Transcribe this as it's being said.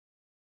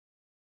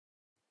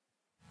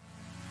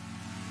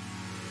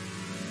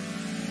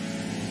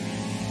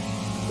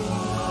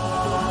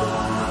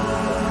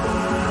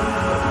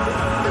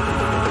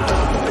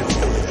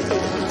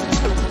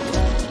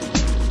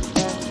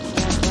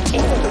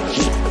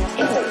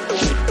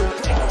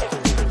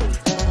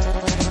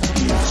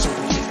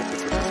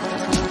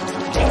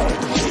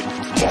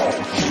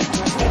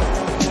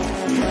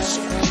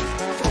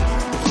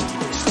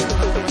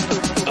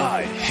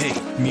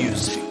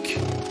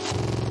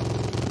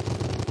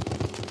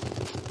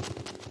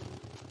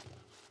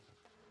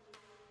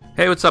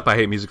Hey, what's up, I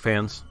Hate Music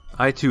fans?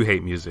 I too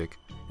hate music.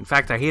 In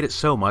fact, I hate it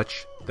so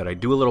much that I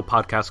do a little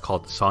podcast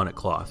called The Sonic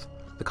Cloth.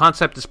 The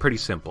concept is pretty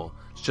simple.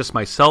 It's just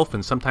myself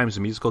and sometimes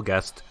a musical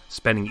guest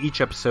spending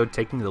each episode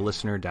taking the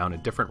listener down a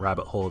different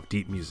rabbit hole of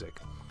deep music.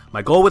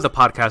 My goal with the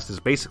podcast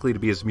is basically to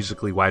be as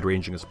musically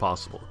wide-ranging as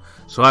possible.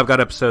 So I've got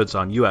episodes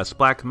on US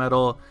black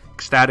metal,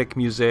 ecstatic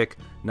music,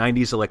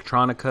 90s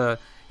electronica,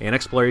 and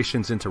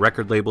explorations into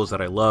record labels that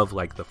I love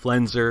like The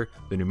Flenser,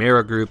 The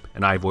Numera Group,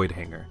 and I Void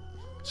Hanger.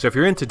 So if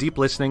you're into deep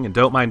listening and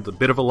don't mind a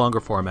bit of a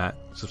longer format,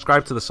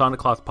 subscribe to the Sonic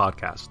Cloth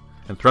podcast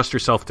and thrust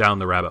yourself down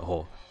the rabbit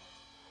hole.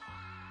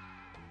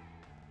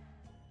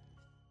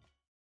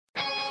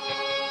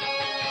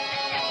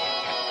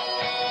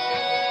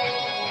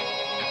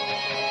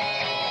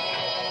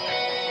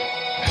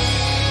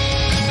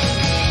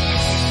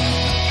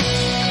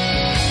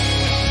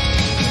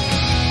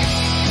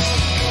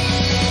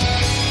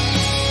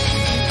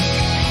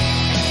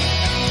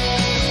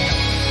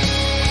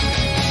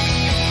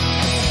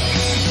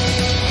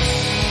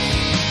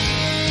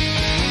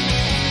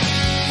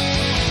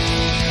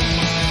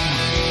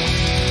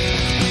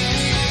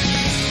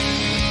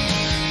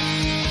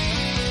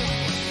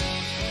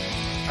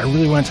 I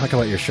really want to talk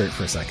about your shirt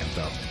for a second,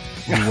 though.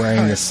 You're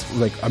wearing this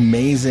like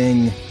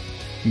amazing.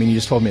 I mean, you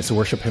just told me it's a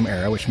Worship Him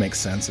era, which makes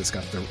sense. It's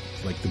got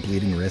the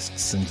bleeding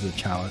wrists into the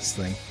chalice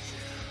thing.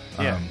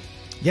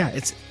 Yeah.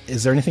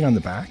 Is there anything on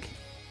the back?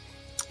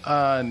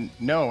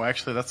 No,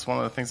 actually, that's one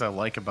of the things I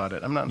like about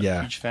it. I'm not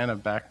a huge fan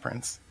of back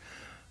prints.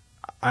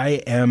 I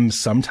am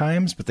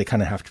sometimes, but they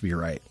kind of have to be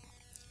right.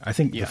 I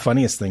think the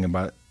funniest thing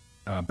about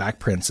back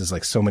prints is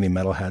like so many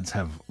metalheads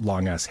have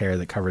long ass hair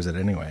that covers it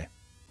anyway.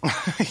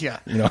 Yeah,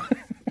 you know.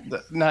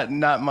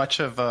 Not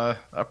much of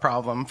a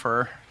problem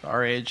for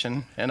our age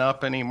and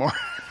up anymore.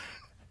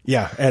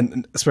 Yeah,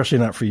 and especially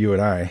not for you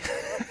and I.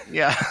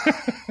 Yeah.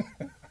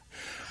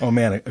 Oh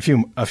man, a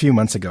few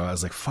months ago, I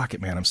was like, "Fuck it,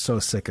 man! I'm so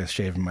sick of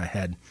shaving my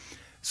head,"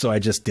 so I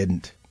just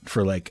didn't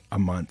for like a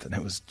month, and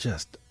it was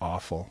just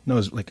awful. No, it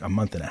was like a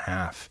month and a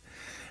half.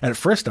 And at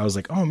first, I was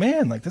like, "Oh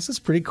man, like this is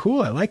pretty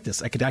cool. I like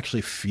this. I could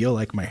actually feel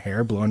like my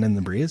hair blowing in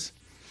the breeze."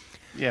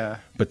 Yeah.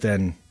 But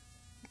then,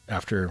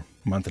 after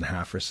a month and a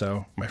half or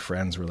so, my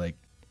friends were like,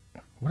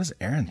 "What does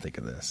Aaron think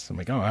of this?" I'm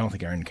like, "Oh, I don't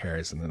think Aaron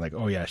cares." And they're like,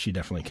 "Oh yeah, she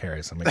definitely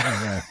cares." I'm like,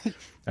 "Oh yeah,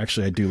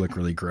 actually I do look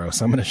really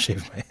gross. I'm going to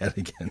shave my head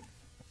again."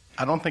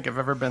 I don't think I've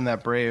ever been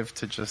that brave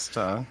to just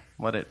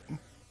let it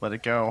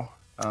go.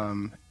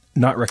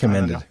 Not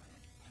recommended.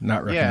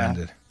 Not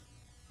recommended. Yeah.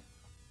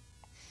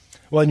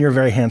 Well, and you're a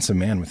very handsome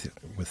man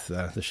with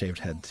the shaved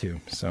head too.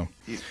 So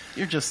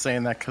you're just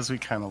saying that because we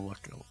kind of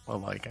look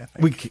alike. I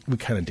think we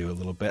kind of do a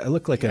little bit. I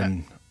look like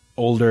an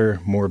older,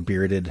 more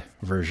bearded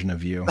version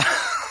of you.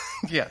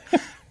 Yeah.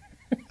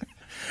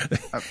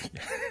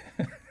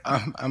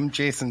 I'm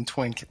Jason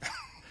Twink.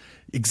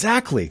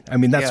 Exactly. I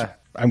mean,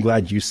 I'm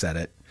glad you said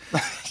it.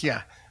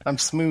 Yeah. I'm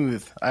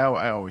smooth. I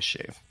always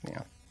shave.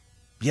 Yeah.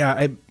 Yeah.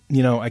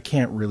 I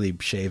can't really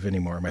shave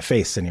anymore. My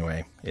face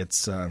anyway.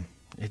 It's,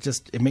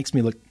 it makes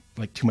me look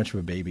like too much of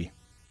a baby.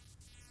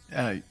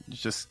 I'm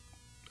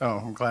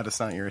glad it's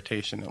not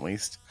irritation at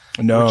least.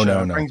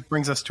 No.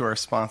 Brings us to our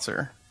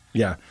sponsor.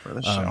 Yeah. For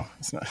the show.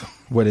 It's not...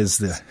 What is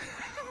the...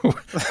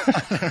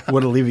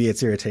 What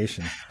alleviates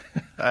irritation?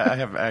 I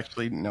have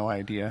actually no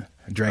idea.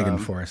 Dragon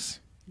Force.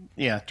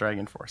 Yeah,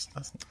 Dragon Force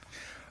does.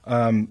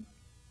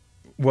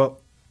 Well,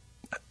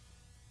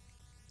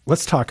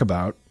 let's talk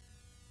about...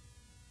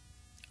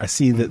 I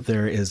see that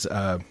there is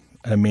an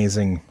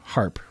amazing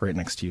harp right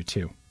next to you,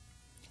 too.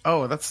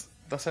 Oh, that's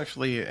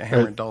actually a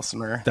hammered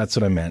dulcimer. That's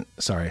what I meant.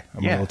 Sorry,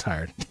 I'm a little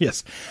tired.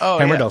 Yes. Oh,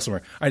 hammered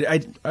dulcimer.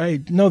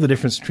 I know the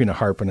difference between a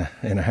harp and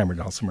a hammered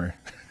dulcimer.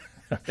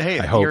 Hey,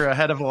 you're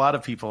ahead of a lot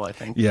of people, I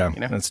think. Yeah,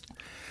 that's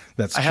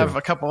true. I have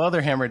a couple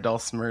other hammered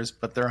dulcimers,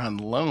 but they're on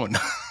loan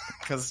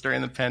because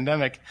during the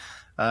pandemic,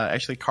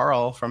 actually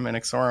Carl from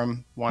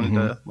Inexorum wanted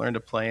to learn to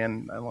play,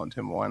 and I loaned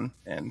him one.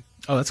 And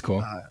oh, that's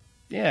cool.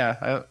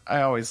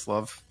 I always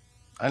love.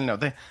 I don't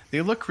know.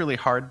 They look really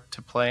hard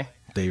to play.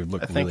 They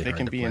look. I think really they hard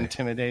can to be play.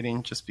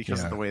 intimidating just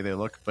because of the way they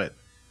look, but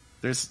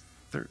they're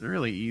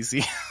really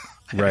easy.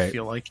 Right. I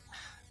feel like.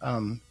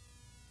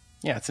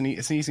 It's an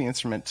easy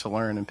instrument to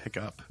learn and pick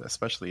up,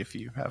 especially if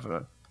you have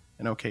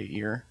an okay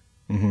ear.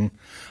 Mm-hmm.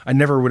 I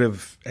never would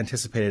have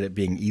anticipated it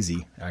being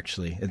easy,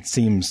 actually. It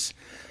seems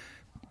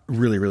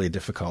really, really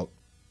difficult.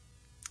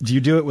 Do you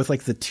do it with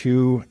like the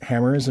two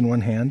hammers in one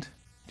hand?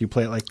 Do you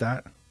play it like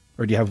that?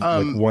 Or do you have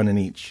like one in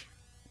each?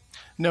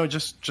 No,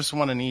 just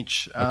one in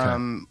each.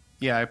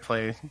 Okay. I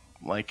play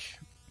like,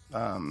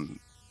 I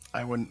don't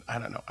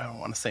know. I don't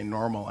want to say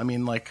normal. I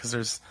mean, like, cause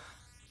there's,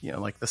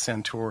 like the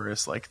Santur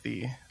is like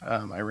the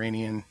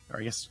Iranian, or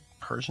I guess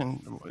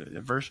Persian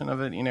version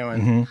of it,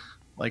 and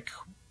like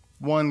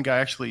one guy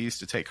actually used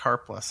to take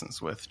harp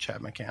lessons with Chad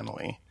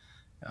McAnally.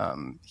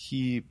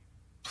 He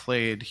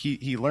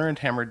learned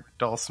hammered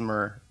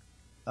dulcimer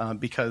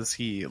because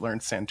he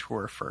learned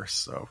Santur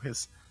first. So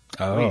the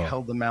way he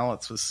held the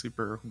mallets was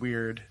super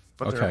weird,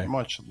 but they're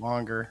much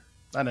longer.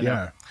 I don't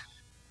know.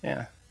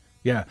 Yeah.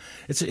 Yeah.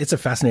 It's a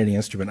fascinating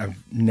instrument. I've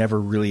never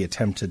really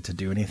attempted to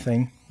do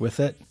anything with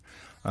it.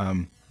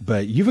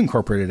 But you've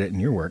incorporated it in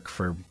your work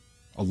for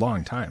a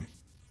long time.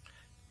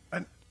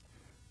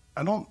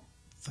 I don't,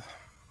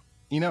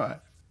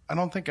 I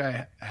don't think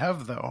I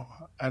have, though.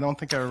 I don't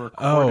think I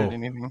recorded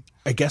anything.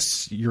 I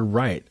guess you're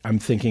right. I'm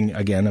thinking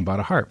again about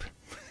a harp.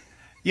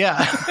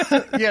 Yeah.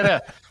 Yeah.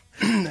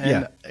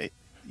 And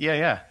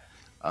yeah.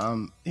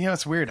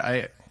 It's weird.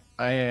 I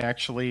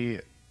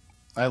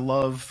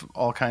love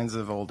all kinds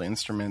of old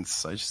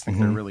instruments. I just think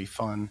they're really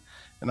fun.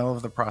 And I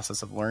love the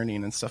process of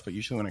learning and stuff. But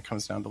usually when it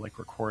comes down to like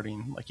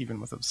recording, like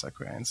even with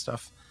Obsequiae and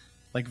stuff,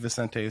 like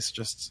Vicente is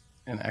just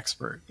an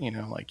expert,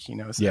 like he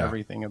knows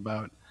everything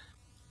about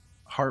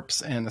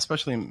harps, and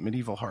especially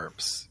medieval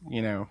harps,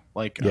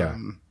 like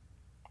there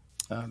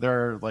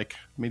are like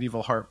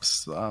medieval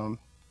harps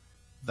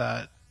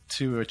that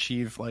to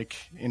achieve like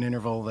an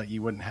interval that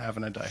you wouldn't have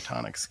in a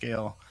diatonic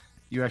scale,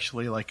 you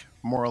actually like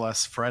more or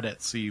less fret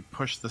it. So you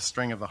push the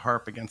string of the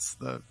harp against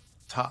the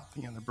top,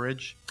 the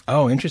bridge.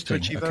 Oh, interesting.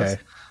 Okay. Those.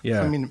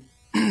 Yeah. So, I mean,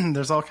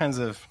 there's all kinds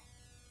of,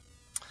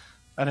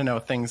 I don't know,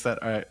 things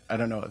that I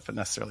don't know if it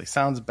necessarily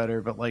sounds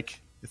better, but like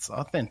it's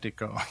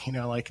authentico,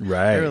 like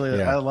right.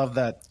 I love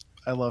that.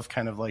 I love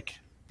kind of like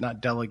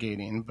not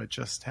delegating, but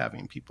just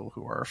having people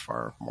who are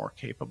far more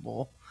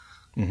capable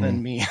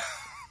than me.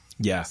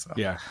 Yeah. So.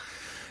 Yeah.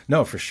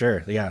 No, for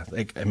sure. Yeah.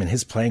 Like, I mean,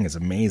 his playing is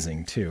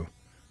amazing too.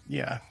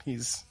 Yeah.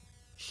 He's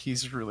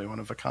really one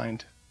of a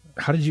kind.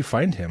 How did you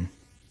find him?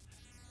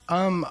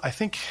 I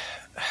think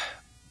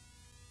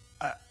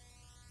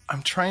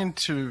I'm trying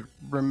to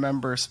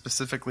remember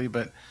specifically,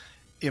 but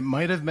it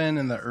might have been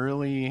in the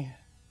early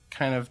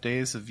kind of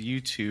days of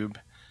YouTube,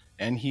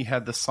 and he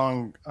had the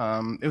song.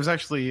 It was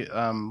actually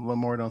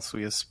L'amour d'un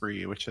sui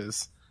esprit, which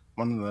is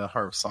one of the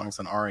harp songs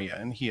on Aria,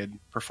 and he had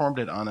performed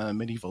it on a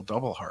medieval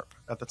double harp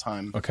at the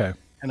time. Okay.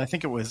 And I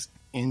think it was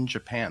in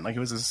Japan. Like it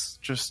was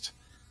just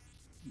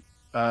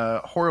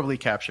horribly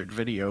captured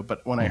video,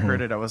 but when I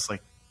heard it, I was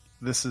like,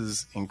 this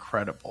is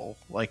incredible.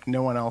 Like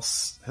no one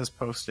else has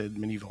posted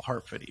medieval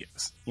harp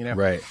videos,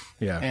 Right.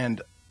 Yeah.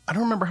 And I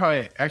don't remember how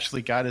I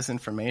actually got his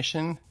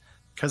information,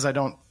 because I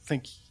don't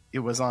think it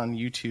was on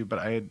YouTube, but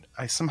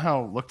I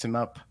somehow looked him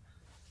up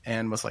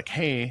and was like,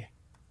 hey,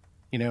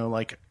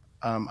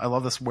 I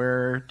love this.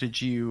 Where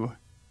did you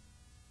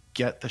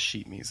get the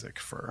sheet music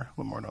for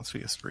L'amour d'un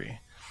sui esprit?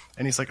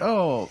 And he's like,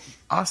 oh,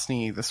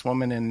 Osni, this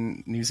woman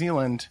in New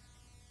Zealand.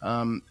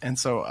 And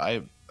so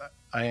I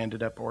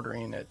ended up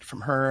ordering it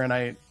from her, and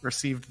I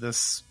received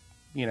this,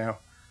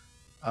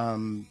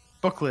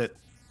 booklet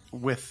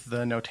with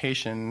the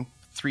notation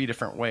 3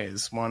 different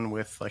ways. One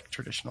with like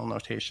traditional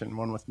notation,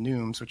 one with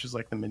neumes, which is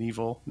like the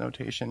medieval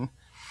notation.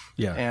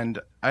 Yeah. And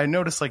I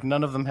noticed like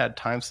none of them had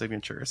time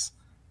signatures.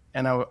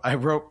 And I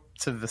wrote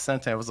to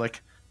Vicente, I was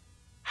like,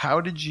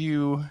 how did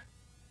you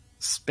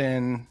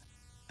spin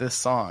this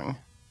song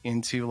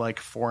into like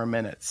 4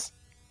 minutes?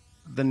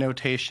 The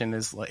notation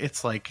is like,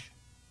 it's like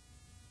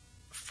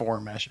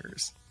 4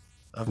 measures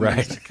of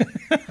music.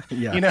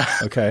 Yeah.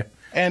 Okay.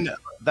 And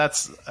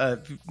that's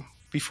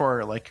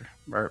before like,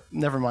 or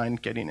never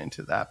mind getting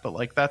into that, but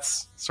like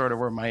that's sort of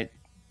where my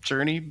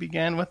journey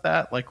began with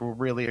that. Like we're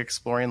really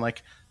exploring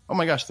like, oh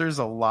my gosh, there's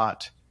a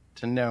lot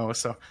to know.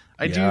 So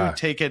I do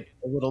take it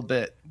a little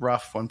bit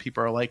rough when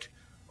people are like,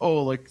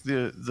 oh, like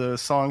the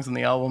songs and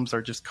the albums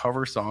are just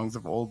cover songs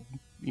of old,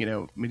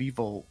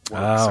 medieval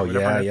works. Oh,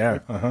 yeah.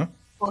 Like,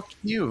 fuck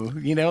you,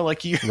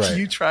 like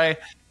you try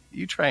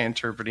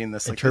interpreting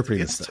this. Like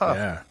it's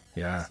tough.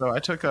 Yeah. So I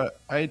took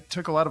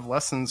a lot of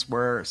lessons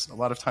where a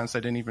lot of times I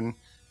didn't even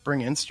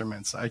bring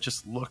instruments. I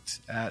just looked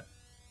at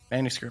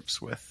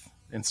manuscripts with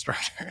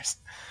instructors.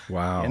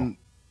 Wow. And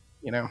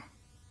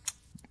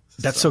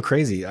that's so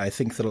crazy. I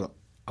think that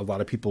a lot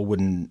of people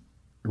wouldn't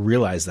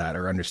realize that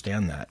or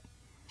understand that.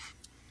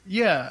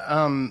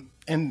 Yeah.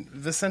 And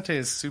Vicente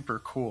is super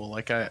cool.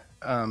 Like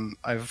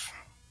I've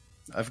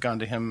gone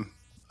to him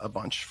a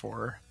bunch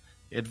for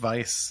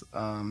advice,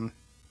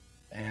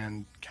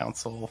 and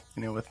counsel,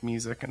 with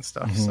music and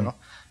stuff. So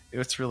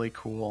it's really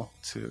cool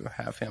to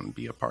have him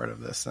be a part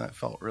of this. And it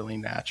felt really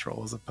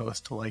natural, as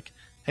opposed to like,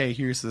 hey,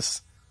 here's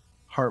this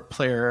harp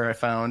player I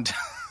found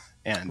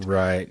and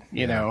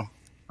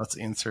let's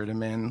insert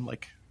him in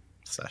like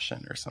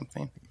session or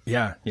something.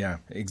 Yeah,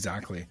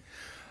 exactly.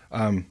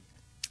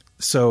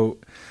 So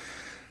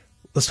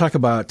let's talk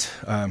about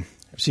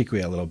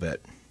Obsequiae a little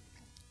bit.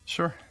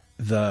 Sure.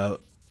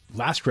 The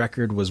last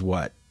record was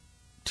what,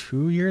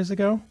 2 years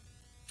ago?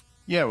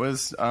 Yeah, it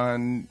was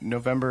on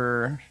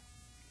November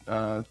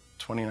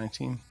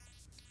 2019.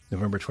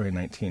 November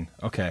 2019.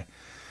 Okay.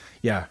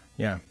 Yeah.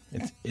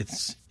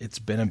 It's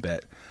been a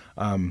bit.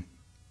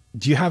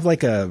 Do you have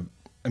like I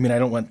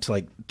don't want to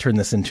like turn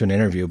this into an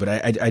interview, but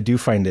I do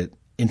find it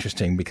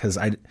interesting because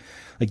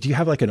do you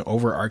have like an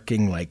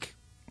overarching like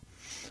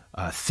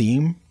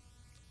theme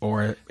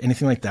or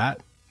anything like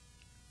that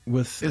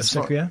with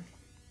Obsequiae?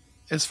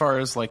 As far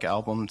as like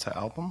album to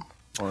album?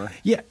 Or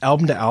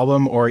album to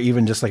album, or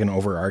even just like an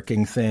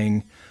overarching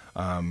thing,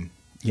 or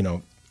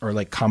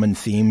like common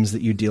themes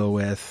that you deal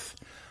with.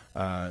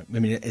 I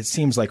mean, it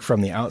seems like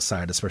from the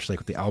outside, especially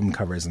like with the album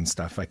covers and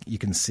stuff, like you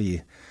can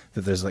see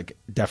that there's like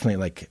definitely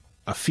like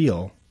a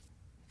feel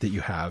that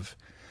you have.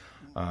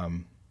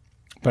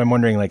 But I'm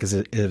wondering, like,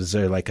 is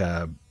there like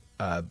a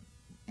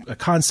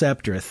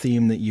concept or a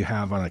theme that you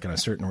have on like on a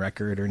certain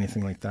record or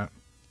anything like that?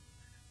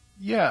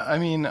 Yeah, I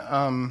mean,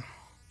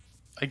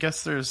 I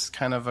guess there's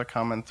kind of a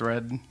common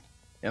thread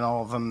in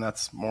all of them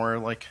that's more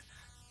like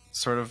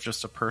sort of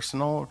just a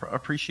personal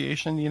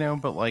appreciation, you know,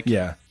 but like,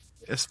 yeah,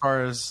 as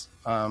far as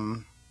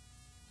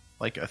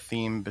like a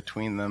theme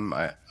between them,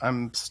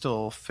 I'm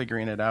still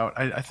figuring it out.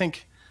 I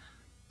think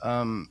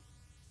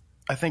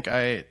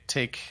I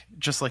take,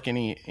 just like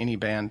any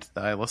band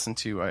that I listen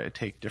to, I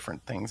take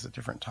different things at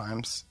different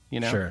times, you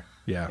know? Sure.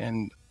 Yeah.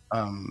 And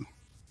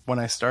when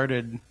I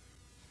started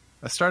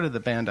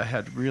the band, I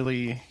had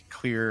really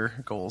clear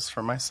goals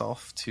for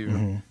myself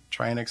to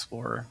try and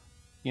explore,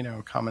 you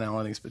know,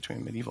 commonalities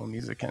between medieval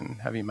music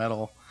and heavy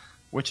metal,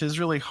 which is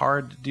really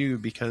hard to do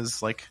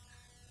because like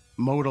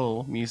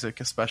modal music,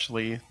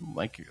 especially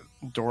like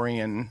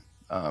Dorian,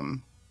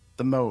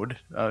 the mode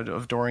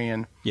of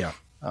Dorian. Yeah.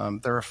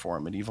 There are 4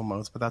 medieval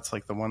modes, but that's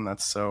like the one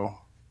that's so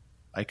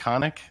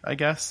iconic, I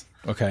guess.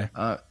 Okay.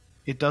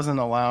 It doesn't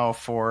allow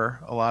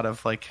for a lot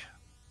of like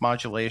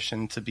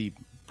modulation to be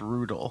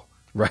brutal.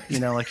 Right. You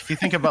know, like if you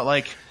think about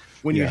like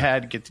when you Yeah.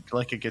 had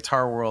like a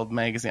Guitar World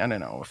magazine, I don't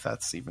know if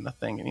that's even a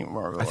thing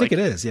anymore. I think it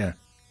is. Yeah.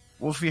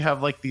 Well, if you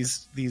have like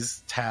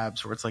these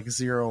tabs where it's like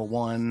 0,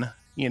 1,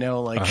 you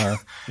know, like,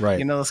 right.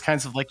 you know, those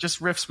kinds of like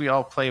just riffs we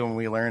all play when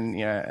we learn,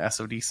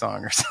 SOD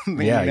song or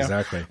something. Yeah, you know?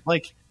 exactly.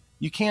 Like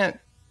you can't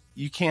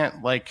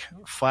like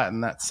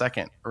flatten that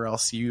second, or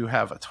else you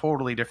have a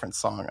totally different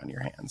song on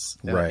your hands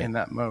Right. in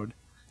that mode.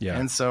 Yeah.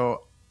 And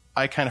so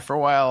I kind of, for a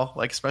while,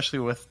 like especially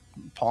with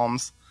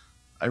Palms,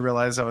 I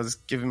realized I was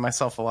giving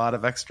myself a lot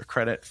of extra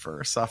credit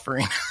for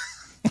suffering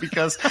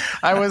because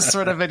I was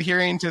sort of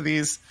adhering to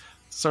these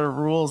sort of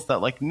rules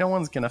that like no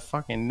one's going to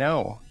fucking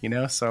know, you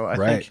know? So I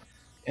Right. think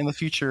in the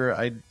future,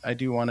 I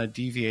do want to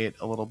deviate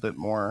a little bit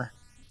more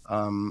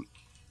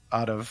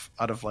out of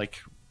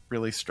like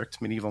really strict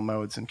medieval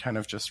modes and kind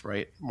of just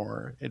write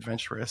more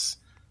adventurous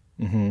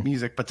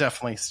music, but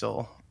definitely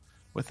still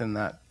within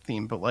that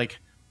theme. But like,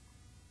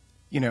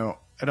 you know,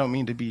 I don't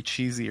mean to be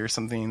cheesy or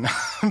something,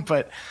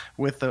 but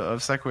with the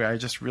Obsequiae, I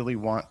just really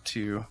want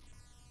to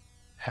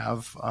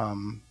have,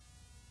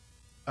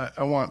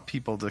 I want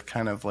people to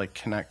kind of like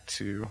connect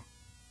to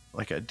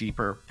like a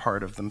deeper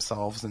part of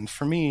themselves. And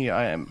for me,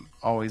 I am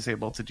always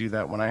able to do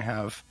that when I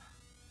have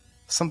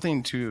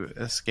something to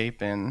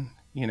escape in,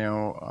 you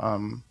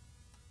know.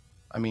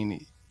 I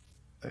mean,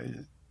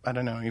 I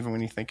don't know, even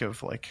when you think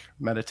of like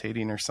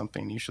meditating or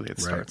something, usually it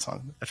starts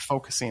at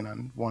focusing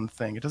on one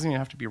thing. It doesn't even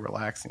have to be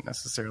relaxing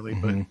necessarily,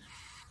 but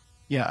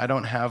yeah, I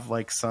don't have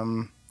like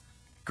some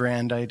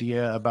grand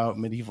idea about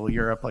medieval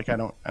Europe. Like I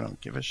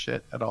don't give a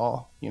shit at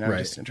all. You know, I'm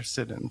just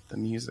interested in the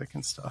music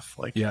and stuff.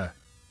 Like, yeah.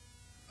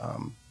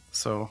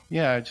 So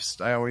yeah,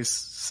 I always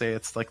say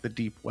it's like the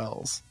deep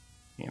wells,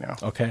 you know?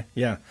 Okay.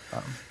 Yeah.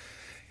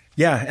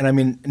 Yeah, and I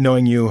mean,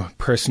 knowing you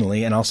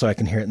personally, and also I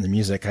can hear it in the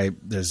music.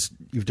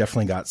 You've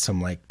definitely got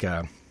some like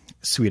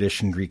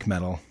Swedish and Greek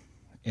metal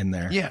in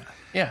there. Yeah,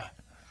 yeah.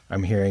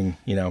 I'm hearing,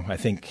 you know, I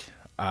think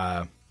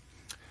I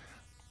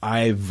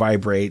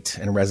vibrate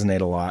and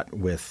resonate a lot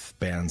with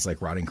bands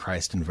like Rotting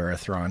Christ and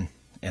Verathron,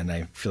 and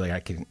I feel like I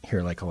can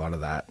hear like a lot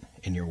of that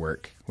in your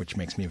work, which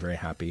makes me very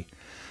happy.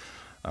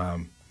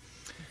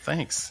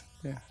 Thanks.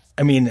 Yeah.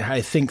 I mean,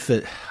 I think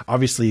that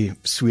obviously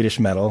Swedish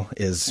metal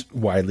is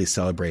widely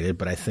celebrated,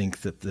 but I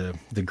think that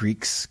the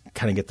Greeks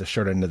kind of get the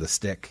short end of the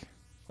stick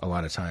a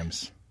lot of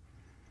times.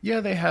 Yeah,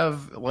 they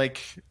have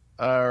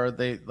or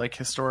they like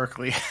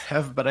historically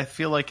have, but I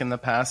feel like in the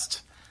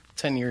past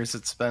 10 years,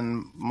 it's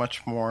been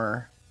much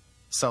more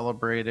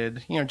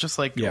celebrated, you know, just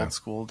like old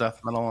school death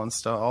metal and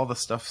stuff. All the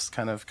stuff's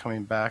kind of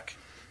coming back.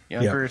 You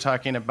know, we were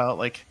talking about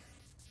like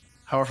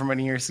however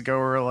many years ago,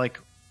 we were like,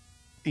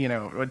 you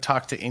know, would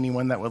talk to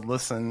anyone that would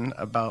listen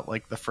about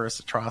like the first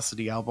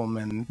Atrocity album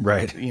and,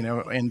 you know,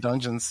 in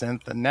Dungeon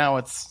Synth. And now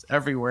it's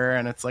everywhere.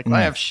 And it's like,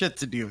 I have shit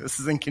to do. This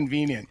is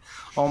inconvenient.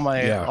 All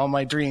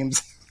my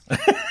dreams.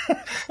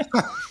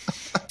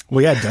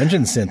 Well, yeah,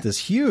 Dungeon Synth is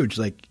huge.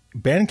 Like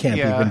Bandcamp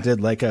even did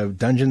like a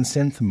Dungeon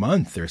Synth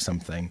month or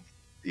something.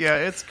 Yeah,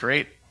 it's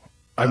great.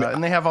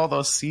 And they have all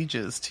those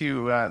sieges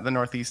too. The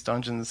Northeast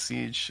Dungeons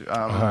siege.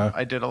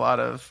 I did a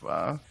lot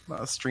of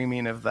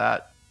streaming of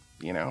that,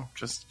 you know,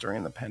 just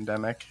during the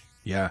pandemic.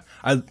 Yeah.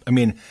 I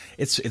mean,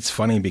 it's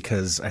funny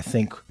because I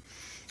think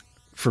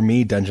for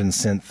me, Dungeon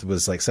Synth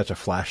was like such a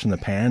flash in the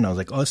pan. I was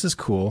like, oh, this is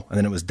cool. And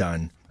then it was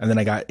done. And then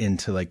I got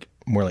into like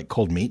more like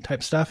cold meat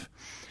type stuff.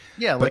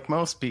 Yeah. Like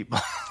most people.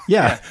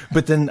 Yeah.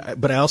 But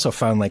I also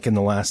found like in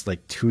the last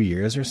like 2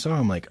 years or so,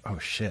 I'm like, oh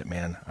shit,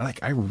 man.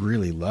 I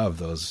really love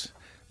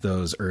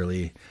those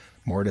early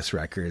Mortis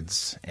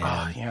records.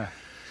 And,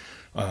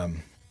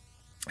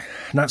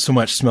 not so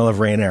much Smell of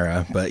Rain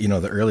era, but you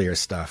know, the earlier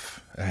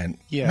stuff, and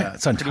man,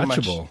 it's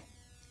untouchable.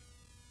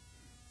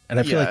 And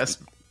I feel like,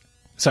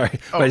 sorry,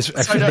 I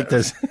feel like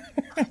there's,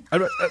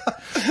 I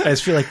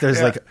just feel like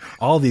there's like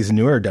all these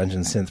newer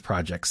Dungeon Synth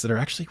projects that are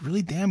actually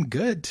really damn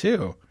good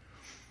too.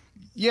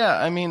 Yeah,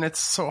 I mean, it's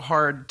so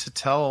hard to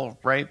tell,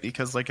 right?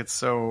 Because like it's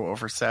so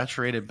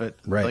oversaturated, but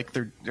like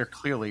there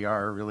clearly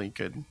are really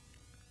good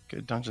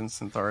Dungeon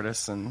Synth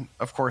artists, and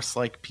of course,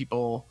 like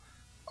people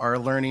are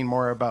learning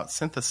more about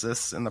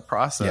synthesis in the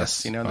process.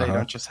 Yes. You know, they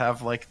don't just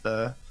have like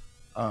the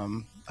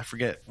I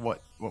forget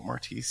what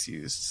Mortiz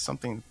used,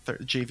 something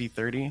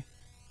JV30.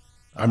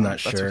 I'm not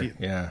sure.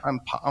 I'm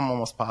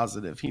almost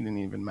positive he didn't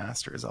even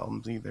master his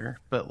albums either.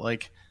 But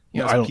like,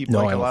 you No, know, I don't- people, no,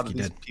 like I a don't lot think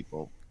of he these did.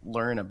 people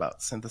learn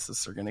about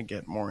synthesis are going to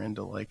get more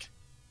into like,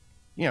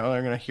 you know,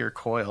 they're going to hear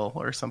Coil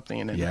or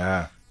something and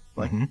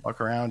like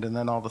walk around, and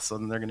then all of a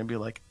sudden they're going to be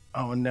like,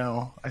 oh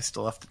no, I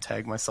still have to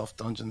tag myself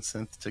Dungeon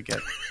Synth to get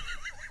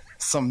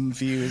some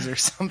views or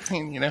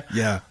something, you know?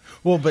 Yeah.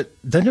 Well, but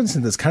Dungeon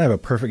Synth is kind of a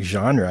perfect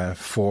genre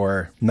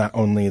for not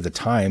only the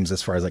times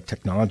as far as like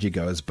technology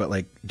goes, but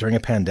like during a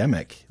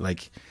pandemic,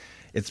 like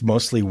it's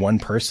mostly one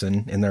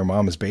person in their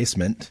mom's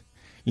basement,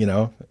 you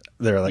know,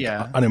 they're like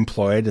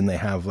unemployed and they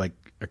have like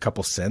a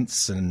couple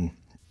synths and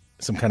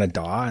some kind of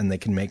DAW and they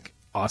can make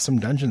awesome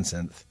Dungeon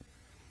Synth.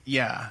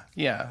 Yeah.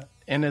 Yeah.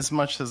 And as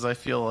much as I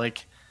feel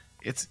like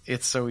it's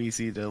so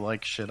easy to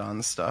like shit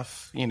on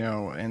stuff, you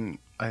know, and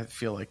I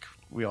feel like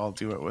we all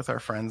do it with our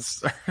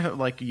friends,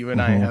 like you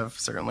and I have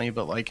certainly,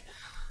 but like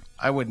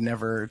I would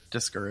never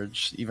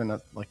discourage even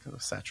a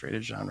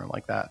saturated genre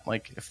like that.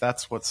 Like if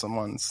that's what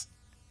someone's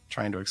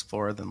trying to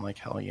explore, then like,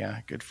 hell yeah,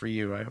 good for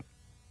you.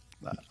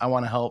 I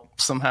want to help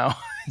somehow.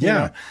 Yeah.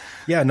 know?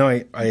 Yeah, no,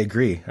 I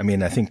agree. I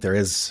mean, I think there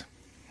is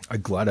a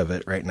glut of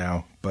it right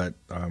now, but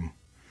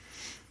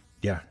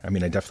yeah, I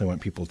mean, I definitely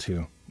want people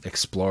to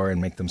explore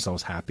and make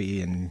themselves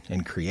happy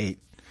and create.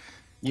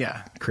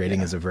 Yeah.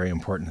 Creating is a very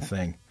important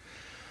thing.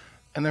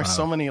 And there's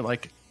so many,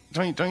 like,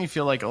 don't you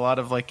feel like a lot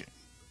of like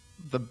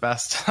the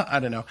best, I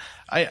don't know.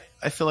 I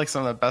feel like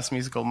some of the best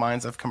musical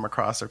minds I've come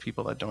across are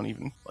people that don't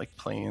even like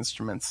play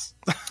instruments.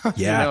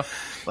 Yeah. You know?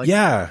 Like,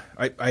 yeah.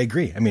 I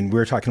agree. I mean, we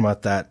were talking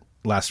about that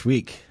last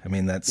week. I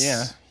mean, that's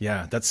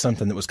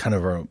something that was kind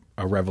of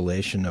a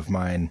revelation of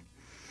mine,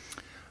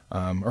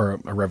 or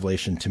a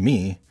revelation to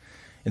me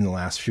in the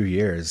last few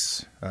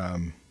years.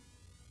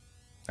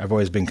 I've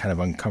always been kind of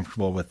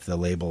uncomfortable with the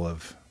label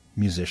of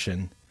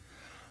musician,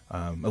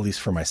 at least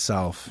for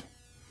myself.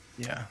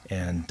 Yeah.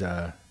 And,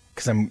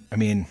 cause I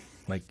mean,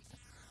 like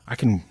I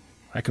can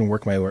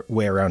work my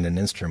way around an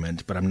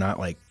instrument, but I'm not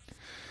like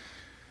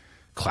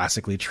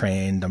classically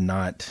trained. I'm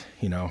not,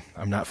 you know,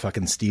 I'm not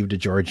fucking Steve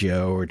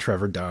DiGiorgio or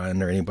Trevor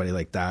Dunn or anybody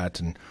like that.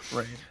 And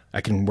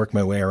I can work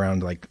my way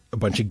around like a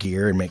bunch of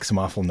gear and make some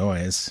awful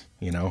noise,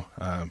 you know?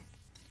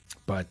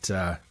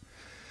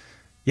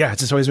 Yeah,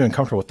 it's just always been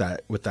uncomfortable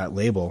with that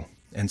label.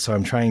 And so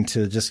I'm trying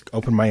to just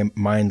open my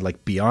mind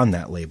like beyond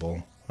that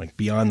label, like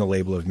beyond the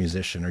label of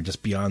musician or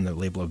just beyond the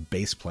label of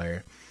bass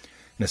player.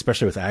 And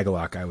especially with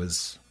Agalloch, I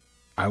was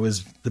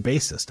the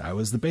bassist. I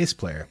was the bass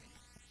player.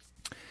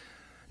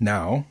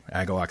 Now,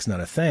 Agalloch's not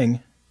a thing.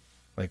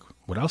 Like,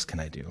 what else can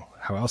I do?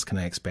 How else can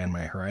I expand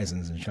my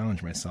horizons and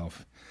challenge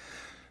myself?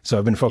 So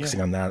I've been focusing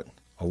on that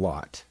a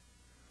lot.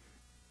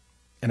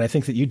 And I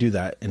think that you do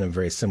that in a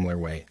very similar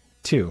way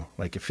too.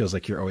 Like, it feels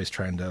like you're always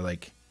trying to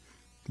like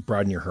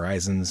broaden your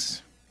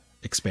horizons,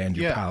 expand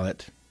your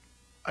palette.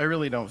 I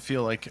really don't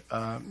feel like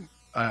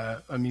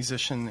a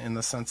musician in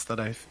the sense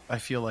that I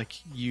feel like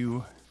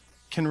you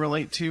can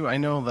relate to. I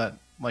know that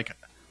like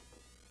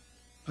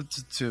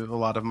to a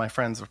lot of my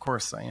friends, of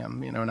course I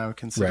am, you know, and I would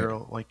consider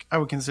I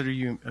would consider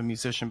you a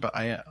musician, but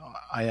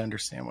I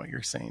understand what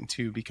you're saying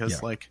too,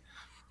 because like,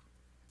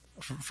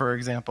 for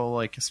example,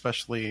 like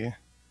especially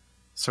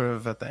sort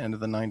of at the end of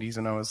the 90s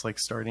when I was like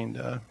starting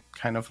to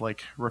kind of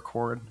like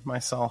record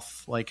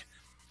myself, like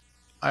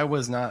I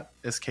was not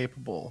as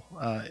capable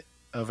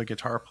of a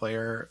guitar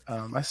player.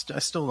 I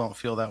still don't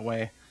feel that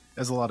way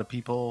as a lot of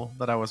people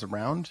that I was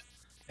around.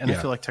 And I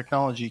feel like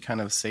technology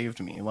kind of saved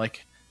me,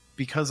 like,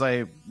 because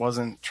I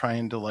wasn't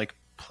trying to like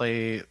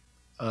play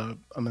a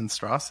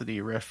monstrosity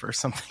riff or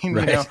something,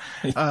 you know,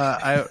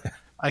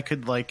 I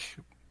could like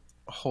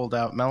hold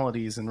out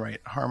melodies and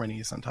write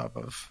harmonies on top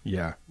of,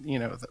 you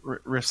know, the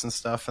riffs and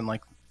stuff. And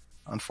like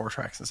on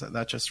 4-tracks and stuff,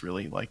 that just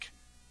really like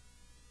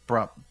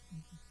brought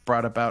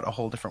about a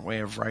whole different way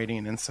of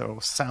writing. And so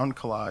sound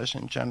collage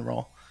in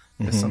general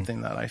is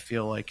something that I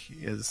feel like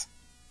is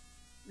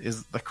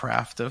the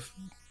craft of,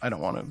 I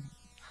don't want to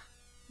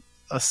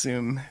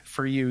assume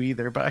for you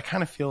either, but I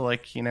kind of feel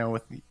like, you know,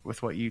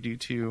 with what you do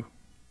too,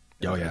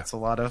 it's a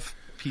lot of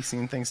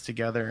piecing things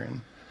together.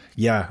 And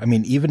I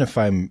mean, even if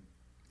I'm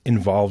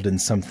involved in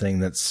something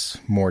that's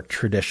more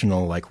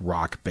traditional, like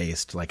rock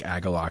based, like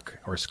Agalloch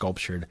or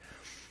sculptured,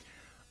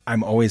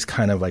 I'm always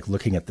kind of like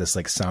looking at this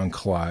like sound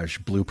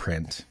collage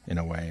blueprint in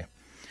a way.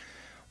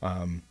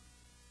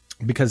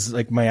 Because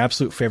like my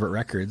absolute favorite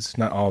records,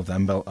 not all of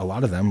them, but a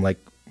lot of them, like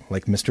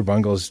Mr.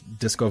 Bungle's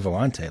Disco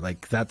Volante,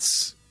 like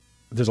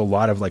there's a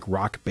lot of like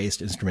rock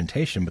based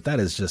instrumentation, but that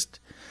is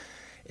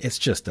it's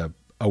just a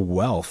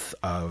wealth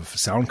of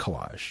sound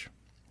collage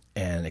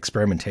and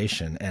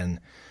experimentation. And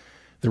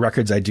the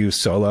records I do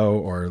solo,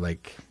 or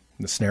like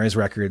the snares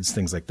records,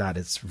 things like that,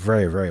 it's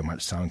very, very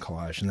much sound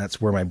collage. And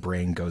that's where my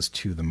brain goes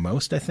to the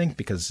most, I think,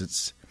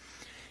 because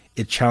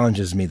it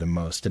challenges me the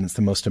most, and it's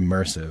the most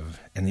immersive.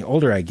 And the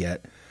older I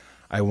get,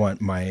 I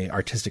want my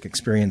artistic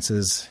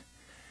experiences,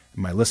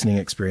 my listening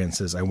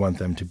experiences, I want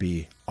them to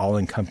be all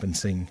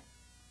encompassing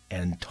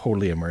and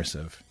totally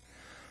immersive.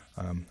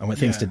 I want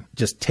things to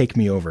just take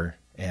me over.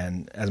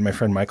 And as my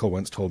friend Michael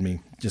once told me,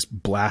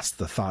 just blast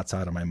the thoughts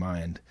out of my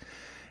mind.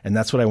 And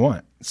that's what I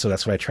want. So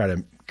that's what I try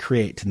to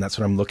create, and that's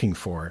what I'm looking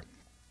for.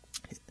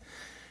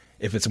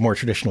 If it's a more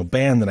traditional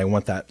band, then I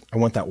want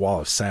that wall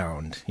of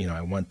sound. You know,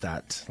 I want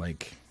that,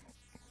 like,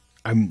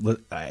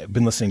 I've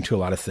been listening to a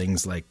lot of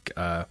things like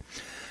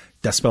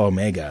Decibel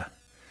Omega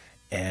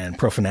and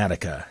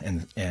Profanatica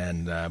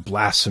and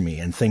Blasphemy,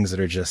 and things that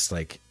are just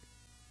like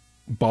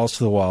balls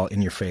to the wall,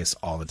 in your face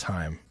all the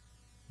time,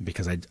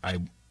 because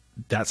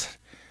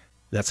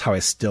that's how I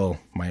still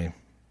my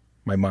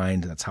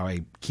mind. That's how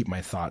I keep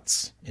my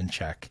thoughts in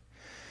check.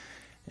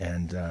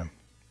 And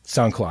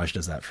sound collage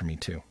does that for me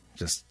too.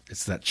 Just,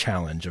 it's that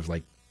challenge of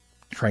like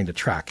trying to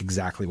track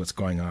exactly what's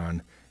going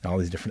on and all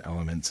these different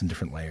elements and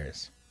different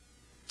layers.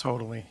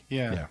 Totally.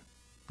 Yeah.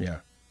 Yeah.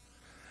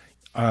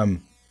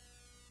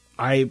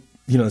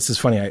 This is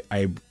funny.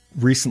 I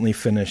recently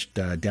finished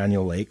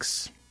Daniel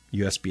Lake's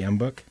USBM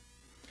book.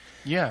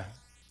 Yeah.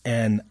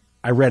 And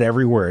I read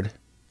every word,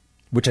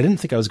 which I didn't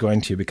think I was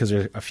going to, because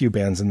there are a few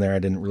bands in there I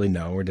didn't really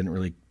know or didn't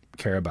really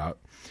care about.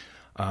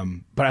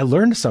 But I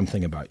learned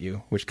something about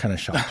you, which kind of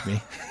shocked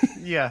me.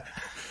 Yeah.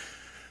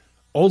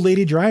 Old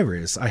lady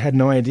drivers. I had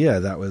no idea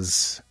that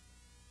was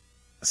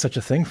such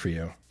a thing for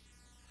you.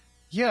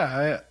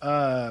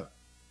 Yeah.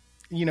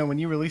 When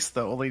you released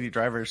the old lady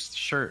drivers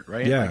shirt,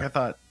 right? Yeah. Like I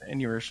thought, and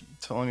you were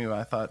telling me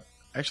about,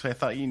 I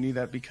thought you knew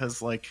that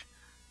because, like,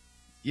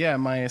 yeah,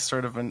 my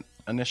sort of an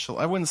initial,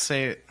 I wouldn't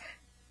say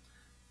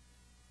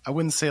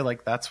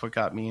like that's what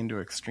got me into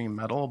extreme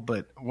metal,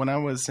 but when I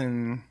was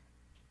in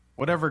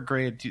whatever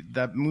grade,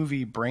 that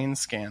movie Brain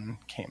Scan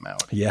came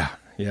out. Yeah.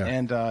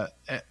 And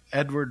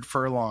Edward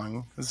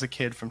Furlong was a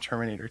kid from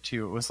Terminator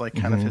 2. It was like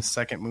kind of his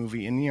second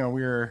movie. And, we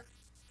were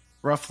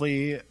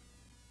roughly,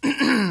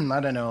 I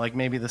don't know, like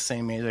maybe the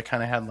same age. I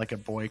kind of had like a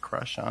boy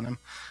crush on him.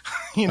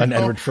 On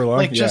Edward Furlong?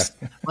 Like just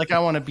like I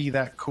want to be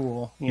that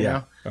cool, you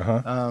know?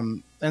 Uh-huh.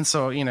 And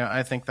so,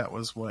 I think that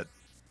was what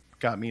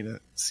got me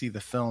to see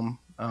the film.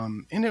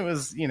 And it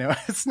was,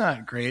 it's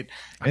not great.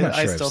 I'm not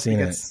sure I still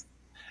think it's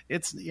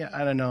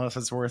I don't know if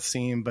it's worth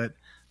seeing, but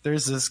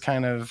there's this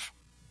kind of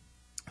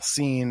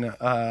scene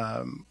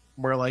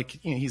where, like,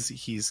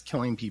 he's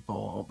killing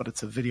people, but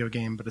it's a video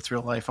game, but it's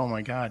real life. Oh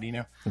my God,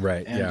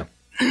 Right.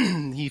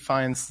 And he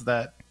finds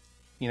that,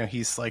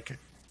 he's like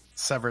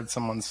severed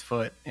someone's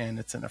foot and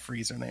it's in a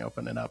freezer, and they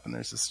open it up and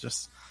there's this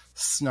just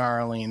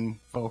snarling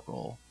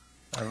vocal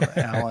of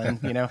Alan,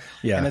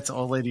 Yeah. And it's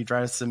Old Lady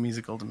Drives the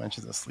Musical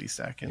Dimensions of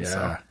Sleestack. And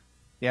so,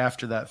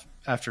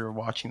 after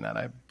watching that,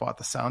 I bought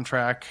the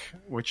soundtrack,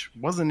 which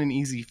wasn't an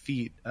easy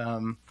feat.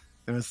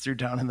 It was through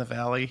Down in the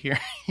Valley here,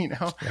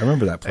 I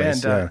remember that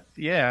place. And,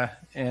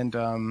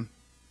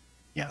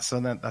 so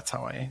that's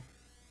how I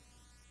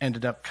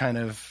ended up kind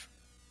of,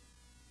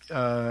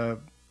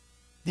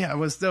 that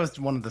was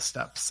one of the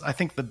steps. I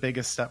think the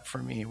biggest step for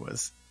me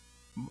was,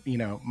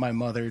 my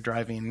mother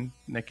driving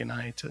Nick and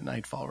I to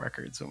Nightfall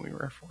Records when we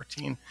were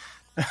 14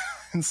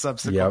 and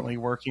subsequently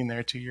working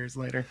there 2 years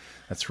later.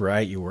 That's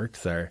right. You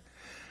worked there.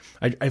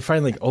 I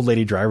find like Old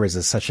Lady Drivers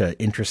is such an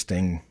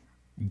interesting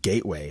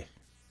gateway.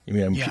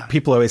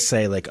 People always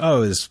say like,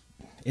 oh, it's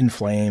In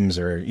Flames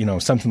or,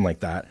 something like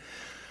that.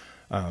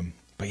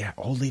 But yeah,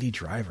 Old Lady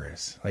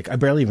Drivers. Like, I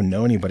barely even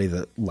know anybody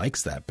that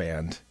likes that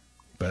band.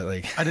 But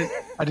like, I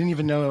didn't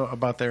even know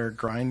about their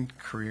grind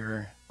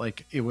career.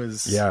 Like, it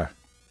was,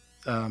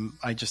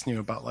 I just knew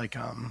about like,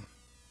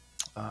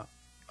 I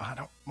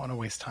don't want to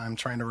waste time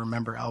trying to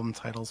remember album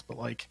titles, but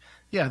like,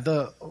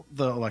 the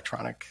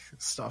electronic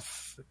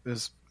stuff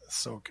is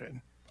so good.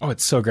 Oh,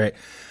 it's so great.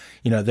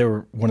 They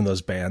were one of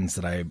those bands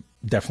that I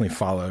definitely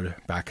followed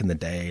back in the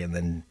day, and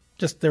then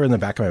just they were in the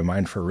back of my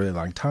mind for a really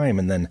long time.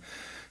 And then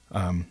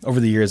over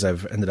the years,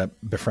 I've ended up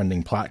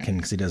befriending Plotkin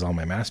because he does all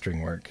my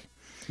mastering work.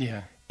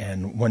 Yeah.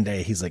 And one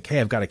day he's like,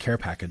 "Hey, I've got a care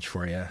package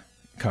for you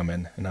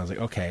coming." And I was like,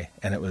 "Okay."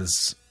 And it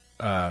was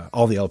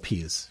all the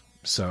LPs.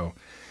 So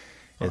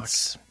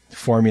it's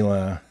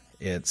Formula,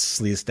 it's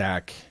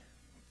Sleestack,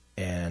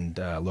 and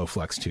Low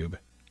Flux Tube.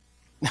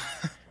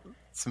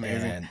 It's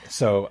amazing. And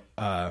so,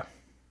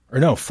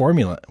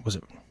 Formula was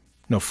it?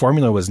 No,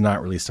 Formula was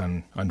not released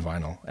on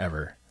vinyl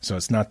ever. So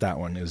it's not that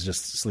one. It was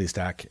just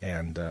Sleestack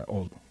and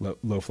old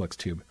Low Flux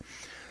Tube.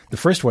 The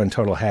first one,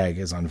 Total Hag,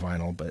 is on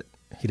vinyl, but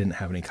he didn't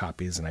have any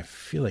copies, and I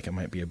feel like it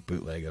might be a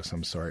bootleg of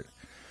some sort.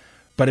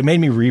 But it made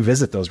me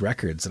revisit those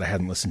records that I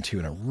hadn't listened to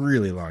in a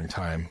really long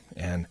time.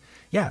 And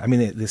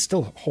they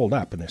still hold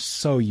up, and they're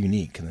so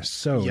unique, and they're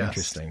so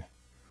interesting.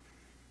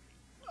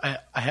 I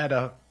had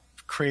a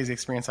crazy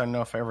experience. I don't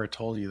know if I ever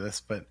told you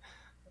this, but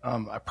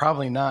I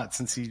probably not,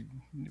 since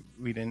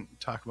we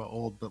didn't talk about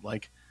old, but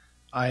like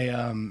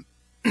I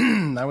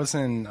I was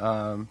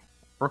in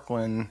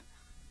Brooklyn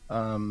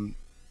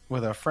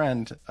with a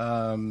friend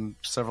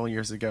several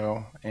years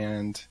ago,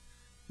 and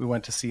we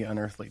went to see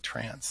Unearthly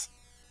Trance.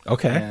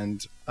 Okay.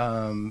 And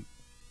oh,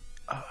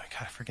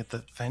 I forget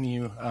the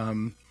venue.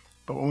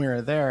 But when we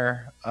were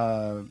there,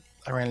 I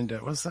ran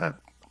into was that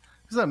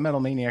Metal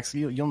Maniacs?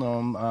 You'll know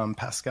him,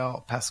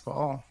 Pascal.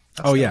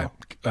 Oh yeah,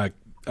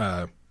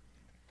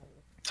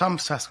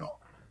 Thomas Pascal.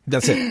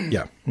 That's it.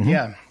 Yeah. Mm-hmm.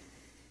 Yeah.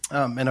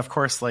 And of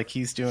course, like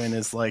he's doing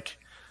is like,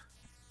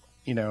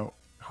 you know,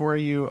 who are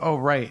you? Oh,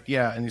 right.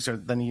 Yeah. And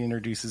then he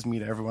introduces me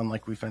to everyone.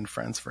 Like we've been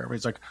friends forever.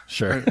 He's like,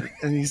 sure.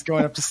 And he's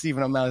going up to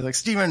Stephen O'Malley. He's like,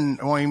 Stephen,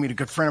 I want you to meet a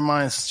good friend of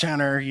mine. This is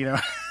Channer, you know?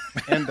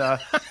 And, I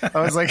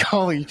was like,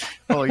 holy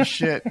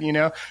shit, you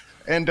know?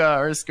 And,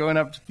 I was going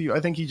up to people.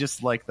 I think he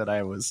just liked that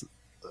I was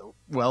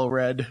well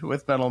read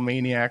with Metal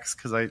Maniacs.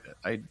 Cause I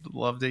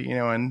loved it, you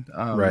know? And,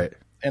 right.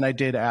 And I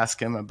did ask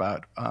him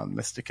about,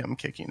 Mysticum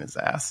kicking his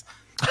ass.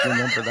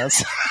 Remember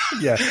that?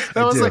 Yeah,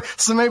 that was like,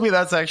 so maybe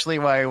that's actually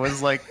why I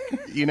was like,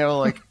 you know,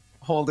 like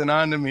holding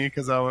on to me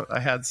because I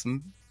had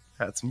some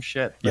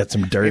shit. You had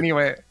some dirt.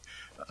 Anyway,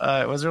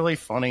 it was really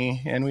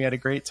funny and we had a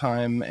great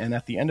time. And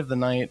at the end of the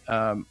night,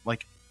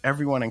 like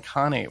everyone in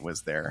Conate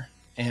was there.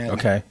 And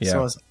okay, yeah. So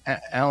it was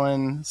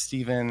Alan,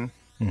 Steven,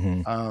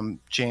 mm-hmm.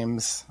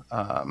 James.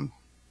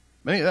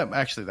 Maybe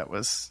that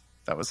was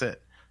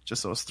it.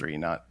 Just those three,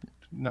 not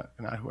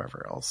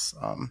whoever else.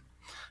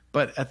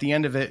 But at the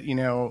end of it, you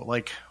know,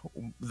 like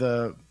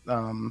the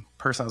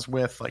person I was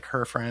with, like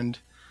her friend,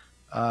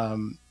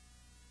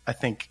 I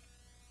think,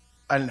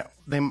 I don't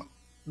know,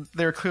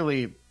 they're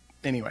clearly,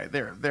 anyway,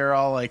 they're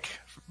all like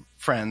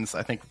friends,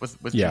 I think,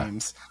 with yeah.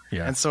 James.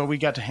 Yeah. And so we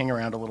got to hang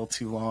around a little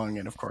too long,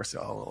 and of course, a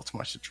little too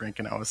much to drink.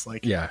 And I was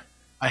like, yeah,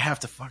 I have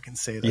to fucking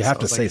say this. You have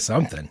to say like,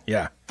 something.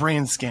 Yeah.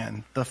 Brain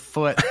scan, the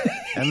foot.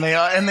 and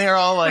they're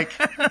all like,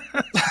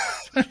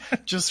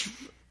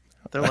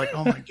 they're like,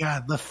 oh my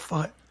God, the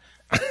foot.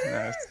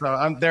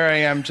 So there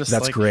I am, just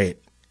that's like, great.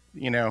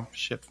 You know,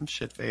 shit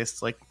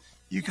faced, like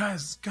you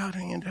guys got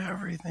into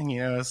everything. You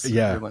know, it's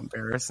yeah. real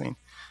embarrassing.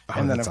 Oh,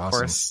 and then of awesome.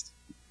 course,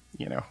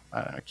 you know,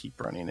 I keep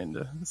running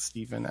into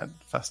Steven at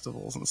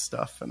festivals and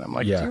stuff, and I'm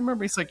like, yeah. do you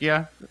remember? He's like,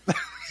 yeah,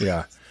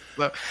 yeah.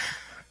 So,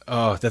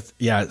 oh, that's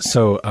yeah.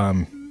 So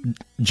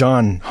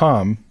John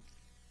Hom,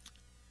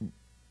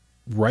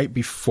 right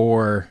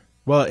before,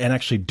 well, and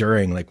actually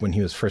during, like when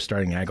he was first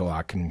starting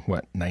Agalock in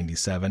what,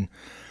 97.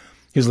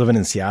 He was living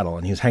in Seattle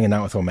and he was hanging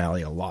out with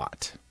O'Malley a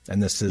lot.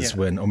 And this is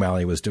when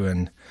O'Malley was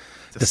doing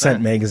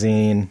Descent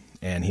magazine,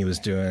 and he was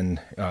doing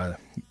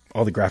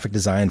all the graphic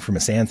design for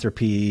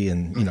Misanthropy,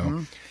 and you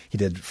know, he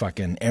did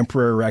fucking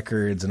Emperor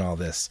Records and all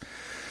this.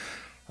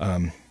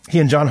 He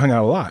and John hung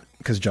out a lot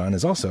because John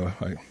is also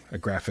a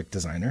graphic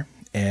designer.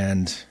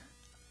 And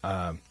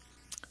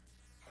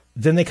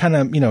then they kind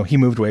of, you know, he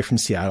moved away from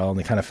Seattle and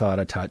they kind of fell out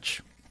of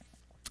touch.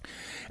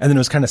 And then it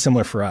was kind of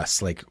similar for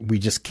us. Like we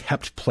just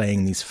kept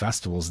playing these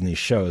festivals and these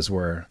shows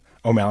where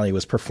O'Malley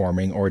was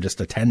performing or just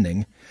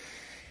attending.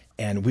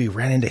 And we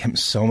ran into him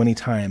so many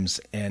times,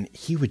 and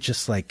he would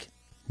just like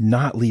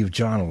not leave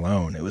John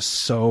alone. It was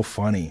so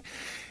funny.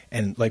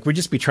 And like, we'd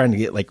just be trying to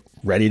get like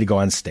ready to go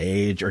on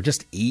stage or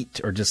just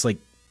eat or just like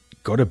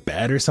go to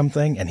bed or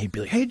something. And he'd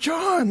be like, hey,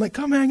 John, like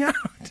come hang out.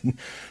 And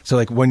so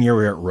like one year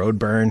we were at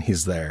Roadburn,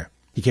 he's there.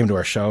 He came to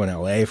our show in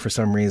LA for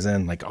some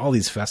reason, like all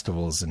these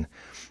festivals, and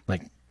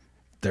like,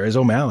 there is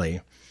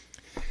O'Malley.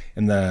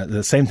 And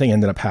the same thing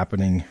ended up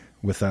happening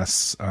with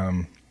us,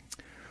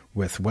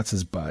 with what's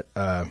his butt,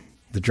 the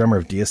drummer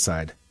of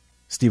Deicide,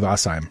 Steve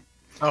Osheim.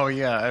 Oh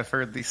yeah, I've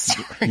heard these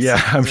stories. Yeah,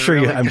 I'm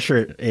sure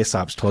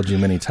Aesop's told you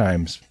many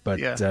times, but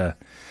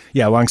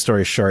yeah, long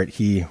story short,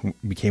 he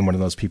became one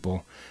of those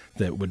people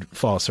that would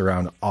follow us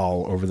around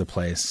all over the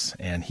place.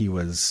 And he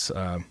was,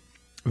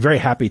 very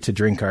happy to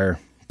drink our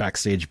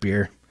backstage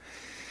beer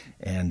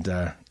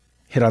and,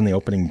 hit on the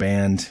opening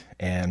band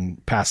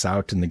and pass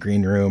out in the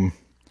green room.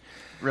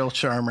 Real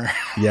charmer.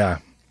 Yeah.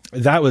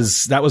 That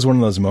was one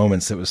of those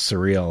moments that was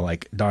surreal.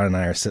 Like Don and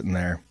I are sitting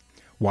there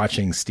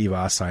watching Steve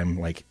Osheim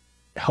like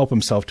help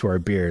himself to our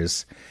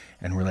beers.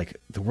 And we're like,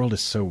 the world is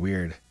so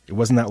weird. It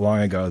wasn't that long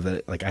ago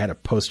that like I had a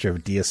poster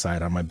of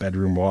Deicide on my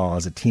bedroom wall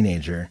as a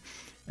teenager.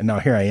 And now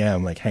here I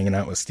am like hanging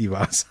out with Steve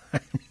Osheim.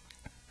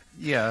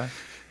 Yeah.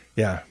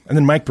 Yeah. And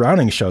then Mike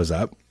Browning shows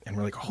up. And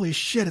we're like, holy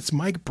shit, it's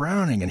Mike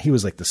Browning. And he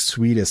was like the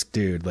sweetest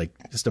dude, like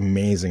just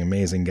amazing,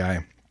 amazing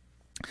guy.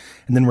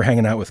 And then we're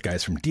hanging out with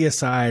guys from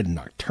Deicide and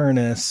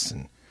Nocturnus,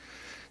 and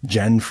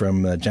Jen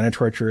from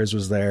Genitorturers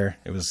was there.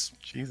 It was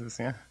Jesus,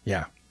 yeah.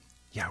 Yeah.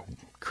 Yeah.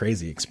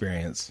 Crazy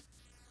experience.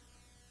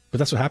 But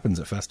that's what happens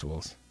at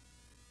festivals.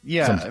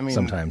 Yeah. I mean,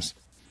 sometimes.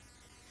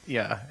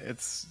 Yeah.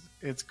 It's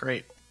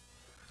great.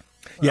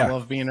 Yeah. I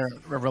love being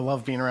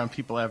around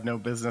people I have no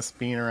business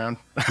being around.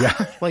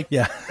 Yeah. Like,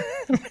 yeah.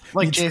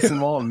 like Jason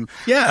Walton.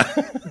 Yeah.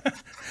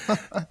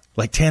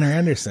 Like Tanner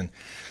Anderson.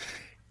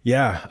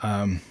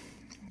 Yeah.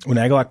 When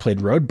Agalock played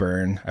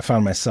Roadburn, I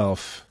found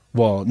myself,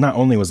 well, not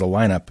only was the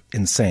lineup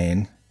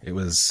insane, it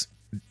was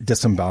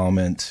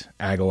Disembowelment,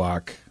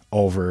 Agalock,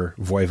 Ulver,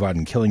 Voivod,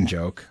 and Killing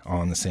Joke all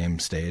on the same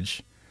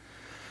stage,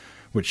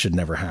 which should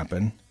never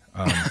happen.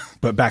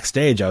 But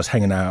backstage, I was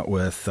hanging out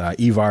with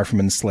Ivar from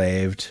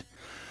Enslaved,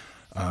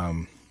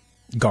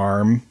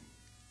 Garm,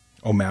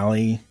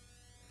 O'Malley,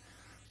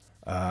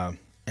 and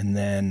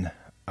then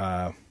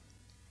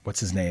what's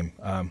his name?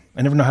 I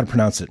never know how to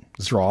pronounce it.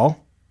 Zral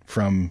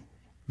from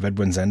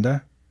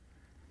Vedwenzenda.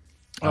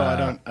 Oh, I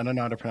don't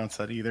know how to pronounce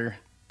that either.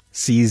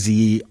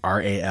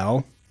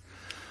 Czral.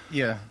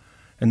 Yeah.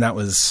 And it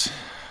was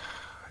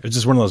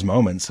just one of those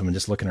moments. I'm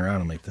just looking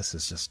around. I'm like, this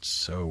is just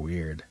so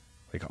weird.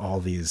 Like all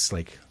these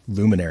like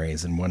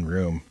luminaries in one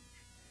room.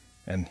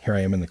 And here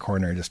I am in the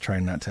corner just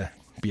trying not to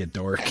be a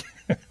dork.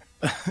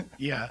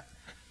 Yeah.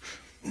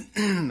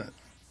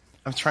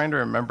 I'm trying to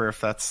remember if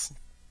that's...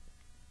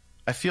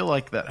 I feel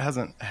like that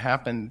hasn't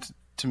happened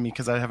to me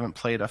because I haven't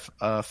played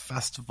a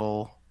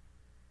festival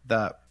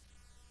that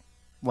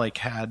like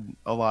had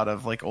a lot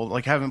of like old...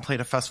 Like I haven't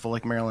played a festival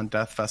like Maryland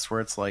Death Fest where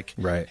it's like,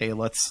 right. Hey,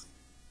 let's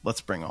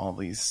bring all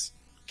these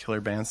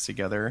killer bands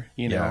together,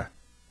 you know?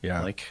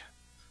 Yeah. Like...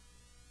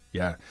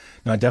 Yeah.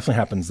 No, it definitely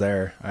happens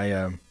there.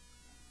 I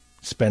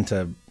spent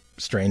a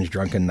strange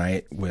drunken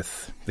night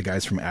with the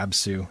guys from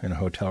Absu in a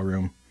hotel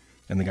room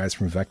and the guys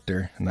from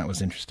Vector, and that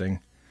was interesting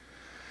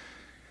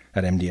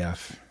at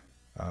MDF.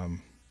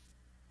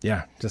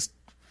 Yeah, just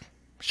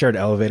shared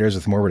elevators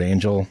with Morbid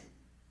Angel.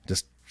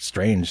 Just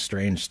strange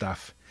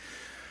stuff.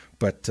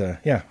 But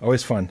yeah,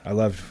 always fun. I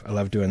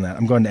love doing that.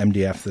 I'm going to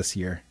MDF this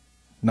year.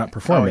 Not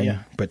performing,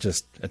 but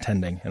just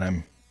attending, and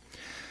I'm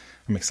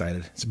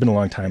excited. It's been a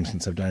long time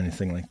since I've done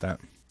anything like that.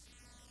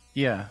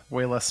 Yeah,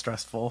 way less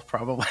stressful,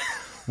 probably.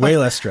 Way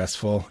less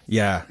stressful,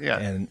 yeah.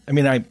 And I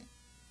mean,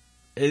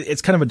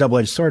 it's kind of a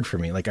double-edged sword for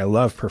me. Like, I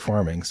love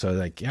performing, so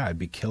like, yeah, I'd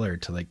be killer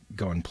to like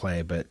go and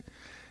play, but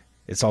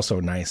it's also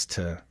nice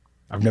to.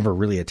 I've never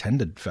really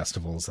attended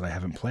festivals that I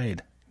haven't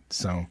played,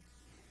 so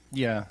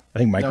yeah. I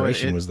think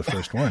Migration was the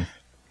first one.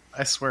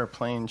 I swear,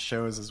 playing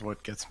shows is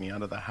what gets me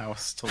out of the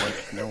house to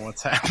like know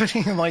what's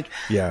happening. Like,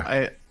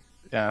 yeah.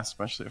 Yeah,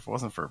 especially if it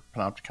wasn't for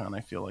Panopticon,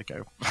 I feel like I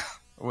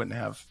wouldn't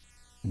have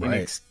right. an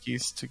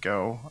excuse to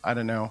go. I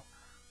don't know.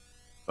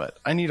 But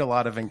I need a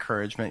lot of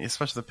encouragement,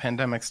 especially the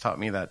pandemic's taught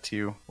me that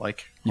too.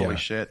 Like, holy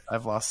shit,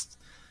 I've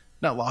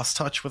not lost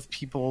touch with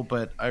people,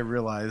 but I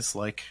realize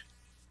like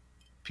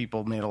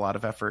people made a lot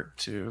of effort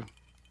to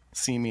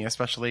see me,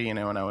 especially, you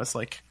know, when I was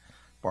like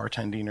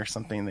bartending or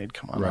something, they'd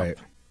come on up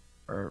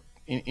or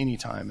any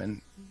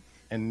time.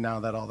 And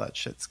now that all that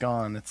shit's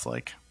gone, it's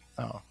like,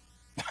 oh,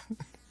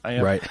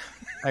 I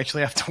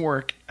actually have to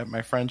work at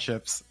my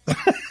friendships.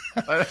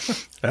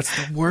 That's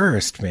the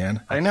worst,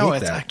 man. I know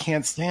it. I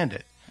can't stand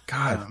it.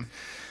 God,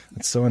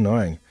 that's so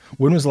annoying.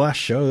 When was the last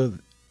show?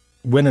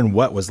 When and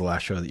what was the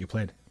last show that you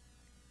played?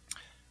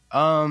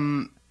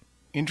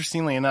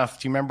 Interestingly enough,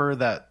 do you remember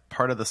that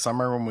part of the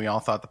summer when we all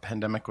thought the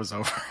pandemic was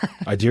over?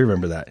 I do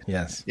remember that.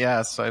 Yes.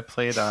 Yeah. So I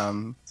played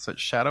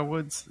Shadow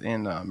Woods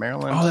in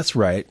Maryland. Oh, that's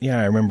right.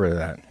 Yeah, I remember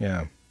that.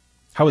 Yeah.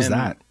 How was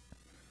that?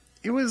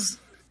 It was.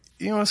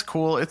 You know, it's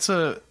cool. It's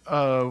a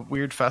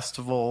weird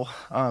festival,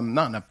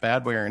 not in a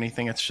bad way or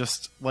anything. It's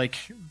just like,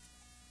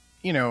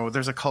 you know,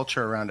 there's a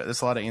culture around it.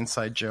 There's a lot of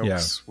inside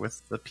jokes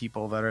with the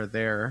people that are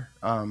there.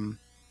 And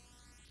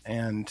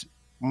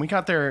when we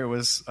got there, it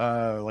was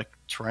like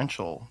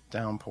torrential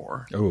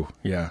downpour. Oh,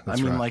 yeah.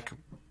 That's rough. like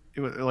it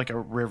was like a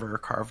river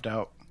carved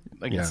out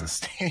against the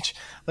stage.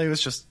 Like, it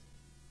was just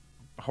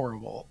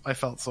horrible. I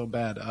felt so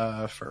bad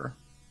for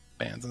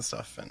bands and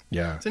stuff. And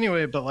so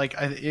anyway, but like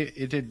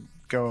it did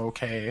go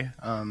okay.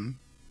 I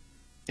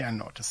don't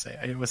know what to say.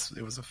 It was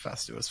a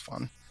fest. It was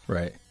fun.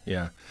 Right.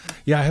 Yeah.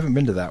 Yeah. I haven't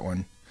been to that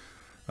one.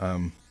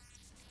 And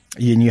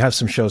you have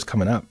some shows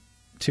coming up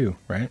too,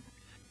 right?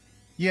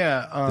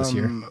 Yeah. This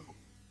year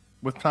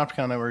with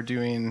Panopticon, we're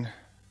doing,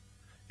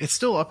 it's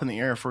still up in the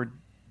air for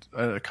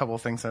a couple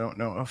of things I don't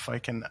know if I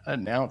can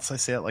announce. I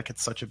say it like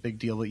it's such a big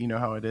deal, but you know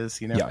how it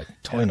is, you know? Yeah, I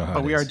totally know how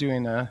but it we is. are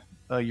doing a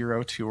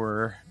Euro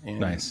tour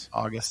in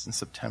August and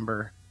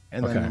September.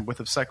 And then with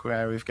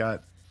Obsequiae, we've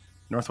got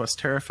Northwest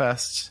Terror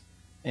Fest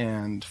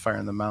and Fire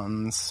in the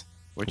Mountains,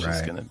 which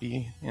is going to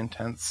be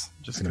intense.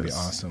 Just going to be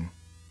awesome.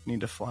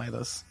 Need to fly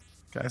those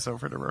guys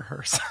over to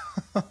rehearse.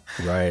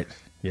 Right.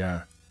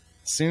 Yeah.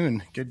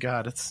 Soon. Good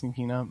God, it's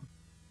sneaking up.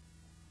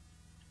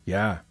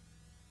 Yeah.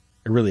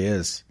 It really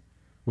is.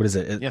 What is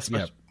it? Yes,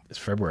 it's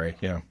February.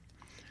 Yeah.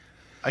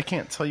 I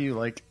can't tell you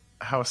like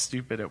how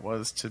stupid it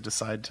was to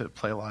decide to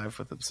play live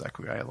with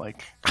Obsequiae.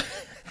 Like,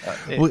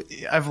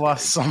 I've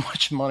lost so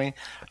much money.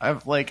 I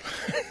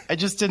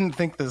just didn't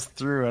think this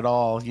through at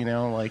all. You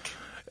know, like.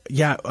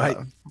 Yeah, I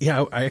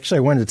actually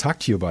wanted to talk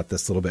to you about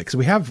this a little bit because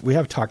we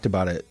have talked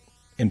about it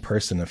in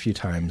person a few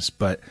times,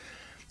 but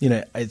you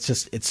know,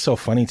 it's so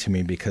funny to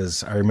me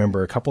because I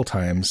remember a couple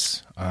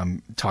times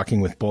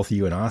talking with both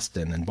you and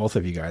Austin, and both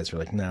of you guys were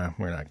like, "Nah,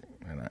 we're not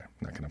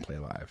going to play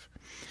live."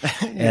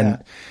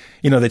 And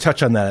you know, they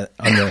touch on that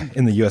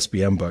in the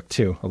USBM book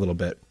too a little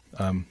bit,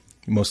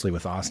 mostly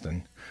with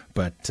Austin,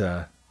 but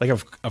like,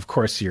 of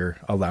course you're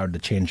allowed to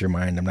change your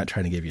mind. I'm not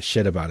trying to give you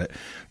shit about it,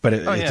 but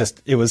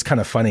it was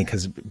kind of funny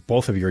because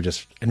both of you are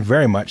just, and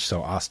very much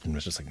so, Austin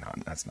was just like, no,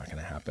 that's not going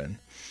to happen.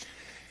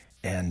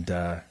 And,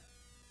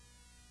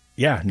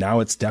 yeah, now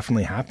it's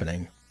definitely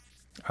happening.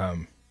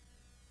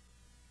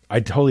 I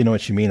totally know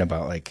what you mean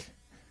about, like,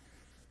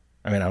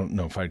 I mean, I don't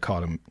know if I'd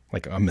call it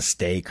like a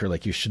mistake or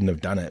like you shouldn't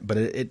have done it, but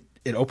it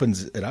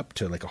opens it up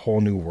to like a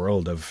whole new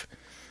world of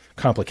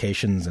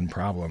complications and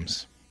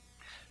problems.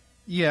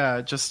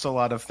 Yeah, just a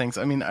lot of things.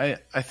 I mean, I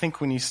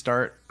think when you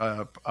start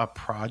a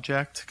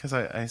project, because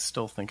I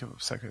still think of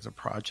Obsequiae as a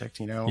project,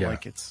 you know,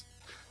 like it's,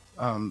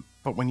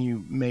 but when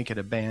you make it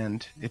a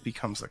band, it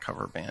becomes a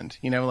cover band,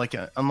 you know, like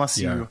unless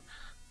you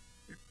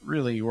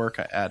really work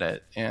at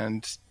it.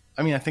 And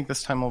I mean, I think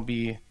this time will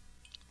be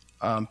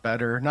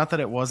better. Not that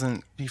it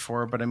wasn't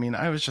before, but I mean,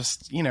 I was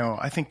just, you know,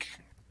 I think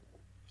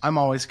I'm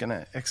always going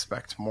to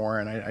expect more,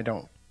 and I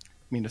don't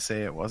mean to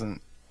say it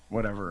wasn't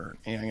whatever.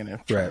 I'm going to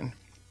try and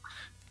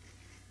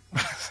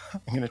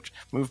I'm going to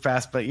move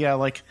fast, but yeah,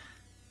 like,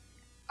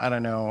 I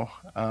don't know.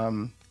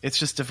 It's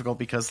just difficult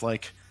because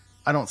like,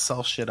 I don't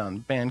sell shit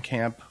on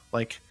Bandcamp,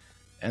 like,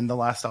 and the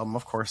last album,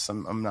 of course,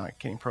 I'm not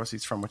getting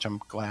proceeds from, which I'm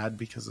glad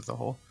because of the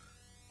whole,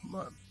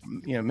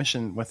 you know,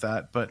 mission with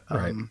that. But,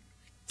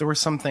 there were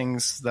some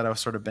things that I was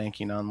sort of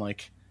banking on,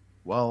 like,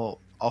 well,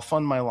 I'll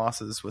fund my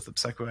losses with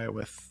Obsequiae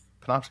with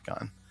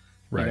Panopticon,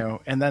 you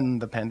know, and then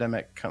the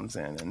pandemic comes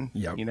in, and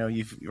you know,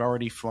 you've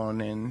already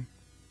flown in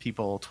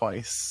people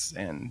twice,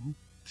 and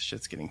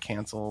shit's getting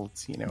canceled,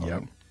 you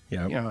know, you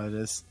know how it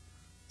is.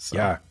 So,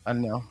 I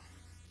don't know.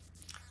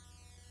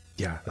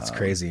 Yeah, that's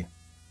crazy.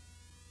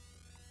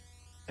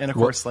 And of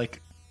course,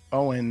 like,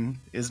 Owen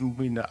is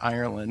moving to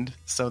Ireland,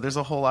 so there's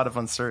a whole lot of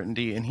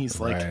uncertainty, and he's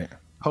like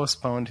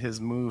postponed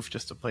his move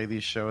just to play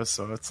these shows.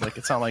 So it's like,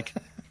 it's not like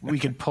we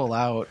could pull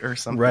out or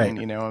something,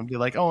 you know, and be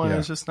like, oh,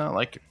 it's just not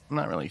like, I'm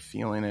not really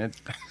feeling it.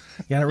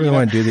 Yeah, I don't really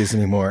want to do these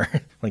anymore.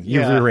 Like,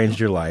 you've rearranged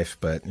your life,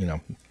 but you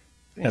know,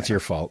 that's your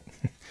fault.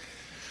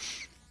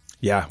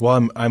 Yeah.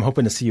 Well, I'm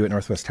hoping to see you at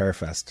Northwest Terror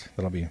Fest.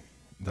 That'll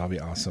be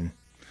awesome.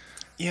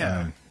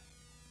 Yeah.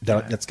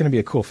 That's going to be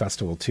a cool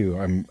festival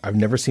too. I've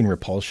never seen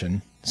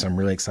Repulsion, so I'm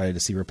really excited to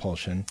see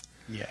Repulsion.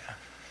 Yeah.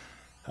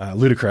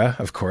 Ludicra,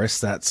 of course.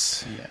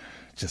 That's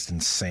just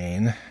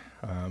insane.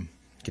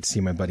 Get to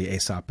see my buddy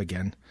Aesop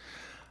again.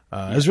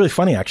 It was really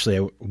funny, actually.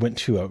 I went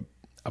to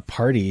a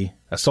party,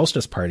 a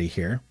solstice party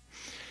here,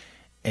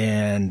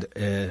 and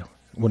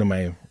one of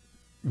my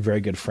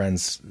very good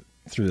friends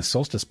threw the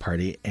solstice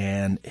party,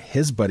 and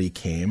his buddy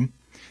came,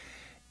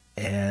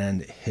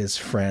 and his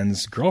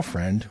friend's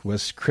girlfriend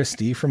was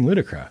Christy from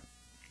Ludicra.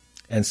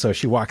 And so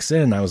she walks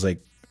in, and I was like,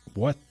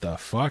 what the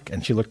fuck?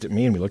 And she looked at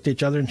me, and we looked at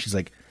each other, and she's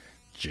like,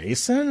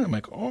 Jason? I'm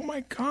like, oh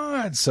my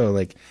God. So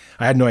like,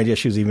 I had no idea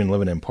she was even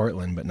living in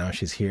Portland, but now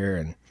she's here,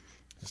 and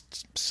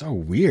it's so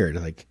weird.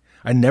 Like,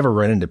 I never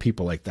run into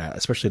people like that,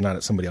 especially not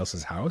at somebody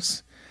else's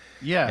house.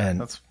 Yeah.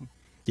 And it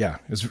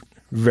was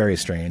very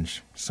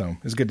strange. So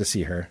it was good to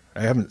see her.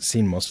 I haven't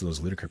seen most of those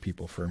Ludicra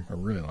people for a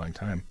really long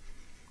time.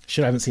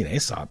 Shit, I haven't seen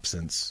Aesop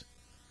since,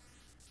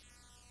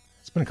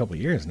 it's been a couple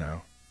of years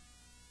now.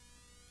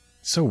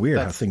 It's so weird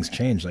how things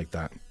change like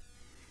that.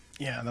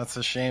 Yeah, that's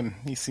a shame.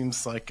 He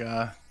seems like,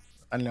 I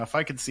don't know, if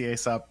I could see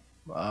Aesop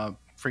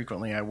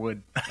frequently, I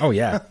would. Oh,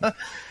 yeah.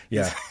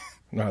 Yeah.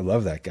 No, I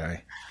love that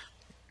guy.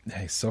 Yeah,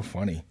 he's so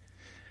funny.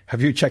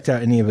 Have you checked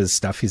out any of his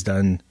stuff he's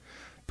done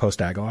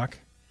post-Agalock?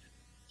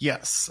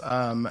 Yes.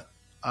 I'm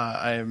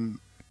going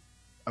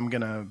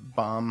to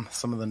bomb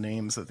some of the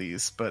names of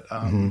these, but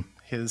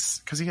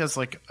because he has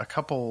like a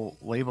couple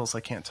labels, I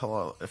can't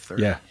tell if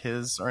they're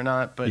his or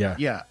not, but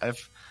I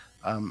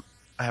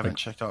haven't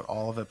checked out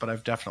all of it, but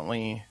I've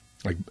definitely...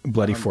 Like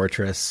Bloody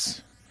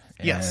Fortress.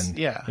 Yes.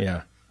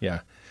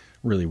 Yeah.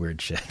 Really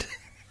weird shit.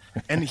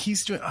 And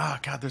he's doing, oh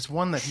God, there's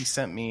one that he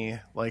sent me,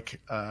 like,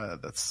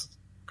 that's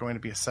going to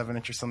be a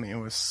 7-inch or something. It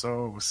was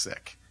so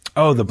sick.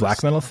 Oh, the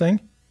black metal thing?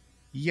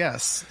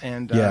 Yes.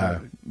 And,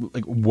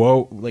 like,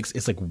 whoa, like,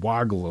 it's like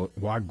Woggle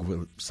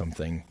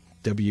something.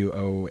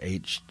 WOHGLE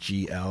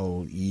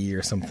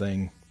or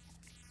something.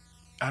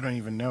 I don't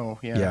even know.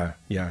 Yeah.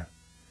 Yeah,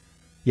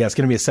 it's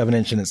going to be a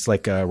 7-inch, and it's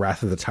like a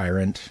Wrath of the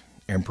Tyrant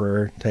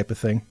Emperor type of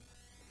thing.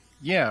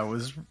 Yeah, it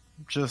was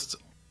just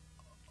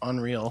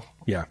unreal.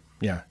 Yeah,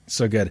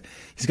 so good.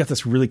 He's got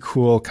this really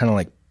cool kind of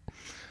like,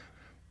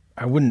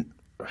 I wouldn't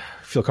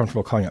feel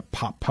comfortable calling it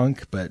pop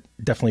punk, but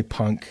definitely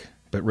punk,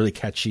 but really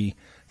catchy,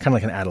 kind of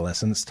like an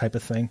Adolescence type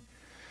of thing.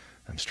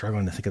 I'm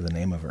struggling to think of the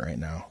name of it right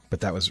now,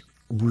 but that was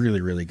really,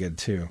 really good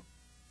too.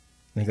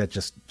 I think that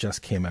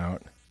just came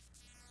out.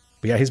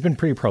 But yeah, he's been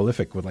pretty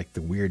prolific with like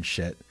the weird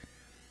shit.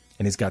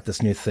 And he's got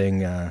this new thing,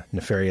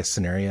 Nefarious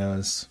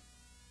Scenarios.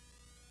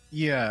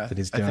 Yeah, that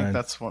he's doing. I think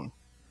that's one.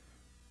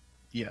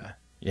 Yeah.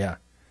 That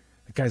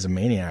guy's a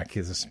maniac. He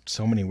has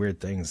so many weird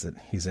things that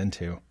he's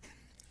into.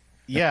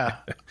 Yeah.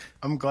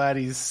 I'm glad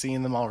he's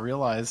seeing them all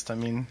realized. I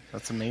mean,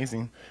 that's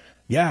amazing.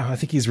 Yeah, I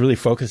think he's really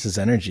focused his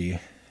energy.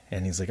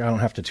 And he's like, I don't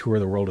have to tour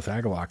the world with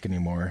Agalock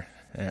anymore.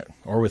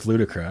 Or with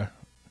Ludicra.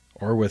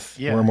 or with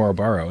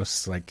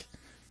Ouroboros. Like,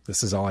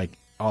 this is all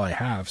I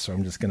have, so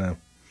I'm just gonna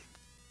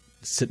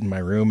sit in my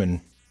room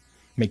and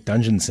make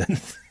Dungeon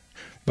Synth.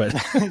 But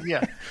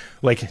yeah,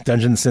 like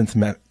Dungeon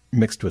Synth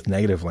mixed with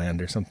Negative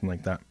Land or something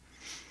like that.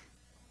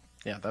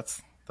 Yeah,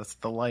 that's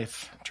the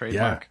life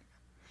trademark.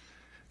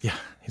 Yeah,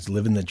 he's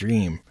living the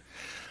dream.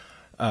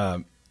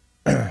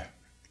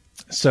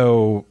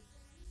 So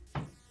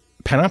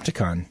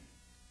Panopticon,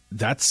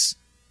 that's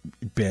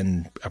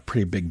been a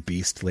pretty big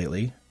beast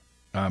lately.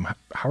 How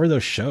are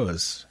those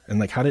shows? And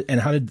like, how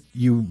did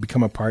you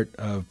become a part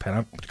of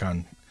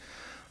Panopticon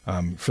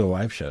for the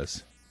live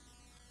shows?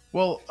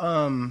 Well,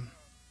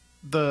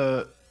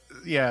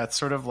 it's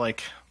sort of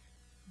like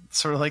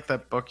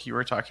that book you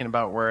were talking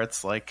about, where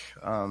it's like,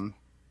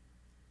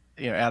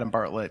 Adam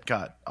Bartlett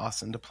got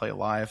Austin to play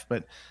live,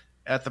 but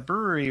at the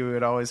brewery, we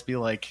would always be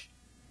like,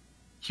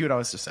 he would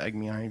always just egg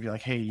me on. He'd be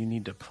like, "Hey, you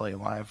need to play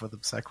live with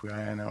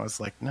Obsequiae," and I was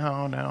like,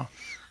 "No,"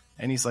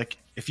 and he's like,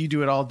 "If you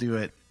do it, I'll do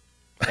it,"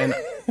 and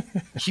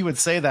he would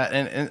say that,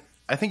 and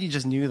I think he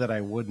just knew that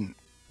I wouldn't.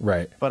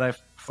 Right. But I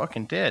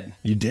fucking did.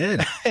 You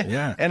did.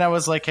 Yeah. And I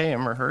was like, "Hey,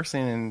 I'm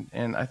rehearsing,"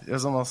 and it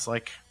was almost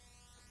like,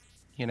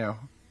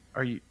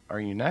 are you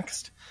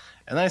next?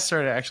 And then I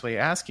started actually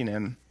asking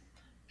him,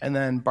 and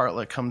then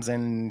Bartlett comes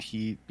in, and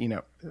he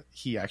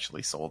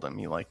actually sold him.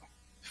 He like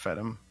fed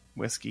him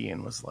whiskey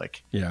and was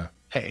like, "Yeah,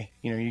 hey,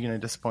 you're going to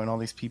disappoint all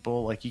these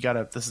people. Like,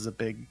 this is a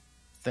big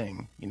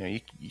thing.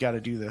 You got to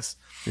do this."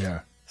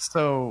 Yeah.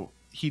 So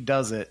he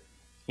does it,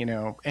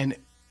 and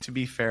to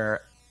be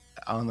fair,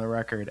 on the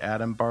record,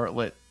 Adam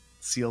Bartlett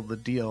sealed the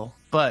deal,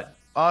 but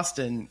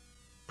Austin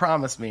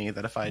promised me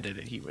that if I did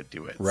it, he would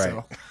do it. Right.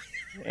 So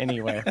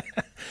anyway,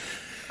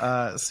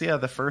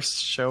 the first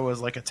show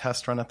was like a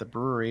test run at the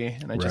brewery,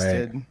 and I just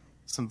did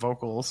some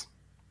vocals.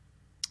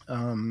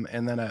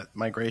 And then at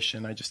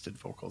Migration, I just did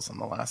vocals on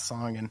the last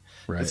song, and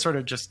it sort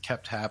of just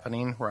kept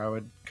happening where I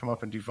would come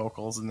up and do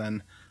vocals. And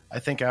then I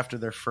think after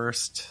their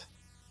first,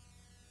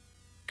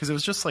 because it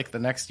was just like the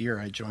next year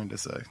I joined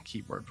as a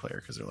keyboard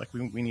player, because they're like,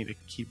 we need a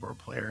keyboard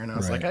player. And I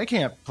was like, I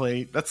can't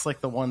play. That's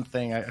like the one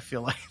thing I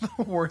feel like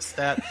the worst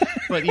at.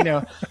 But,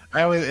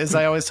 I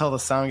always tell the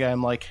sound guy,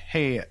 I'm like,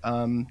 "Hey,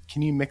 can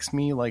you mix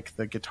me like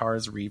the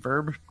guitar's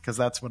reverb? Because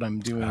that's what I'm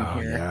doing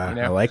here." Yeah,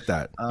 I like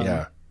that.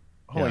 Yeah.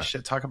 Holy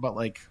shit, talk about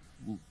like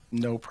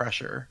no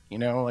pressure,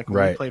 like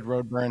when we played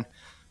Roadburn,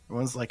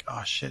 everyone's like,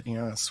 "Oh shit,"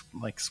 it's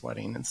like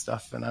sweating and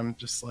stuff, and I'm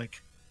just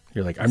like,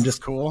 you're like, I'm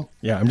just cool.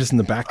 Yeah, I'm just in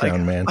the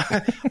background, man.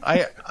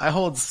 I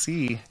hold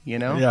C,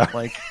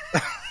 like,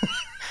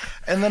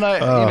 and then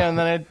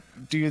I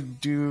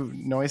do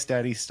Noise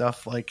Daddy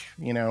stuff, like,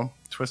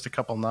 twist a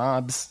couple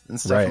knobs and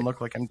stuff and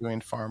look like I'm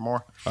doing far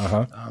more.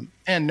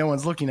 And no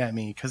one's looking at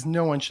me, because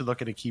no one should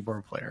look at a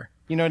keyboard player.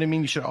 You know what I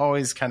mean? You should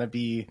always kind of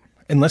be,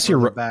 unless you're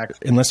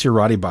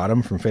Roddy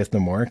Bottom from Faith No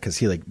More, because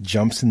he like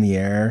jumps in the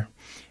air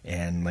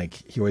and like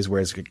he always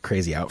wears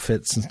crazy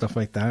outfits and stuff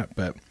like that.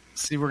 But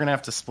see, we're gonna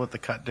have to split the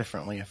cut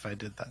differently if I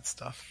did that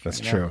stuff. That's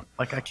true.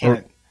 Like I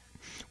can't.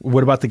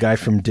 What about the guy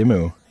from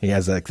Dimmu? He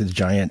has like the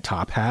giant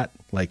top hat,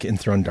 like in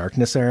Throne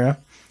Darkness era.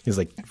 He's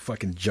like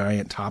fucking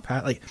giant top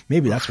hat. Like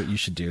maybe that's what you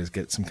should do, is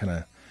get some kind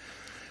of,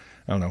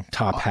 I don't know,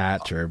 top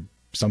hat or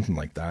something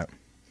like that.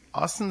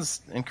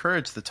 Austin's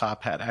encouraged the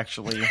top hat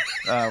actually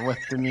with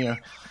Dimmu.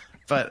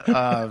 But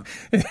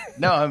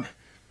no,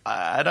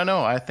 I don't know.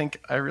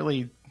 I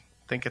really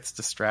think it's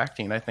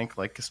distracting. I think,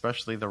 like,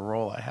 especially the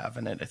role I have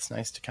in it, it's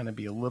nice to kind of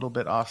be a little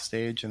bit off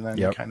stage, and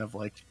then kind of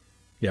like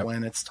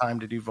when it's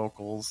time to do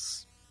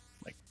vocals,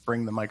 like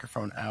bring the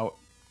microphone out,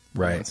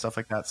 and stuff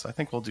like that. So I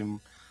think we'll do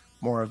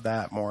more of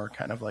that, more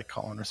kind of like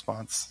call and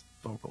response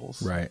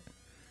vocals. Right.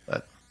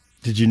 But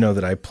did you know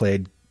that I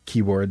played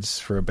keyboards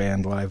for a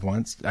band live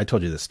once? I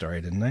told you this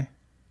story, didn't I?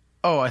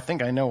 Oh, I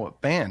think I know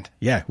what band.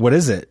 Yeah. What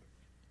is it?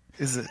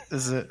 Is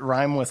it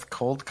rhyme with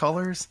Cold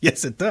Colors?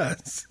 Yes, it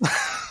does.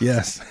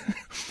 Yes.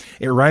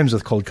 It rhymes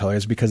with Cold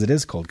Colors because it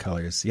is Cold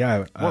Colors.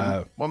 Yeah.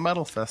 What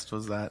Metal Fest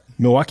was that?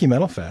 Milwaukee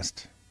Metal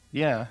Fest.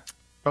 Yeah.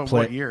 But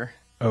what year?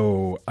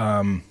 Oh,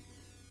 I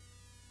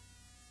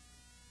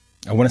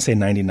want to say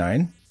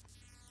 99.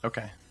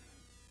 Okay.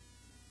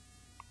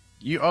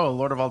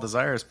 Lord of All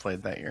Desires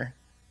played that year.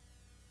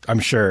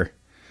 I'm sure.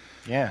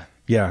 Yeah.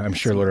 Yeah, I'm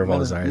sure Lord of All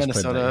Desires played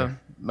that year. Minnesota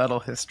metal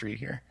history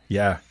here.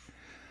 Yeah.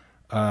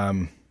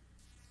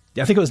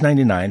 I think it was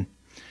 99.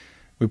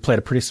 We played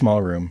a pretty small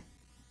room.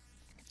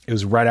 It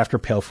was right after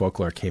Pale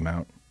Folklore came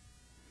out.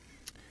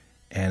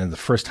 And the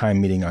first time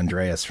meeting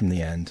Andreas from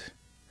the End.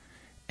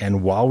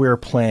 And while we were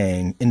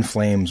playing, In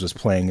Flames was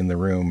playing in the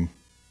room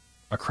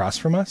across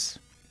from us.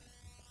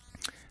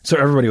 So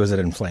everybody was at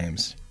In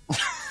Flames.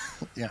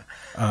 Yeah.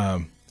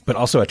 But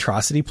also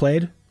Atrocity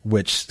played,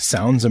 which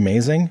sounds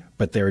amazing,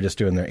 but they were just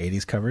doing their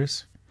 80s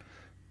covers.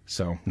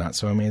 So not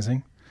so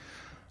amazing.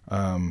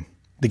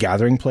 The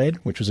Gathering played,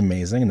 which was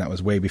amazing, and that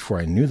was way before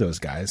I knew those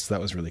guys. So that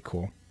was really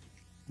cool.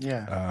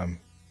 Yeah.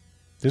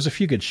 There's a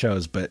few good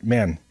shows, but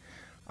man,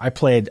 I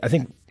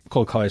think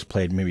Cold Colors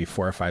played maybe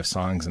 4 or 5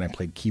 songs, and I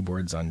played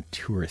keyboards on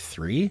 2 or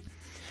 3.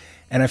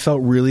 And I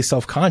felt really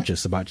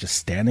self-conscious about just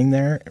standing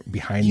there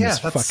behind this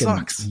fucking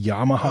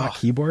Yamaha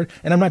keyboard,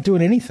 and I'm not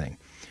doing anything.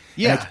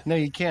 Yeah, no,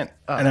 you can't.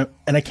 And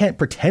I can't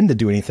pretend to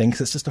do anything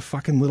because it's just a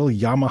fucking little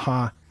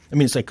Yamaha. I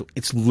mean,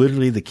 it's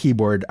literally the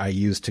keyboard I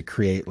used to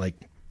create like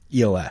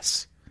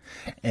ELS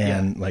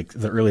and like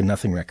the early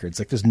Nothing records.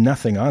 Like there's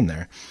nothing on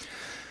there.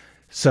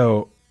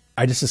 So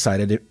I just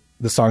decided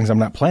the songs I'm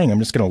not playing, I'm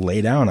just going to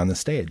lay down on the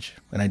stage.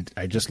 And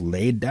I just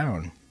laid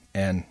down,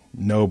 and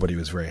nobody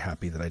was very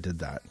happy that I did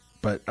that.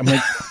 But I'm like,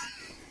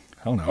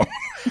 I don't know.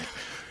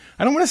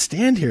 I don't want to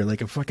stand here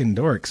like a fucking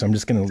dork, so I'm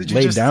just going to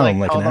lay down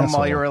like an asshole.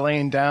 While you were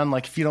laying down,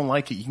 like if you don't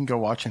like it, you can go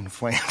watch In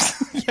Flames.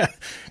 Yeah,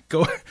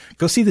 go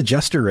see the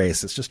Jester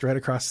race. It's just right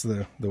across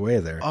the way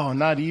there. Oh,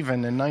 not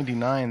even in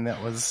 '99.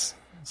 That was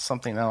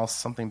something else,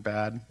 something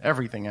bad.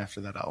 Everything after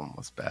that album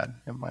was bad,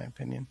 in my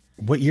opinion.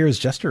 What year is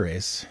Jester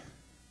race?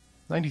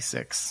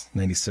 96.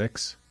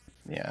 96.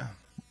 Yeah.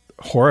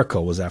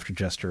 Horacle was after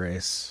Jester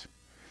race.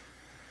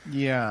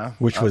 Yeah,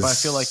 which was I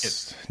feel like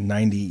it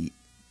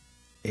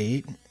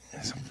 98.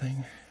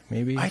 Something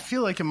maybe. I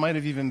feel like it might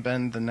have even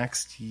been the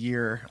next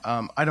year.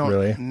 I don't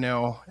really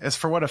know. As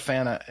for what a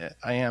fan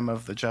I am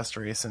of the Jester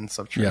Race and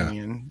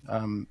Subterranean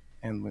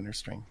and Lunar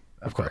String,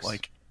 of course.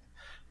 Like,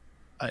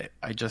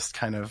 I just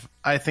kind of,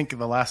 I think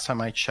the last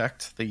time I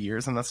checked the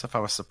years and that stuff, I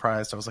was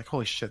surprised. I was like,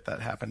 holy shit, that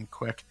happened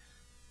quick.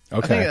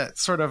 Okay. I think that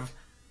sort of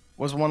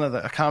was one of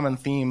a common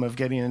theme of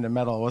getting into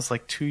metal was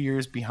like 2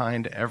 years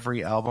behind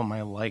every album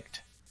I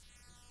liked.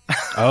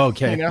 Oh,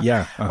 okay. You know?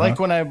 Yeah. Like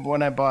when I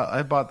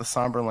bought the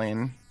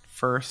Somberlane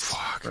first,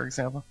 for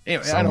example.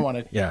 Anyway, I don't want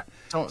to. Yeah.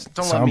 Don't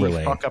let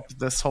me fuck up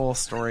this whole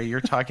story.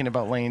 You're talking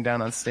about laying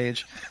down on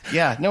stage.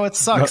 Yeah. No, it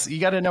sucks. You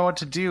got to know what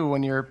to do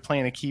when you're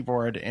playing a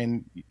keyboard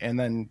and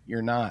then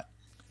you're not.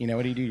 You know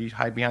what do? You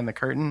hide behind the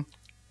curtain.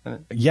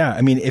 Yeah.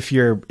 I mean, if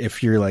you're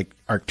like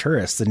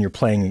Arcturus, then you're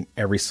playing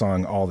every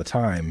song all the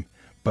time.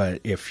 But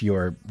if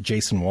you're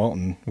Jason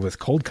Walton with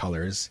Cold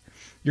Colors,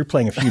 you're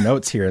playing a few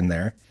notes here and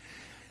there.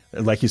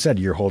 Like you said,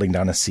 you're holding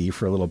down a C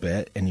for a little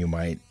bit, and you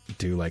might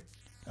do like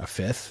a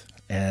fifth,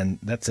 and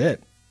that's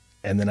it.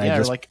 And then I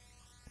just like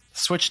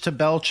switch to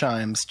bell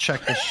chimes.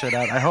 Check this shit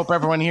out. I hope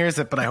everyone hears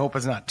it, but I hope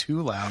it's not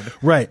too loud.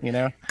 Right. You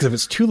know, because if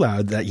it's too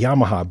loud, that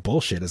Yamaha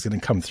bullshit is going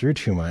to come through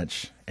too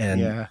much.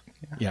 And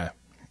yeah,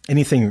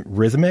 anything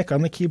rhythmic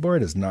on the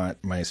keyboard is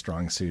not my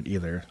strong suit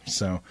either.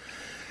 So,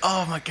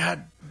 oh my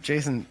God,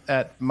 Jason,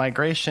 at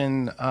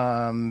Migration,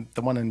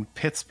 the one in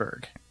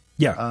Pittsburgh.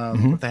 Yeah.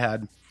 They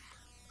had.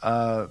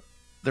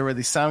 There were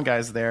these sound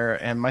guys there,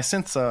 and my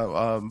synth's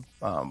Waldorf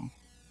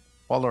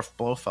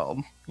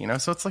Blofeld, you know,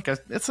 so it's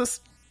a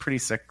pretty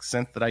sick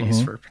synth that I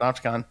use for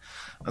Panopticon.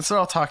 And so they're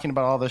all talking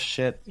about all this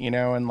shit, you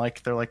know, and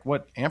like they're like,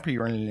 "What amp are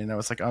you running?" And I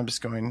was like, "I'm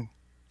just going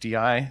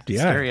DI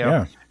stereo."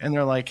 Yeah. And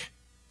they're like,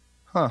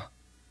 "Huh?"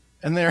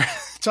 And they're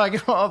talking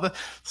about all the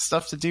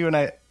stuff to do,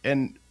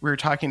 and we were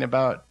talking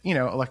about, you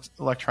know,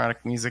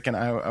 electronic music, and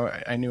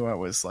I knew I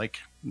was like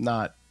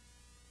not.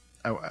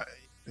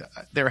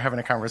 They were having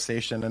a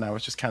conversation, and I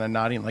was just kind of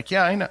nodding, like,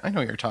 "Yeah, I know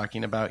what you're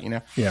talking about," you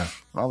know,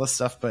 all this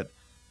stuff. But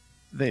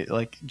they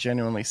like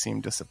genuinely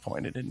seemed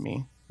disappointed in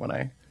me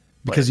when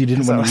because you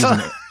didn't want to use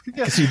an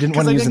because you didn't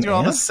want to use an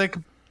amp?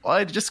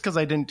 Just because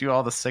I didn't do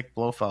all the sick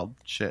Blofeld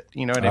shit.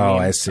 You know what I mean? Oh,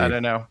 I see. I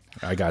don't know.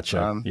 I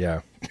gotcha.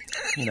 Yeah.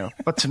 You know,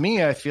 but to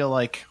me, I feel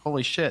like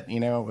holy shit. You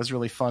know, it was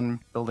really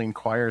fun building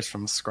choirs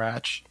from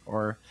scratch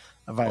or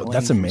a violin.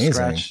 That's amazing.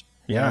 From scratch.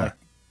 Yeah. You know, like,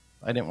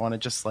 I didn't want to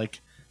just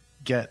like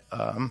get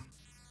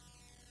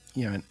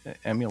you know, an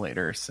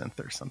emulator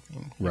synth or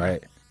something.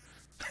 Right.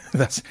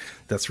 That's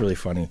really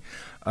funny.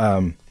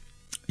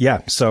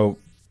 Yeah. So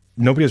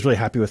nobody was really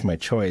happy with my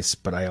choice,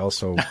 but I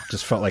also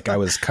just felt like I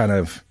was kind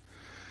of,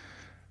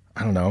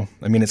 I don't know.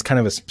 I mean, it's kind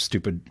of a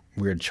stupid,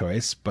 weird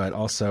choice, but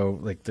also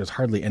like there's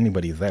hardly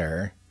anybody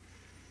there.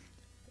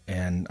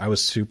 And I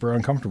was super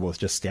uncomfortable with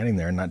just standing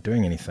there and not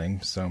doing anything.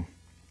 So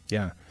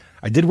yeah,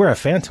 I did wear a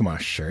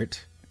Phantomas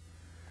shirt.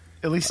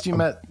 At least you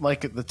met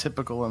like the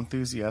typical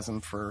enthusiasm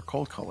for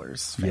Cold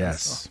Colors. Fans,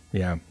 yes. So.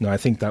 Yeah. No, I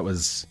think that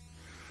was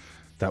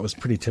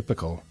pretty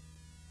typical.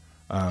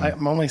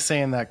 I'm only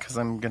saying that because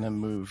I'm going to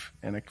move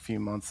in a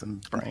few months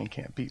and Brian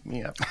can't beat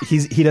me up.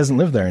 He doesn't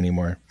live there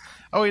anymore.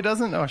 Oh, he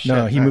doesn't? Oh, shit.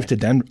 No, he moved to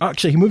Denver.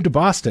 Actually, he moved to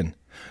Boston.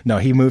 No,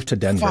 he moved to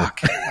Denver.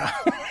 Fuck.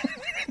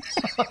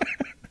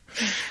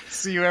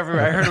 See you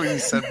everywhere. I heard what you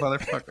said,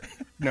 motherfucker.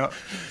 No,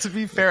 to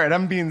be fair, and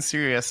I'm being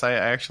serious, I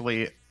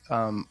actually...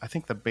 I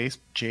think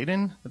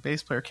Jaden, the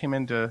bass player, came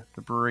into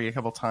the brewery a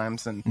couple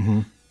times,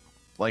 and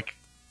like,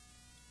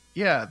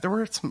 yeah, there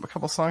were a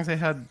couple songs they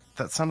had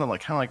that sounded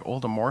like kind of like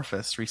old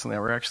Amorphous recently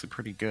that were actually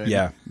pretty good.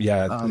 Yeah,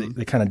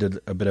 they kind of did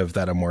a bit of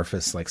that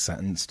Amorphous like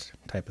sentenced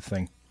type of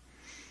thing.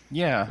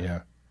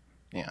 Yeah.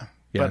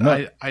 But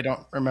no. I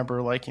don't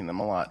remember liking them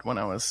a lot when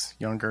I was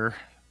younger.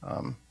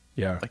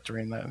 Like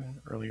during that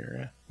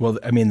earlier. Well,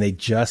 I mean,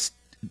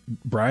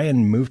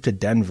 Brian moved to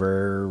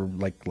Denver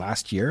like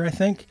last year, I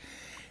think.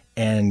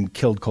 And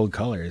killed Cold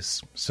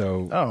Colors.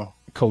 So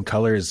Cold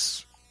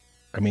Colors,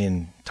 I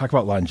mean, talk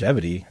about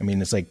longevity. I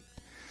mean, it's like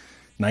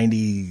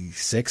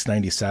 96,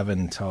 97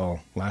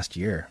 until last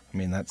year. I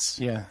mean, that's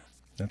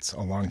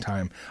a long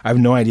time. I have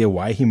no idea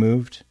why he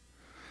moved.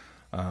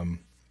 But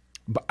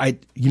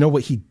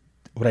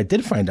what I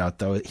did find out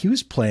though, he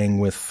was playing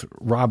with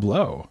Rob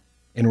Lowe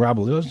in Rob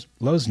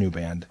Lowe's new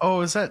band.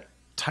 Oh, is that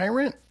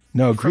Tyrant?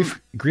 No, Grief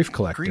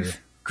Collector.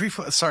 Grief.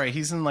 Sorry,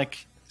 he's in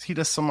he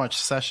does so much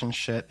session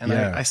shit, and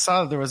I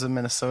saw there was a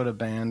Minnesota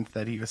band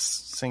that he was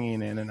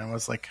singing in, and I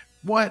was like,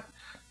 what?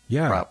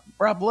 Yeah,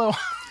 Rob Lowe.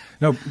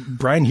 No,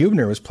 Brian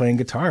Hubner was playing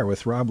guitar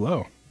with Rob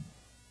Lowe.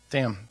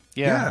 Damn.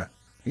 Yeah,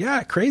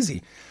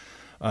 crazy.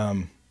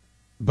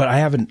 But I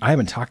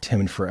haven't talked to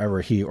him in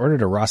forever. He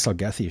ordered a Ross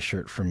Algethi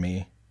shirt from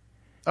me.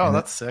 Oh,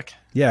 that's sick.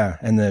 Yeah,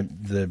 and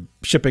the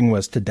shipping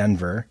was to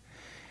Denver.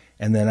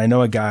 And then I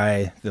know a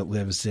guy that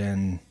lives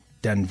in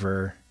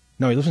Denver.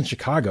 No, he lives in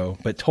Chicago,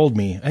 but told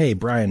me, "Hey,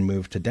 Brian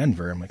moved to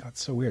Denver." I'm like, "Oh,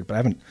 that's so weird."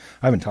 But I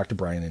haven't talked to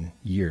Brian in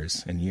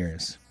years and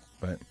years.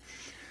 But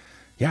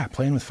yeah,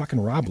 playing with fucking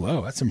Rob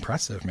Lowe, that's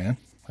impressive, man.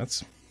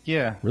 That's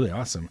really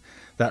awesome.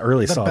 That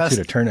early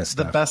Solitude Aeterna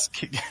stuff.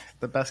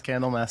 The best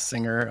Candlemass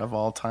singer of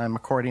all time,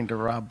 according to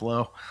Rob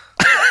Lowe.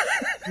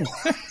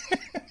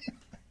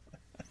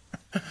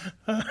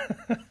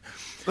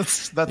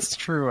 That's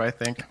true, I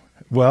think.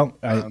 Well,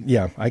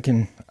 I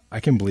can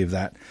believe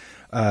that.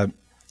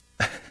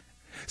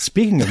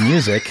 Speaking of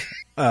music,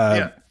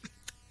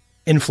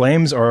 In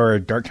Flames or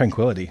Dark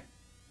Tranquillity?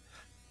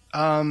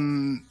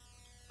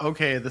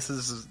 Okay, this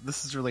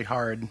is really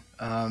hard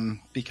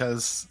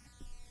because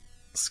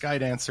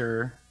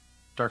Skydancer,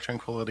 Dark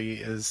Tranquillity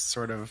is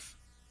sort of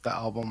the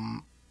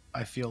album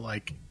I feel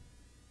like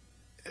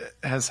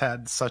has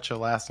had such a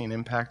lasting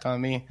impact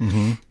on me.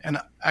 Mm-hmm. And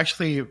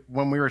actually,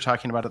 when we were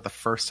talking about it the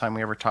first time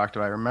we ever talked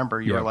about it, I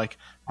remember you were like,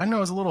 I know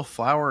it was a little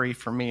flowery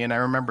for me. And I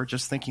remember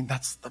just thinking,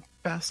 that's the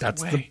best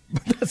way.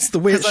 That's the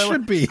way it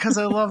should be. Because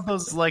I love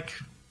those like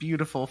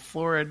beautiful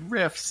florid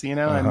riffs, you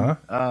know? Uh-huh.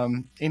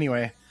 And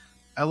anyway,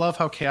 I love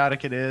how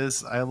chaotic it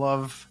is. I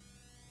love,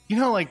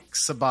 like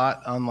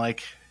Sabat on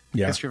like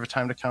History of a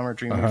Time to Come or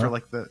Dream Weaver,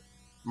 like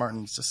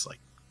Martin's just like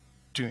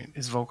doing,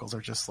 his vocals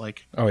are just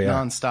like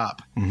nonstop.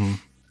 Mm-hmm.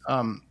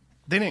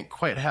 They didn't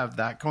quite have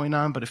that going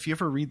on, but if you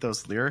ever read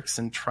those lyrics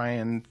and try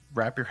and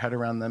wrap your head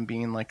around them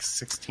being like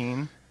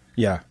 16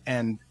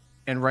 and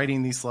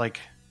writing these like,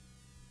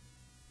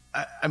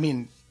 I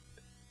mean,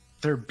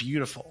 they're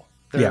beautiful.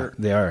 They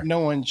are. No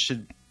one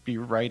should be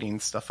writing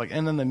stuff like,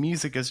 and then the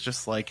music is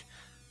just like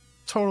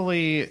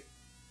totally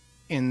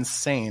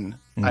insane.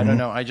 Mm-hmm. I don't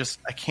know. I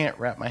can't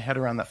wrap my head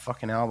around that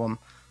fucking album,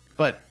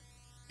 but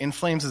In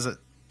Flames is a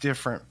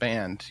different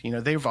band.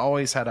 They've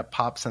always had a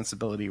pop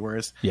sensibility,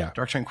 whereas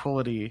Dark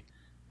Tranquillity,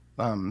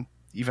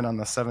 even on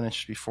the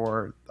 7-inch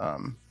before,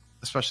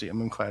 especially a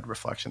Moonclad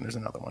Reflection, there's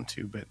another one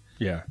too, but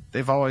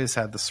they've always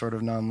had this sort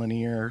of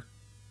nonlinear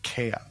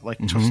chaos, like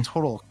just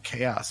total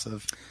chaos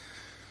of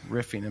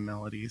riffing and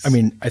melodies. I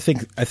mean, I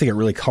think it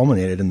really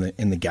culminated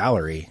in the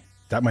Gallery.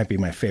 That might be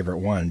my favorite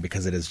one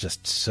because it is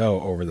just so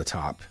over the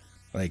top,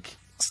 like,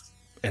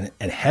 and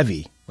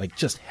heavy, like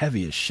just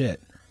heavy as shit.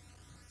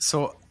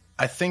 So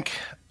I think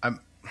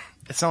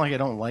it's not like I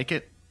don't like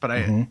it, but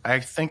I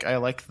think I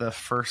like the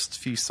first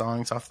few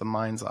songs off the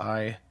Mind's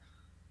Eye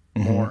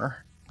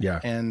more. Yeah.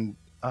 And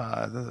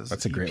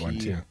that's a great one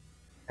too.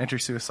 Enter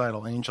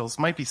Suicidal Angels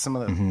might be some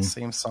of the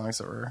same songs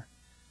that were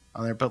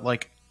on there, but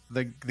like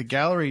the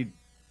Gallery,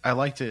 I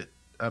liked it,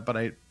 but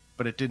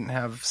it didn't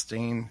have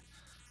staying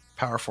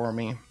power for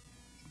me.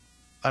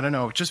 I don't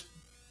know, just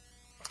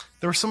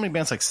there were so many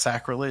bands like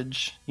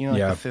Sacrilege,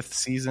 the Fifth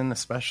Season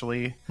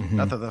especially.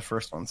 Not that the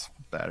first one's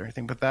bad or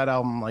anything, but that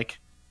album, like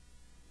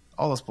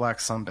all those Black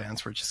Sun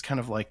bands were just kind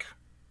of like,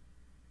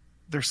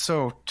 they're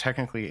so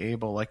technically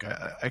able. Like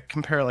I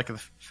compare like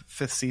the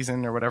Fifth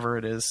Season or whatever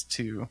it is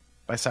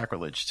by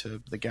Sacrilege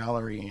to the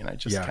Gallery, and I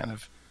just kind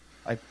of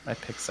I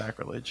pick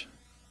Sacrilege.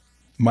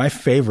 My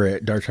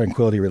favorite Dark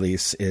Tranquillity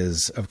release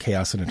is Of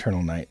Chaos and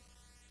Eternal Night.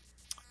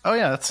 Oh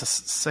yeah, that's a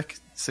sick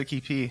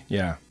EP.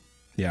 Yeah.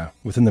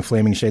 Within the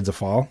Flaming Shades of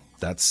Fall.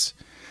 That's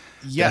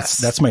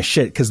my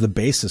shit because the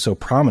bass is so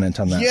prominent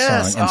on that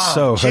song and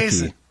so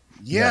hooky.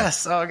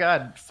 Yes. Yeah. Oh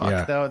God.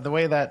 Fuck. Yeah. The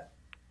way that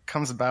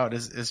comes about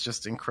is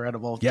just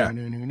incredible. Yeah.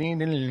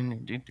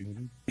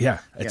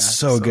 It's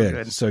so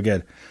good. So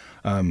good.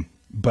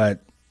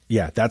 But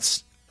yeah,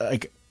 that's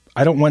like,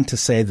 I don't want to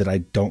say that I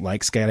don't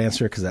like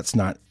Skydancer because that's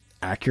not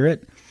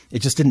accurate. It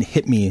just didn't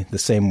hit me the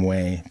same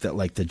way that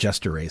like the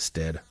Jester Race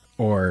did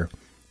or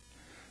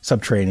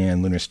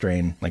Subterranean, Lunar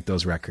Strain, like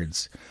those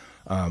records.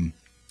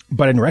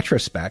 But in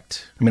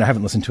retrospect, I mean, I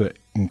haven't listened to it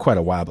in quite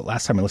a while, but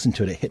last time I listened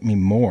to it, it hit me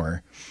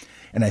more.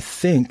 And I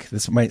think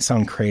this might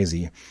sound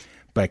crazy,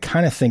 but I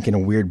kind of think in a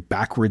weird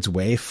backwards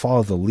way, Fall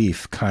of the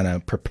Leaf kind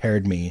of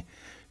prepared me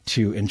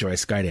to enjoy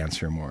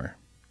Skydancer more,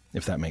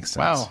 if that makes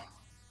sense. Wow.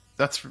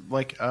 That's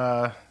like,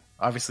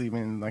 obviously you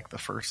mean like the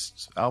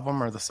first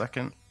album or the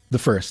second? The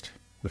first,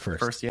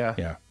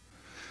 yeah.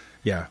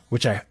 Yeah.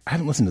 Which I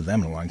haven't listened to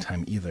them in a long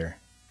time either.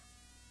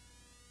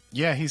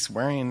 Yeah, he's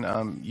wearing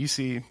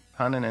UC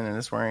Haninen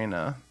is wearing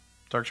a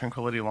Dark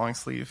Tranquillity long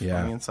sleeve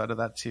on the inside of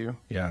that too.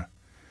 Yeah.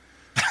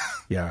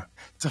 Yeah.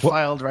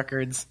 Defiled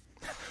Records.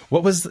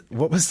 What was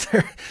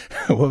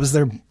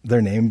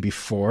their name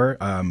before?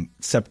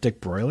 Septic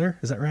Broiler,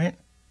 is that right?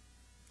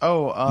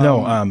 Oh,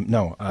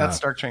 no. That's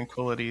Dark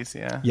Tranquilities,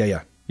 yeah.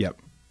 Yeah. Yep.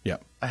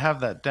 I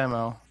have that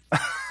demo.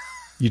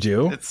 You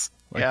do? It's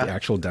the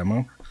actual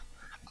demo.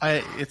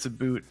 It's a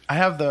boot. I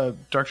have the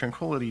Dark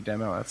Tranquility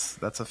demo. That's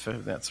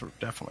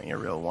definitely a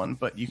real one,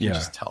 but you can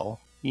just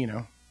tell,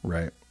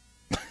 Right.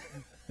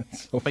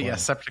 So but yeah,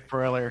 Septic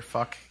Broiler,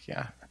 fuck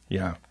yeah.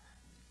 Yeah.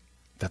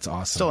 That's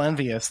awesome. Still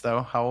envious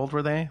though. How old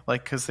were they?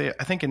 Like, because I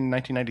think in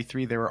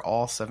 1993 they were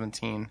all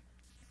 17.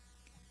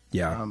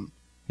 Yeah.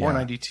 Or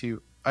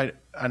 92. I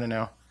don't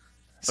know.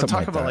 But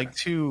talk about like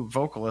two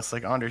vocalists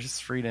like Anders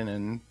Frieden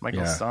and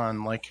Michael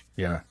Stahn. Like,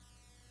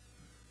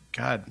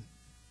 God,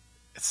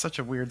 it's such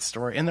a weird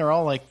story. And they're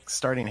all like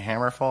starting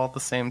Hammerfall at the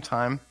same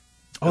time.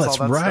 Oh, that's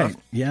right.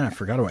 Stuff. Yeah, I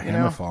forgot about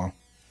Hammerfall.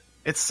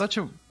 It's such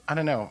a, I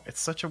don't know.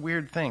 It's such a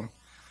weird thing.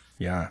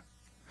 Yeah.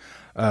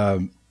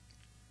 And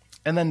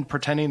then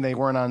pretending they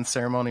weren't on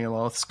Ceremonial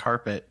Oath's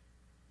carpet.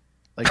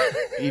 Like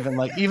even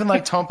like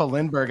Tompa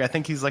Lindbergh, I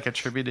think he's like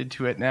attributed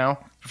to it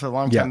now. For a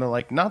long time, they're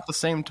like, not the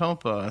same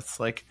Tompa. It's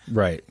like,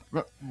 right.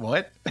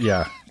 What?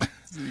 Yeah. Are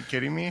you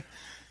kidding me?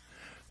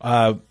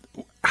 How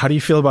do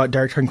you feel about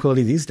Dark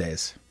Tranquility these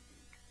days?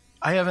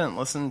 I haven't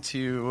listened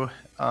to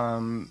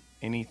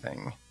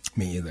anything.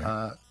 Me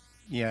either.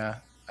 Yeah.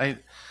 I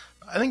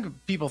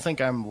think people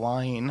think I'm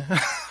lying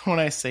when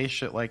I say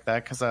shit like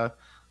that, because I'll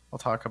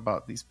talk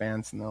about these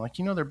bands and they're like,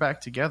 they're back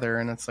together,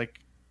 and it's like,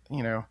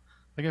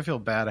 like I feel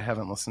bad I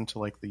haven't listened to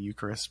like the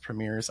Eucharist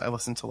premieres. I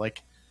listened to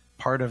like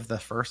part of the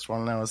first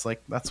one and I was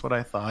like, that's what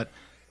I thought.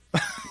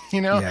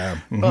 Yeah.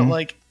 Mm-hmm. But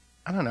like,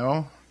 I don't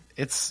know.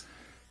 It's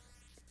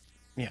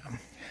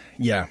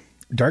Yeah.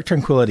 Dark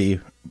Tranquility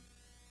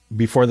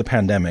before the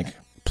pandemic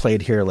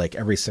played here like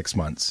every 6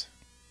 months.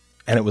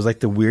 And it was like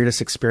the weirdest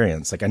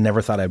experience. Like I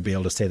never thought I'd be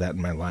able to say that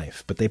in my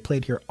life, but they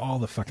played here all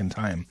the fucking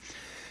time.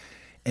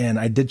 And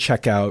I did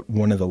check out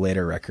one of the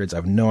later records. I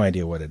have no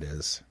idea what it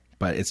is,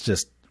 but it's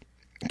just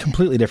a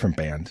completely different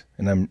band.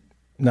 And I'm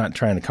not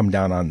trying to come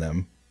down on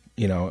them,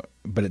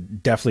 but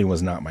it definitely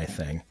was not my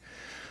thing.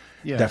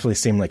 Yeah. Definitely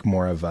seemed like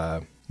more of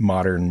a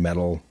modern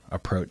metal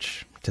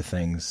approach to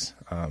things.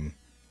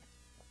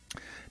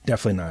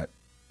 Definitely not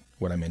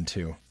what I'm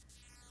into.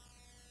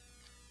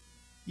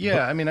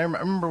 Yeah, I mean, I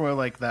remember when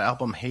like the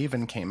album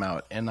Haven came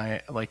out, and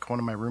I like one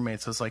of my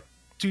roommates was like,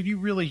 "Dude, you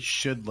really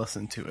should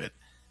listen to it,"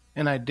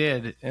 and I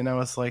did, and I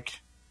was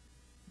like,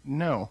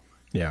 "No."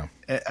 Yeah,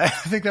 I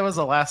think that was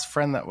the last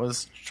friend that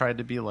was tried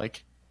to be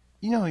like,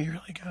 you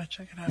really gotta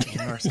check it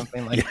out, or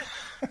something like.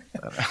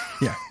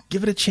 Yeah,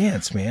 give it a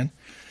chance, man.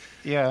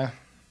 Yeah.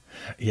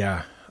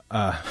 Yeah.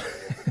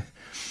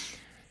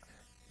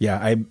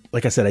 Yeah,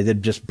 like I said, I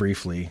did just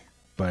briefly,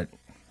 but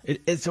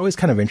it's always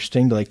kind of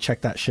interesting to like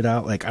check that shit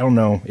out. Like, I don't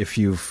know if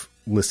you've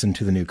listened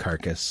to the new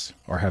Carcass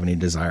or have any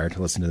desire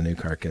to listen to the new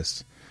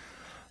Carcass.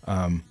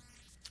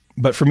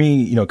 But for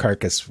me,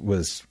 Carcass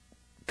was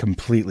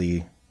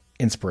completely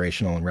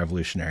inspirational and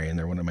revolutionary, and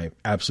they're one of my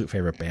absolute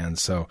favorite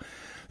bands. So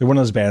they're one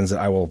of those bands that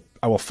I will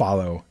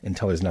follow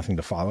until there's nothing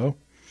to follow.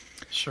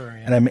 Sure.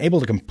 Yeah. And I'm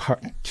able to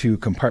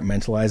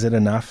compartmentalize it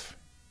enough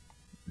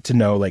to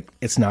know, like,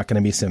 it's not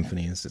going to be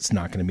symphonies. It's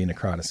not going to be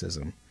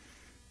necroticism.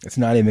 It's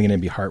not even going to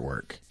be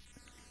heartwork.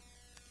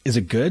 Is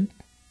it good?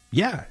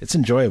 Yeah, it's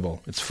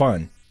enjoyable. It's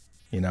fun,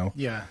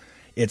 Yeah.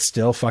 It's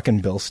still fucking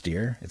Bill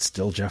Steer. It's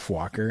still Jeff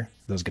Walker.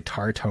 Those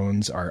guitar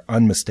tones are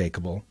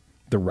unmistakable.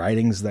 The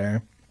writing's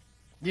there.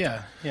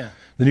 Yeah, yeah.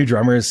 The new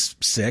drummer is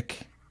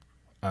sick.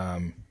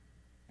 The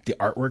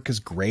artwork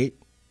is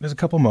great. There's a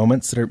couple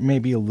moments that are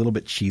maybe a little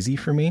bit cheesy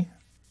for me,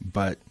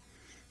 but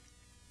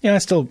I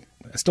still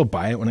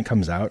buy it when it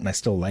comes out, and I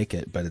still like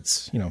it, but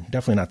it's,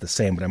 definitely not the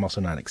same, but I'm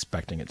also not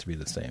expecting it to be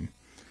the same.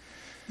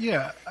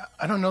 Yeah,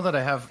 I don't know that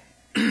I have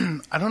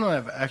I don't know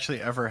I've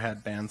actually ever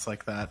had bands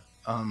like that.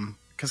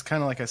 Because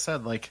kind of like I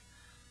said, like,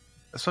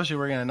 especially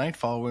working at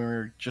Nightfall, when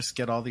we just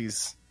get all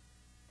these,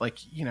 like,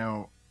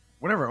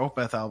 whatever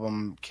Opeth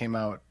album came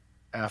out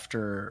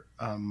after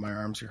My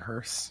Arms Your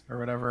Hearse or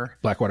whatever.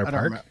 Blackwater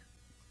Park?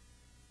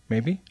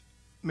 Maybe,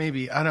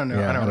 I don't know.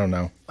 Yeah, I don't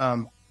know.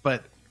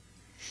 But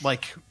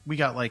like, we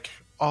got like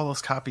all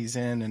those copies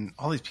in, and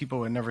all these people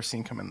who had never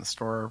seen come in the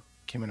store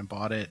came in and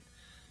bought it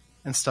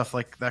and stuff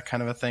like that,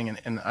 kind of a thing.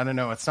 And I don't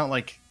know, it's not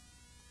like,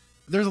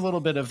 there's a little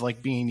bit of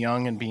like being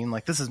young and being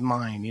like, this is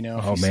mine,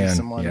 if you see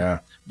someone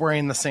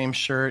wearing the same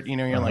shirt,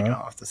 you're like,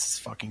 oh, this is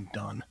fucking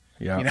done.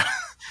 Yeah.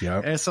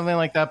 Yeah. And something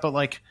like that. But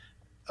like,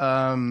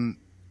 I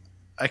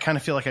kind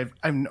of feel like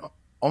I'm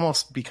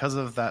almost, because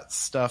of that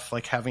stuff,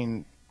 like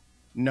having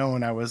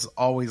known I was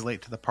always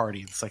late to the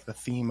party. It's like the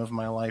theme of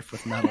my life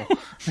with metal,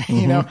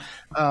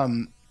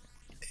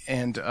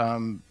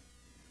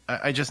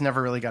 I just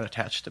never really got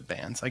attached to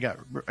bands. I got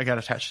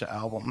attached to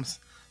albums.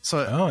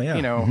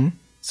 So,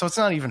 so it's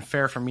not even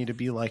fair for me to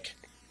be like,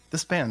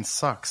 this band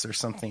sucks or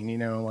something,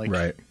 like,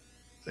 right.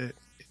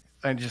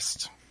 I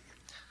just,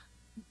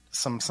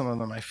 some of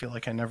them, I feel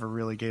like I never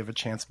really gave a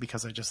chance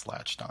because I just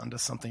latched onto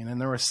something. And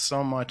there was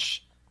so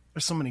much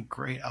there's so many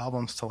great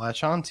albums to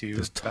latch onto.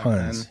 There's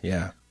tons.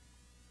 Yeah.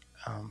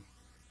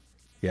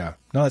 Yeah.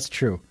 No, that's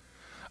true.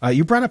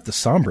 You brought up the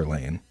somber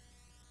lane.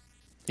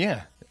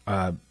 Yeah.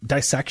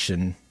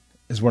 Dissection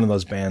is one of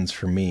those bands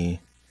for me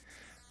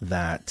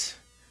that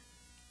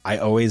I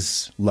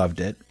always loved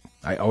it.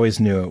 I always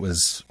knew it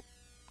was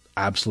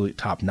absolute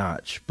top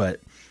notch, but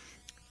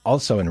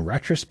also in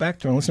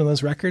retrospect, when I listen to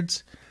those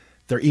records,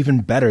 they're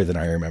even better than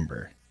I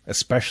remember,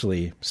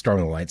 especially Storm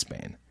of the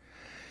Lightsbane.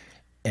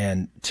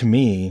 And to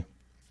me,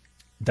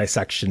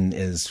 Dissection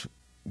is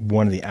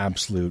one of the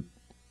absolute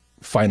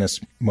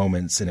finest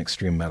moments in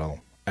extreme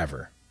metal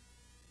ever.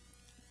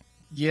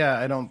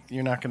 Yeah,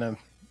 you're not going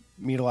to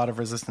meet a lot of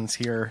resistance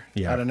here.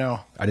 Yeah. I don't know.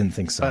 I didn't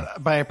think so.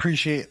 But I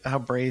appreciate how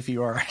brave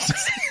you are.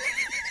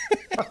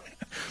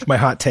 My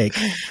hot take,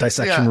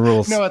 Dissection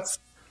rules. No,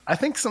 I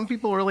think some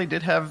people really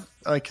did have,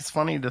 like, it's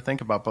funny to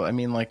think about, but I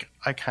mean, like,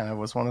 I kind of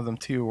was one of them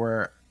too,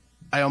 where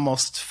I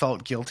almost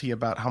felt guilty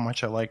about how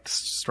much I liked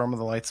Storm of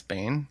the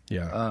Lightsbane.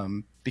 Yeah.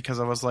 Because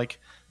I was like,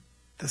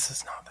 this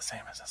is not the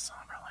same as a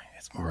Somber Lane.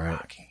 It's more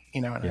rocky,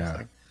 you know? And I was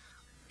like,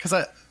 because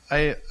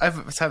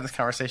I've had this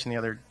conversation the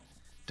other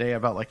day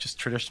about like just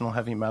traditional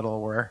heavy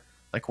metal, where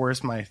like,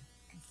 where's my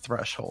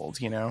threshold,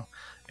 you know?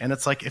 And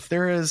it's like, if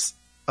there is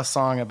a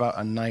song about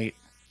a knight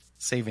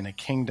saving a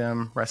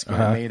kingdom,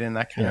 rescuing a maiden,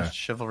 that kind of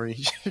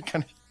chivalry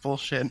kind of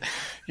bullshit,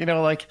 you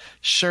know, like,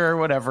 sure,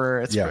 whatever,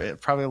 it's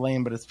probably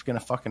lame, but it's gonna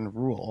fucking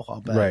rule, I'll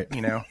bet. Right.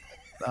 You know?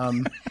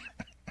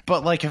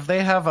 But like, if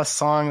they have a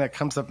song that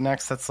comes up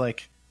next that's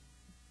like,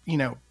 you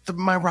know,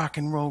 my rock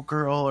and roll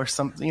girl or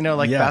something, you know,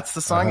 like that's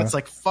the song. It's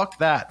like, fuck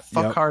that,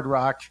 fuck hard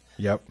rock.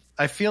 Yep.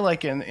 I feel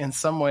like in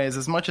some ways,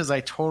 as much as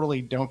I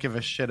totally don't give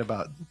a shit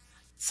about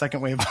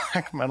second wave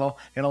black metal,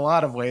 in a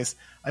lot of ways,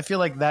 I feel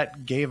like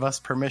that gave us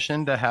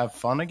permission to have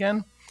fun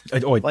again.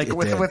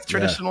 With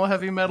traditional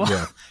heavy metal.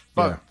 Yeah.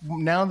 But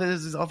now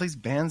there's all these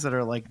bands that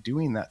are like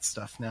doing that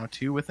stuff now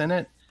too within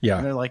it. Yeah.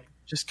 And they're like,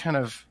 just kind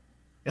of,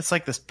 it's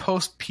like this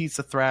post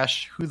Pizza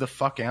Thrash, who the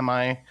fuck am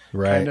I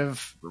kind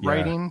of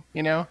writing,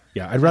 you know?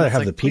 Yeah. I'd rather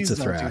have like, the Pizza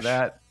do Thrash.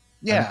 that.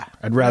 Yeah.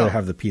 I'd rather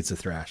have the Pizza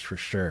Thrash for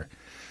sure.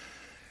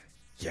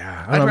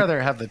 Yeah. I'd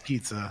rather have the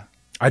pizza.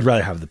 I'd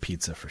rather have the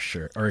pizza for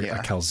sure. Or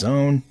a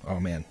calzone. Oh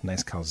man,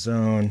 nice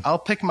calzone. I'll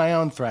pick my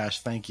own thrash,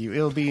 thank you.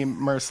 It'll be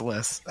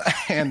merciless.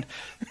 And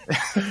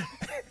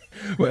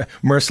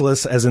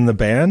Merciless as in the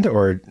band,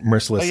 or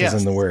merciless as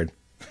in the word?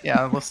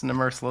 Yeah, I'll listen to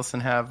Merciless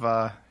and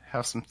have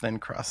some thin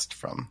crust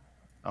from.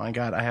 Oh my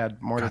god, I had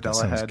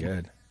Mortadella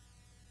Head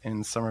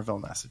in Somerville,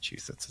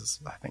 Massachusetts. Is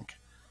I think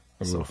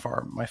so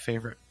far my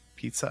favorite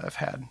pizza I've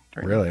had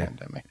during the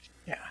pandemic.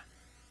 Yeah.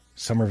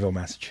 Somerville,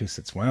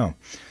 Massachusetts. Wow.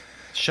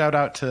 Shout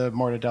out to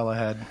Mortadella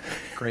Head,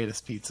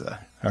 greatest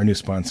pizza. Our new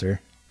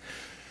sponsor.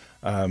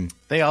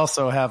 They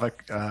also have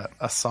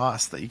a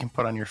sauce that you can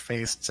put on your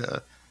face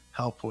to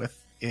help with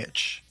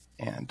itch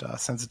and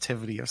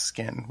sensitivity of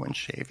skin when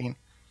shaving.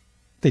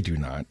 They do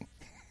not.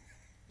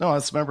 No, I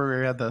just remember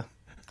we had the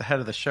head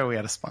of the show. We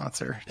had a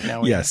sponsor.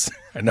 Now yes,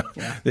 I know.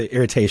 Yeah. The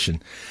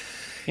irritation.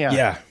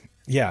 Yeah.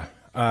 Yeah.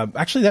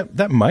 Actually,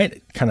 that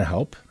might kind of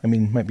help. I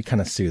mean, might be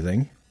kind of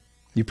soothing.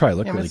 You probably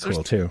look really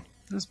cool too.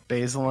 There's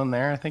basil in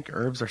there. I think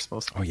herbs are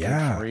supposed to be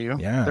good for you.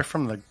 Yeah. They're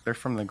from the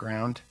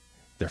ground.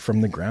 They're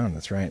from the ground.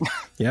 That's right.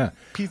 Yeah.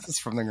 Pizza's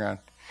from the ground.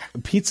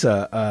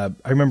 Pizza.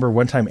 I remember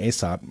one time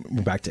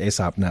we're back to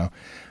Aesop now,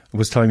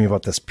 was telling me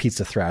about this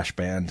Pizza Thrash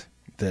band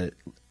that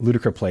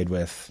Ludacris played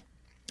with,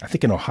 I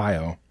think in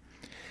Ohio.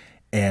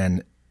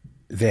 And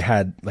they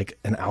had like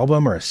an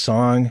album or a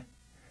song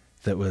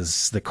that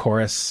was the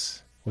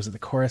chorus. Was it the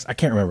chorus? I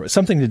can't remember.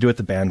 Something to do with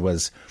the band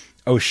was,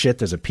 oh shit,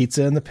 there's a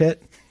pizza in the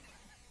pit.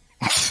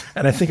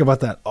 And I think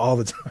about that all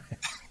the time.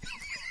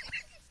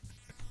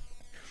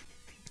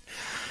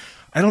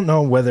 I don't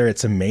know whether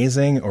it's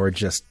amazing or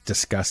just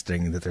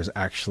disgusting that there's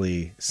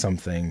actually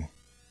something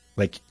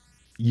like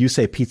you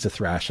say Pizza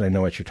Thrash and I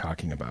know what you're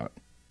talking about.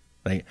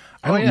 Like,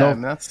 I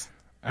don't know.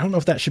 I don't know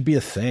if that should be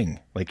a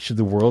thing. Like, should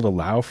the world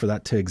allow for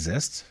that to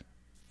exist?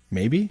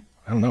 Maybe.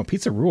 I don't know.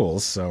 Pizza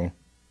rules. So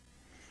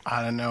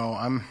I don't know.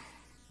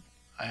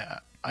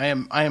 I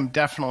am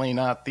definitely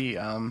not the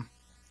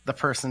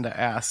person to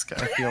ask.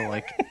 I feel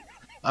like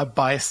a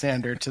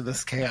bystander to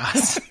this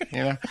chaos,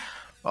 you know,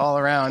 all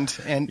around.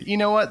 And you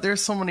know what?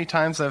 There's so many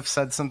times I've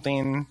said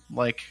something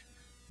like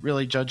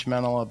really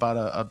judgmental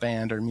about a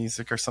band or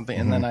music or something,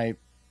 and then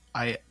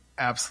I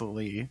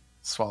absolutely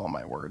swallow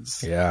my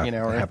words. Yeah, you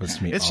know, it happens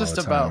to me. It's all just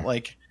the time. about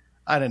like,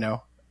 I don't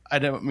know. I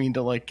don't mean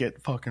to like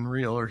get fucking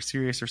real or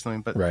serious or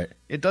something, but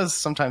it does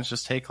sometimes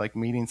just take like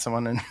meeting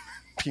someone and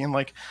being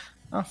like,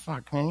 oh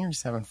fuck, man, you're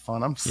just having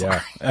fun. I'm sorry.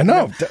 Yeah, I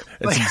know.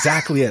 That's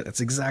exactly it.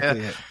 That's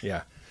exactly it.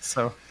 Yeah.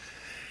 So,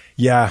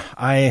 yeah,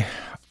 I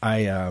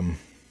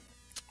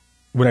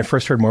when I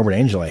first heard Morbid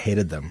Angel, I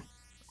hated them.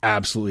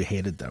 Absolutely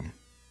hated them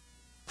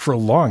for a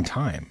long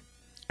time.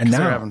 And now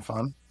they're having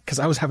fun because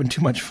I was having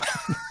too much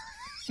fun.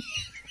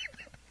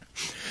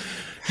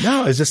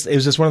 No, it was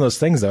just one of those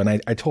things though.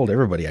 And I told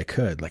everybody I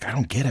could, like, I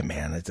don't get it,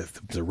 man.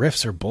 The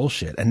riffs are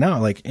bullshit. And now,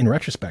 like, in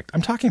retrospect,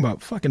 I'm talking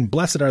about fucking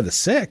Blessed Are the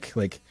Sick.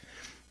 Like,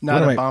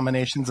 Not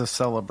Abominations of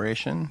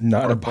Celebration.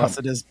 Not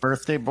Blessed is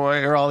Birthday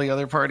Boy or all the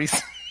other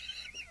parties.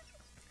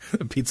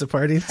 The pizza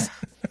parties?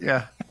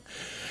 Yeah.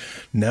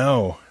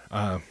 No.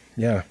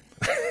 Yeah.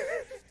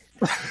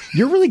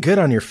 You're really good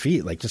on your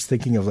feet. Like just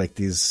thinking of like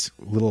these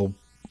little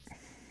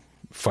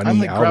funny I'm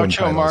the album Groucho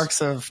titles.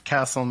 Marx of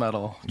Castle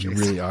Metal. You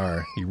really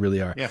are. You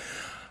really are. Yeah.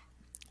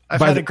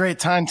 I've had a great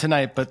time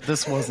tonight, but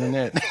this wasn't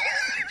it.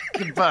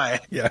 Goodbye.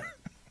 Yeah.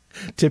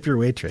 Tip your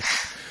waitress.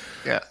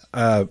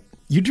 Yeah.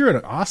 You drew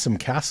an awesome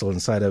castle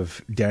inside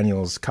of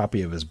Daniel's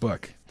copy of his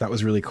book. That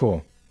was really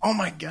cool. Oh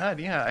my God.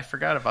 Yeah. I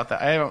forgot about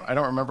that. I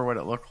don't remember what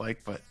it looked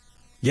like, but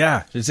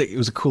yeah, it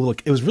was a cool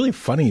look. It was really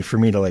funny for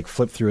me to like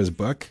flip through his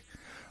book.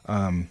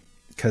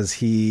 Cause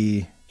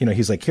he's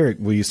like, here,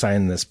 will you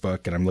sign this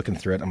book? And I'm looking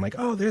through it. I'm like,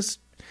 oh, there's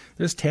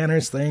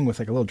Tanner's thing with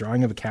like a little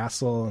drawing of a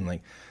castle. And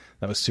like,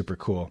 that was super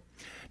cool.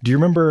 Do you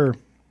remember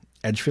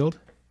Edgefield?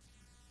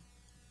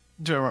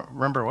 Do I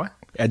remember what?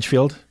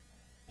 Edgefield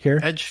here?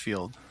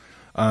 Edgefield.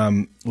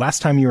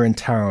 Last time you were in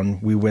town,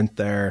 we went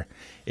there.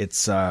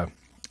 It's a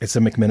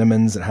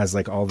McMinimans. It has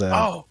like all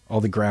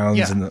the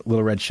grounds and the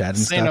little red shed and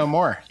Say stuff. no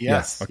more.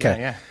 Yes. Yeah. Okay.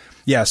 Yeah.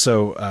 Yeah.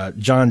 So,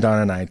 John,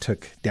 Don, and I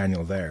took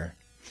Daniel there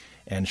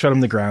and showed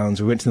him the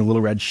grounds. We went to the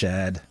little red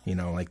shed,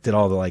 like did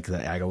all the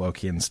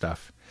Agalokian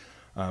stuff.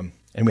 And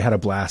we had a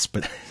blast,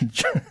 but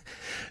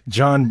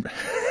John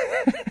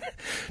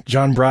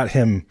brought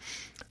him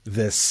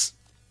this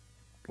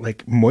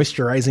like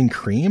moisturizing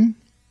cream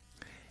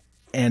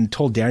and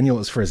told Daniel it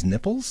was for his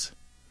nipples.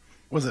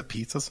 Was it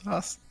pizza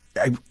sauce?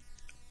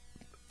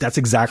 That's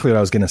exactly what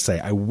I was going to say.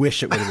 I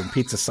wish it would have been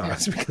pizza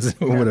sauce because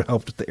it would have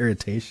helped with the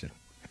irritation.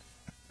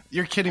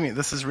 You're kidding me.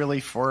 This is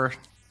really for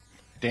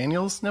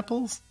Daniel's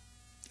nipples?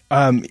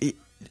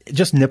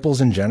 Just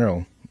nipples in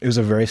general. It was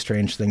a very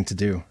strange thing to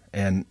do.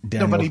 And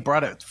Daniel, nobody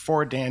brought it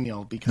for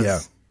Daniel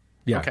because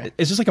yeah. Okay.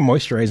 It's just like a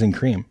moisturizing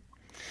cream.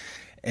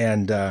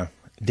 And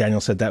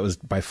Daniel said that was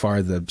by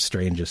far the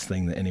strangest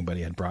thing that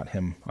anybody had brought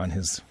him on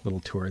his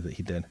little tour that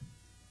he did.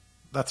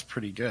 That's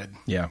pretty good.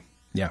 Yeah.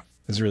 Yeah.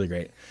 It was really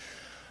great.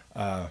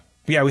 But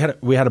yeah,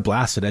 we had a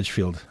blast at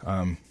Edgefield.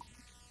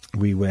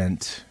 We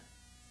went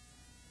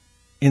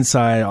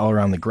inside all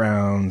around the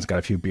grounds, got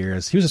a few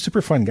beers. He was a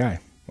super fun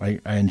guy. I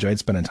enjoyed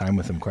spending time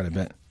with him quite a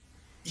bit.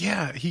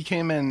 Yeah, he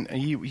came in.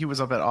 He was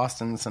up at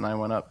Austin's, and I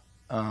went up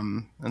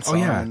and saw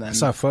him. And then, I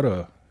saw a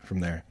photo from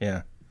there.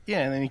 Yeah, yeah,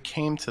 and then he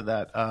came to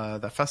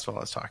that festival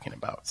I was talking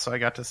about, so I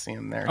got to see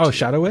him there. Oh, too.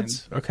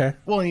 Shadowwoods. Okay.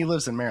 Well, and he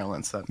lives in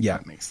Maryland, so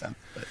that makes sense.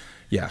 But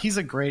yeah, he's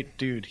a great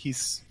dude.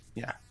 He's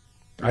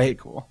really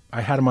cool.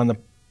 I had him on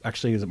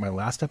actually, was it my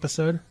last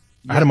episode?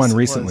 I had him on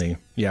recently.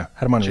 Yeah,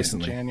 had him on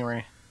recently.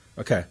 January.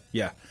 Okay.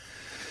 Yeah.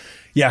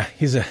 Yeah,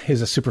 he's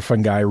a super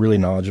fun guy, really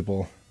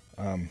knowledgeable.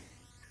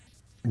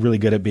 Really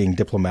good at being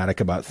diplomatic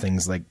about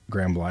things like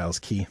Graham Lyle's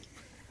key.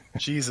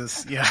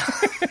 Jesus, yeah.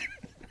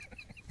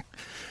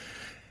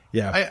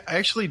 Yeah. I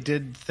actually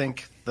did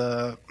think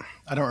I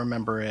don't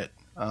remember it.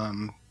 I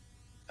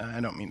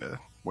don't mean to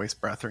waste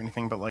breath or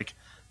anything, but like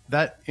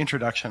that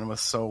introduction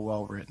was so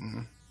well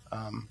written.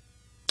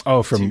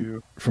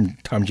 From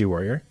Tom G.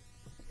 Warrior?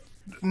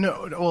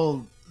 No,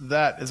 well,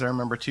 that as I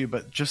remember too,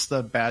 but just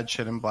the bad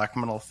shit in black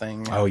metal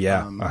thing. Oh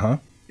yeah.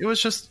 It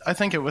was just, I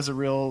think it was a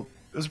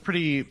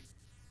pretty,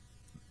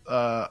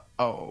 it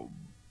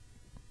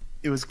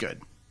was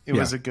good. It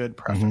was a good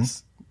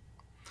preface. Mm-hmm.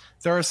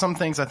 There are some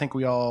things I think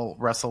we all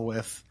wrestle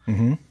with,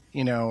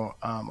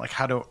 like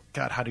how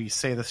do you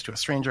say this to a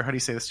stranger? How do you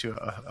say this to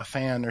a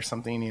fan or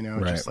something,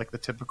 right. Just like the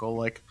typical,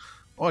 like,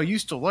 oh, I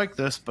used to like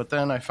this, but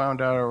then I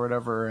found out or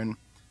whatever. And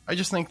I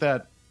just think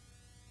that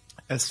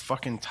as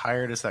fucking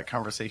tired as that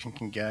conversation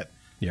can get,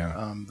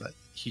 that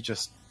he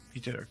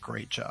did a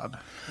great job.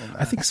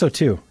 I think so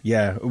too.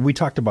 Yeah. We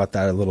talked about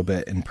that a little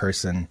bit in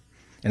person,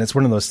 and it's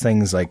one of those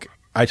things, like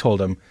I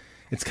told him,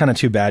 it's kind of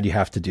too bad you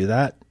have to do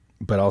that,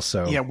 but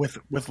also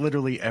with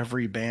literally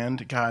every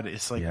band, God,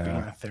 it's like being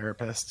a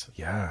therapist.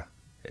 Yeah.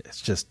 It's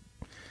just,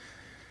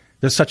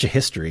 there's such a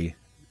history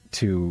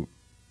to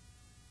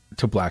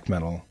black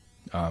metal,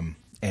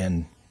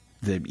 and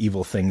the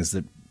evil things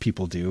that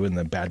people do and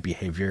the bad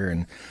behavior.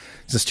 And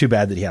it's just too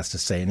bad that he has to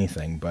say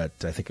anything, but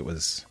I think it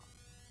was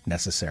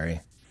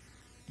necessary.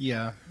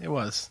 Yeah, it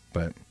was.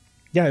 But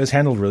yeah, it was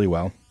handled really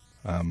well.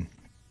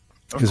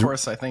 Of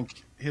course, I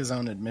think his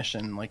own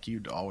admission, like,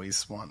 you'd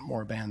always want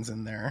more bands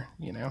in there,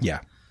 Yeah.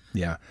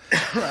 Yeah.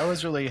 I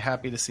was really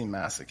happy to see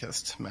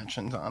Masochist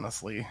mentioned,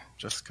 honestly,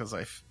 just because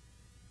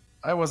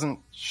I wasn't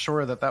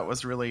sure that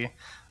was really,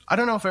 I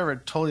don't know if I ever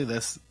told you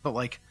this, but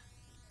like,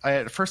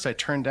 at first I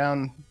turned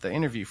down the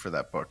interview for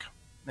that book,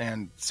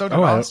 and so did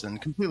Austin,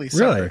 completely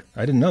separate. Really?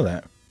 I didn't know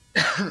that.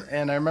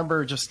 And I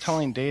remember just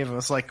telling Dave, it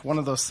was like one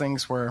of those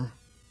things where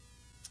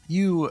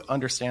you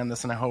understand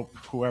this, and I hope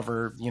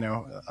whoever,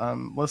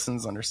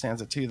 listens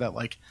understands it too, that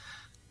like,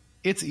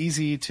 it's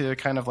easy to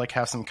kind of like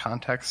have some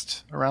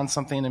context around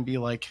something and be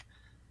like,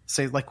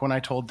 say, like when I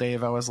told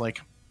Dave, I was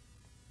like,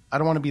 I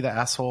don't want to be the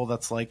asshole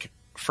that's like,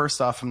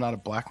 first off, I'm not a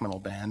black metal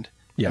band.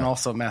 Yeah. And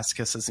also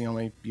Masochist is the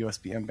only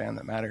USBM band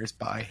that matters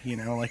by,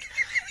 like,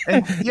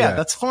 and yeah,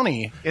 that's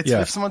funny.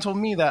 If someone told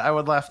me that, I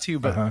would laugh too,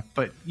 but,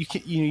 but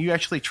you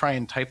actually try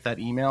and type that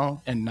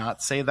email and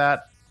not say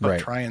that, but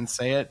try and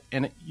say it.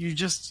 And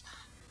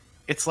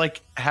it's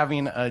like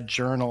having a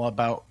journal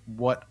about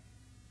what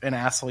an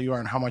asshole you are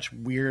and how much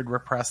weird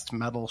repressed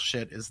metal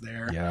shit is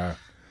there. Yeah.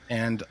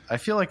 And I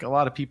feel like a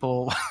lot of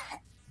people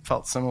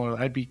felt similar.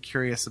 I'd be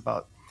curious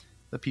about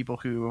the people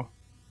who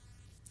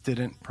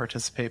didn't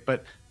participate,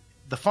 but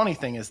the funny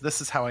thing is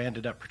this is how I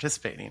ended up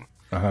participating.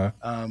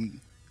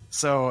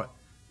 So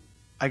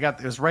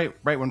it was right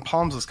when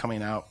Palms was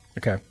coming out.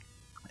 Okay.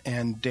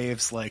 And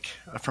Dave's like,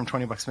 from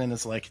 20 Bucks Min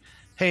is like,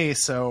 hey,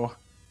 so,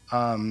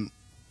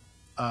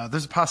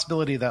 there's a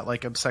possibility that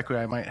like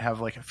Obsequiae might have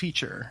like a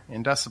feature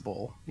in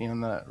Decibel,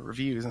 in the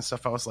reviews and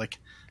stuff. I was like,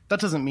 that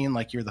doesn't mean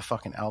like you're the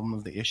fucking album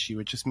of the issue.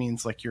 It just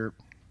means like you're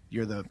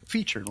the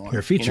featured one.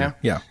 You're a feature.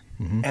 Yeah.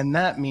 Mm-hmm. And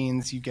that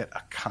means you get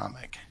a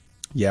comic.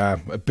 Yeah,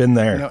 I've been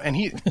there. And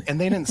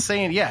they didn't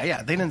say they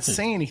didn't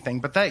say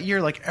anything. But that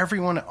year, like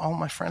all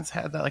my friends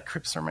had that. Like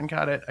Crip Sermon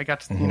got it. I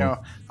got to,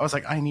 I was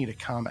like, I need a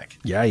comic.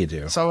 Yeah, you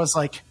do. So I was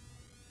like,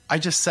 I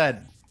just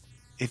said,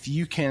 if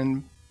you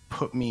can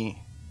put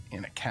me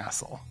in a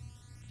castle,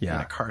 in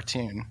a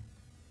cartoon,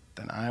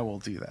 then I will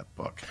do that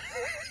book.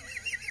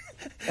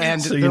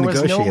 And so there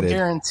was no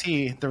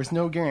guarantee. There was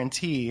no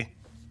guarantee,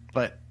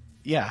 but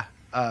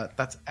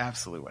that's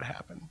absolutely what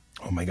happened.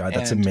 Oh my God,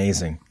 that's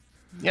amazing.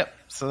 Yep.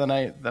 So then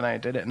I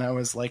did it, and I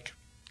was like,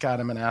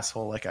 God, I'm an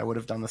asshole. Like I would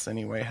have done this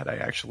anyway had I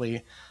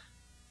actually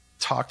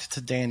talked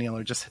to Daniel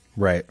or just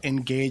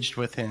engaged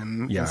with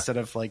him instead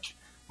of like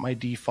my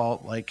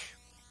default like.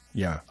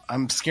 Yeah.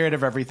 I'm scared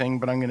of everything,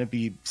 but I'm going to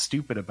be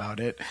stupid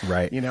about it.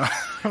 Right.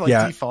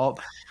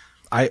 Default.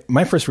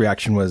 My first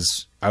reaction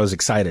was I was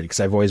excited because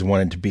I've always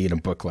wanted to be in a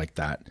book like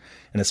that.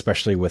 And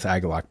especially with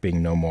Agalloch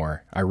being no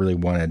more, I really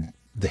wanted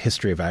the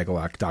history of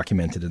Agalloch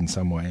documented in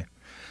some way.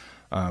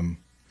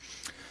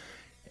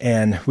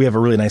 And we have a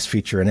really nice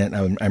feature in it.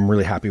 I'm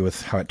really happy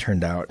with how it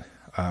turned out.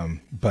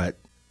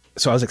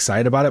 So I was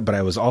excited about it, but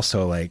I was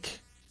also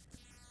like,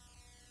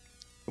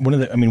 one of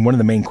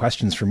the main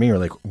questions for me are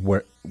like,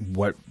 what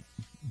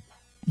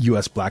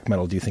US black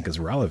metal do you think is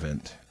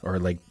relevant or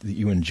like that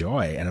you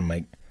enjoy? And I'm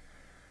like,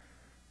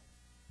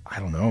 I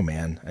don't know,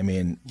 man. I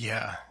mean,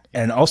 yeah.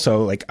 And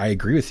also like, I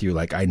agree with you.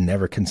 Like I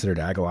never considered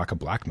Agalloch a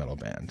black metal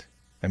band.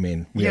 I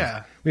mean, we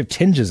have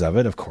tinges of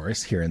it, of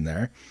course, here and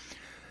there.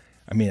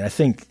 I mean, I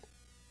think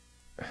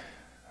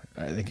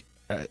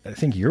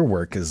your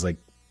work is like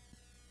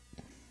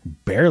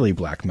barely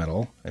black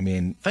metal. I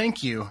mean,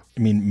 thank you.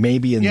 I mean,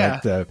 maybe in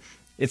like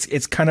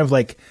it's kind of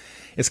like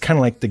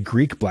the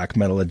Greek black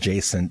metal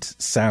adjacent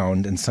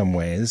sound in some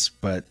ways,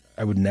 but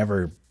I would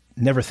never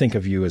think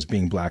of you as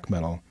being black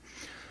metal.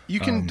 You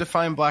can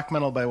define black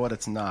metal by what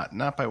it's not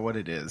by what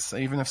it is.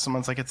 Even if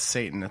someone's like, it's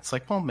Satan, it's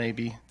like, well,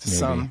 maybe to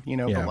some,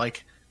 but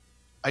like,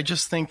 I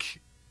just think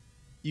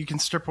you can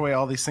strip away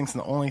all these things.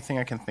 And the only thing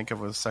I can think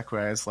of with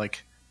Obsequiae is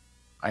like,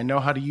 I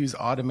know how to use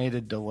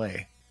automated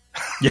delay,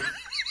 and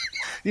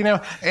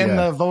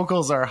the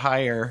vocals are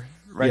higher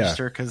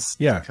register because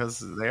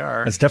they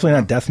are. It's definitely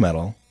not death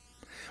metal,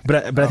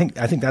 but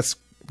I think that's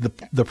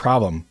the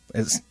problem.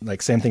 It's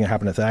like same thing that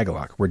happened with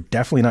Agalloch. We're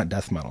definitely not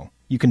death metal.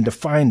 You can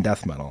define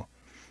death metal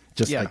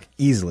just like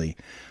easily,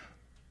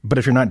 but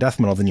if you're not death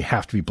metal, then you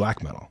have to be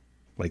black metal.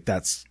 Like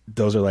that's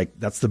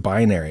the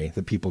binary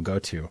that people go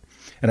to.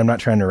 And I'm not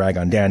trying to rag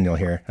on Daniel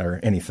here or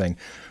anything,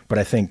 but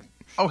I think.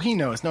 Oh, he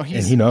knows. No,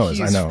 he knows.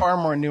 I know. Far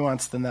more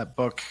nuanced than that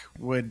book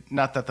would.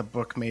 Not that the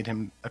book made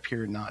him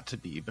appear not to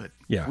be, but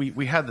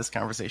we had this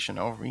conversation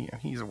over.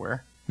 He's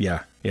aware.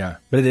 Yeah.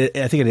 But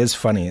I think it is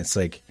funny. It's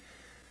like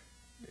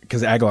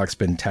because Agalloch's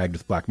been tagged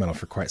with black metal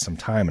for quite some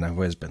time, and I've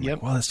always been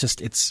like, well,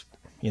 it's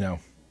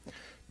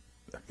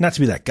not to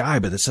be that guy,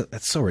 but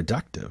that's so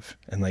reductive.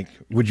 And like,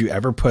 would you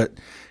ever put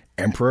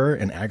Emperor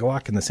and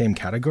Agalloch in the same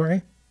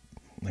category?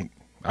 Like,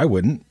 I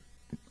wouldn't.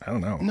 I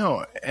don't know.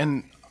 No,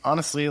 and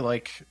honestly,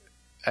 like.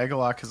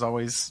 Agalloch is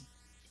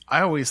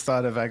I always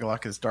thought of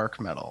Agalloch as dark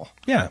metal.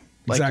 Yeah,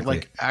 exactly.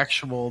 Like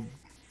actual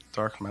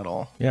dark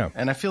metal. Yeah.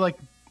 And I feel like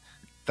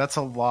that's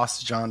a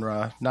lost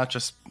genre, not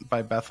just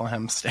by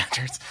Bethlehem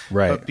standards,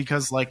 right? But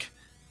because like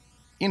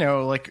you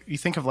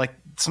think of like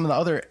some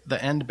of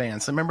the end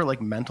bands. I remember like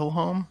Mental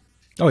Home.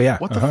 Oh yeah.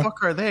 What the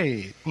fuck are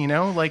they?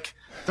 Like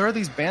there are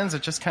these bands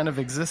that just kind of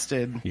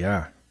existed.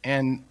 Yeah.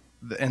 And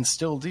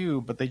still do,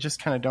 but they just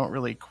kind of don't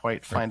really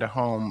quite find a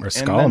home. Or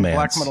Skullman's.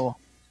 Black metal.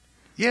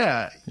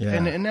 Yeah.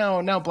 And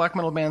now black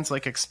metal bands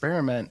like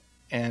experiment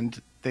and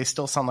they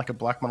still sound like a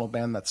black metal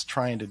band that's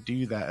trying to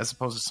do that as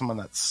opposed to someone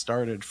that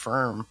started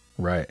firm.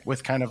 Right.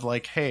 With kind of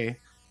like, hey,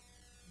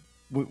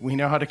 we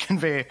know how to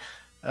convey,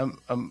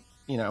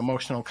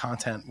 emotional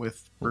content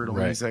with brutal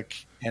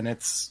music and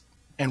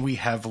And we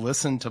have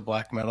listened to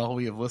black metal.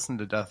 We have listened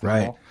to death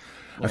Right.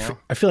 metal.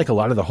 I feel like a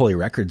lot of the Holy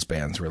Records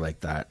bands were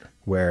like that,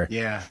 where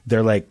Yeah.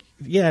 they're like,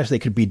 yeah, they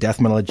could be death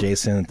metal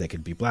adjacent, they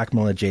could be black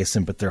metal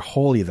adjacent, but they're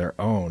wholly their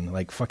own,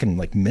 like fucking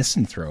like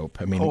Misanthrope.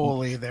 I mean,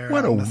 Wholly their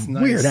what own. a That's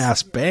nice. weird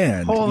ass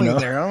band. Wholly you know?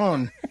 their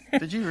own.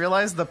 Did you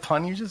realize the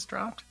pun you just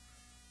dropped?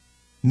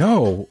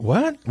 No,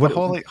 what? What?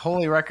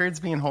 Holy Records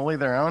being wholly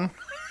their own?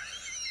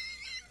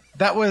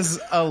 That was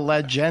a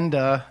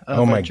legenda of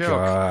Oh a my joke.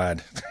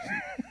 God.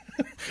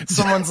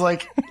 Someone's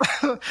like,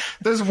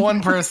 there's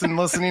one person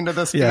listening to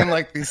this Yeah. being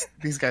like,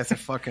 these guys are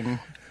fucking,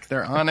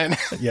 they're on it.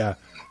 Yeah.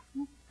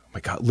 Oh my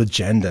God.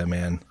 Legenda,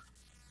 man.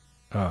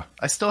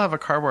 I still have a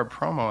cardboard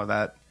promo of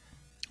that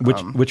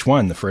Which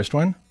one? The first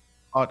one?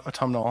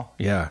 autumnal.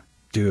 Yeah.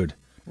 Dude.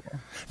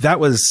 That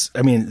was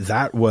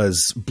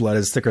Blood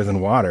is Thicker Than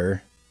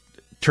Water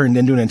turned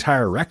into an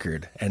entire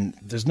record. And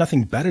there's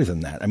nothing better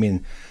than that. I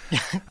mean,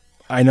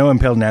 I know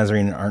Impaled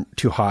Nazarene aren't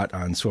too hot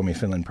on Suomi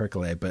Finland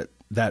Perkele, but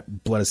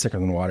that Blood is Thicker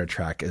Than Water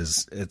track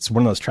it's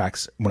one of those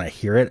tracks, when I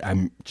hear it,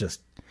 I'm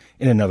just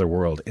in another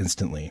world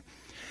instantly.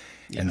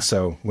 Yeah. And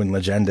so when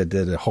Legenda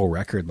did a whole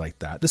record like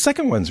that, the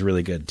second one's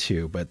really good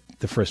too, but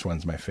the first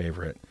one's my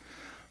favorite.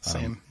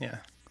 Same, yeah.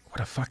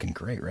 What a fucking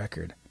great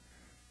record.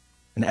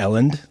 And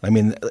Elend, I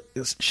mean,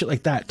 shit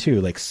like that too,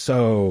 like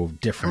so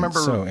different,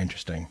 so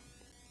interesting.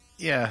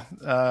 Yeah,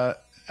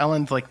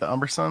 Elend, like the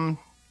Umbersum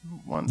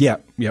one. Yeah,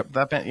 yep.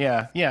 That band,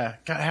 yeah.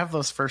 Gotta have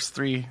those first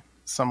three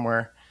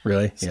somewhere.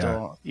 Really?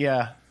 Still,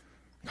 yeah.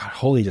 God,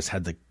 Holy just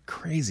had the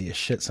craziest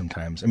shit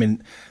sometimes. I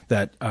mean,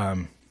 that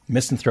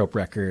Misanthrope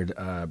record,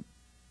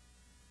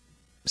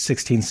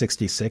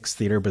 1666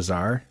 Theater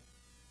Bazaar.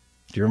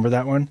 Do you remember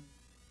that one?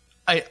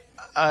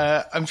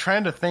 I'm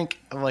trying to think,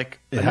 like,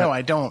 no,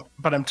 I don't,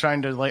 but I'm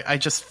trying to, like, I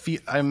just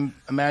feel, I'm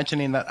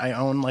imagining that I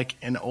own, like,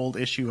 an old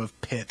issue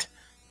of Pit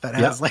that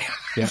has, like,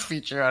 a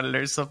feature on it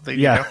or something.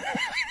 Yeah.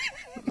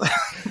 You know?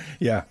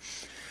 Yeah.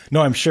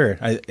 No, I'm sure.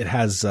 It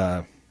has,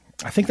 I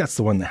think that's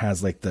the one that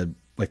has, like the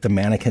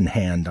mannequin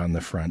hand on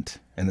the front.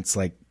 And it's,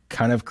 like,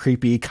 kind of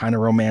creepy, kind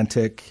of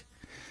romantic.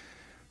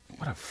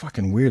 What a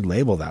fucking weird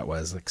label that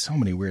was. Like, so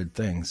many weird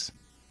things.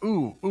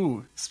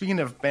 Ooh. Speaking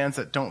of bands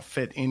that don't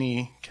fit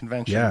any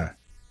convention. Yeah.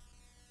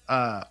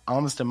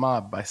 Alms de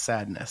Mob by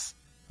Sadness.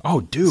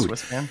 Oh, dude.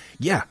 Swiss band.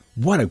 Yeah.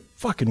 What a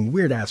fucking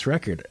weird ass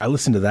record. I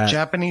listened to that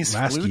Japanese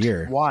last flute?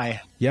 year.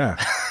 Why? Yeah.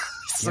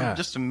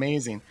 Just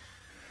amazing.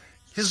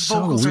 His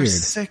So vocals weird. are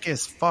sick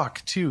as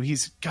fuck too.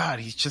 He's got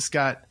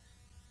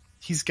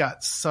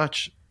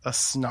such a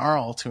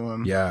snarl to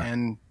him. Yeah.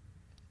 And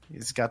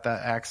he's got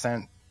that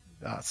accent.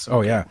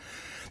 Yeah.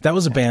 That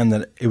was a band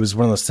that it was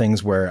one of those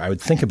things where I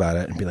would think about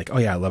it and be like, oh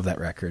yeah, I love that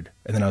record.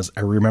 And then I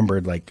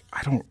remembered, like,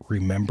 I don't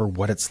remember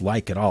what it's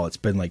like at all. It's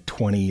been like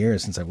 20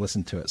 years since I've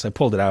listened to it. So I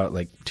pulled it out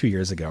like 2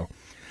 years ago,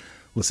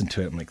 listened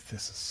to it. I'm like,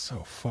 this is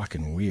so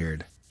fucking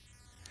weird.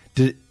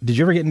 Did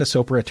you ever get into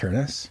Soper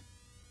Aeternus?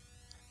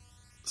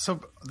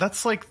 So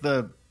that's like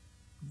that's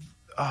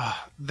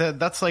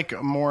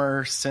like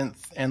more synth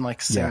and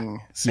like singing,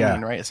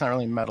 right? It's not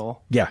really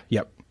metal. Yeah.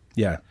 Yep.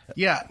 Yeah.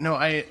 Yeah. No,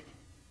 I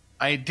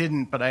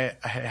didn't, but I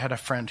had a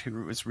friend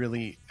who was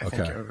really, I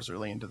think I was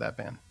really into that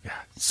band. Yeah.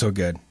 So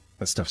good.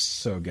 That stuff's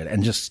so good.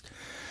 And just,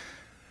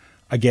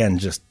 again,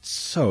 just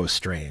so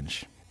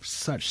strange.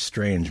 Such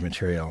strange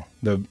material.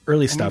 The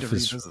early stuff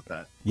is,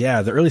 that.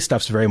 Yeah, the early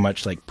stuff's very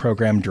much like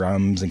programmed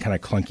drums and kind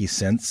of clunky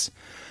synths.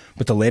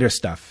 But the later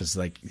stuff is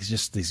like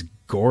just these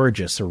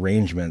gorgeous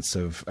arrangements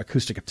of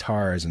acoustic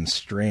guitars and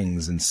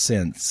strings and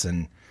synths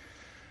and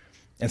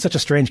such a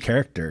strange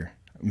character.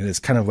 I mean, it's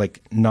kind of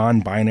like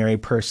non-binary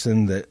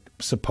person that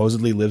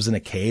supposedly lives in a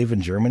cave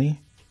in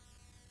Germany.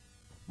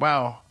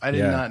 Wow, I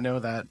did not know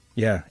that.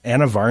 Yeah,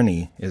 Anna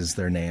Varney is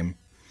their name.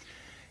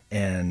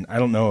 And I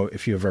don't know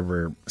if you've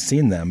ever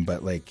seen them,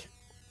 but like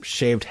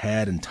shaved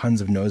head and tons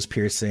of nose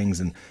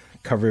piercings and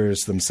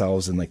covers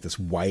themselves in like this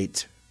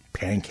white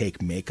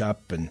pancake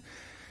makeup and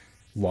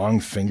long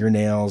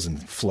fingernails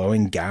and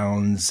flowing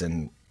gowns.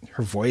 And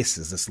her voice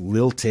is this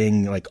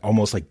lilting, like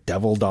almost like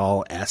Devil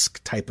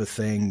Doll-esque type of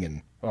thing.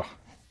 And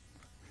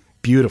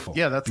beautiful.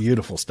 Yeah, that's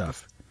beautiful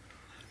stuff.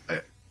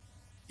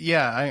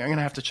 I'm going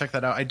to have to check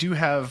that out. I do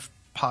have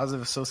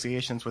positive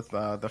associations with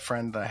the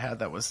friend that I had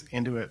that was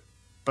into it.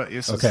 But it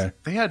was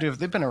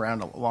they've been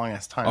around a long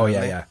ass time. Oh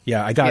yeah.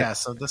 I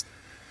got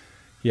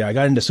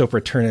into Soper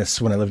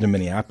Aeternus when I lived in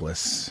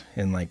Minneapolis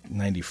in like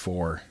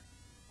 '94.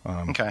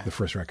 The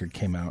first record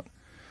came out.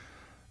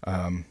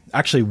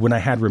 Actually, when I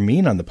had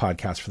Ramin on the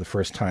podcast for the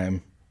first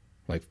time,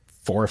 like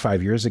 4 or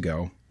 5 years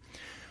ago,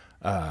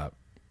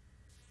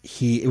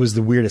 it was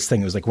the weirdest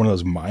thing. It was like one of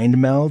those mind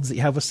melds that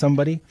you have with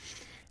somebody.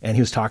 And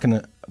he was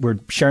we're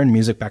sharing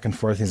music back and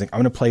forth. He's like, I'm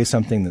going to play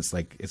something that's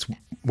like, it's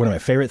one of my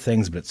favorite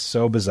things, but it's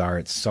so bizarre.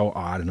 It's so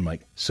odd. And I'm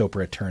like,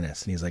 Soper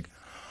Aeternus. And he's like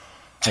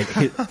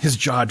his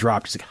jaw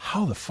dropped. He's like,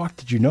 how the fuck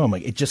did you know? I'm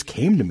like, it just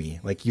came to me.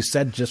 Like you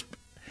said,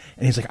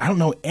 and he's like, I don't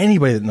know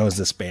anybody that knows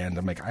this band.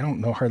 I'm like, I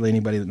don't know hardly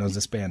anybody that knows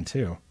this band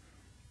too.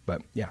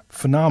 But yeah,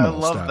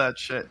 phenomenal stuff. I love that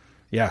shit.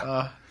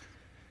 Yeah.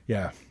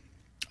 Yeah.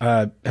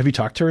 Have you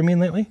talked to Ramin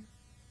lately?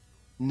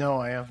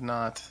 No, I have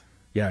not.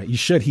 Yeah, you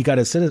should. He got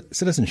his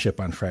citizenship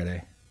on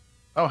Friday.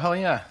 Oh, hell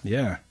yeah.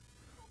 Yeah.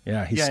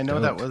 Yeah, he's I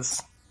know stoked.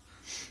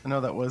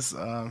 that was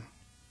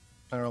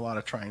there were a lot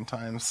of trying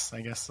times,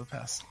 I guess, the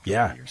past couple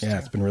years. Yeah,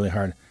 it's been really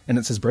hard. And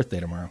it's his birthday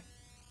tomorrow.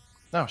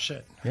 Oh,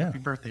 shit. Yeah. Happy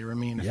birthday,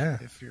 Ramin,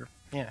 if you're...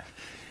 Yeah.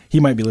 He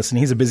might be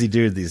listening. He's a busy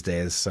dude these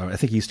days, so I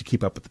think he used to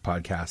keep up with the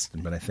podcast,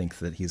 but I think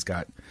that he's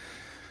got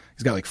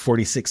like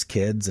 46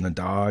 kids and a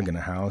dog and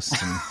a house,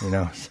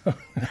 and so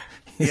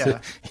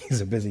he's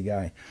a busy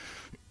guy.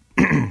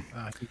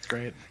 He's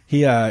great.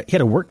 He had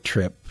a work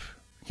trip.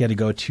 He had to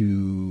go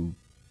to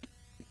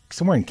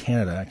somewhere in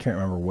Canada. I can't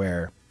remember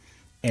where.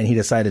 And he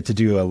decided to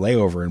do a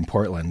layover in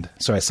Portland.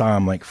 So I saw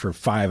him like for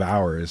 5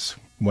 hours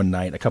one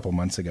night a couple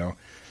months ago.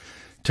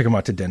 Took him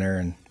out to dinner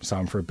and saw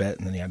him for a bit,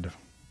 and then he had to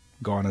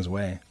go on his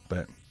way.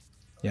 But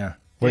yeah,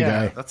 what a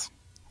guy. That's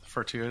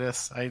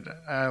fortuitous.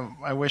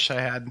 I wish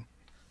I had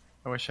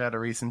a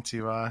reason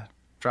to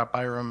drop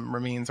by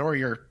Ramin's or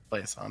your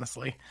place,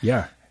 honestly.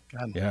 Yeah.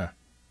 God. Yeah.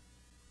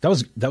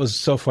 That was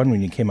so fun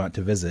when you came out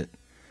to visit.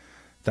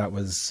 That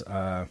was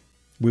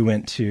we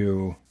went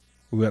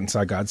and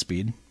saw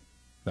Godspeed.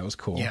 That was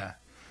cool. Yeah.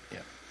 Yeah.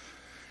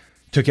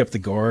 Took you up the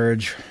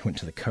gorge, went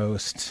to the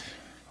coast,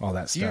 all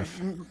that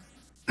stuff.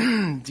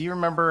 Do you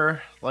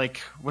remember,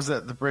 like, was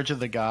it the Bridge of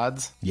the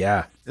Gods?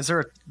 Yeah. Is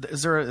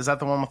that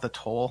the one with the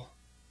toll?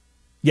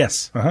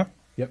 Yes. Uh-huh.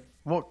 Yep.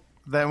 Well,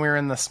 then we were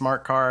in the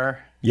smart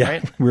car. Yeah.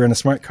 Right? We were in a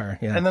smart car.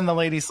 Yeah. And then the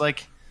lady's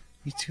like,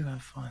 "You two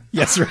have fun."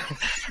 Yes. Right.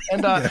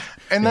 And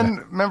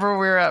then remember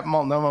we were at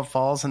Multnomah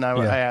Falls, and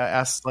I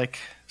asked like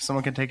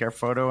someone could take our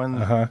photo,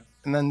 and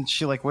then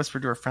she like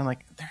whispered to her friend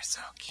like, "They're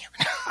so cute."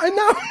 I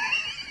know.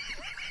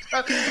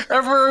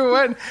 Everywhere we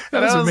went,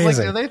 and I was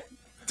amazing.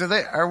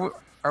 like,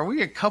 are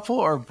we a couple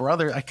or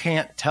brothers? I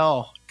can't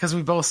tell because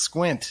we both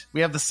squint.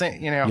 We have the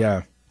same,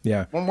 Yeah.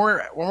 Yeah. When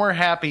we're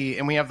happy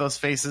and we have those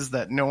faces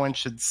that no one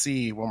should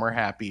see when we're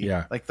happy.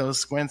 Yeah. Like those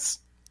squints.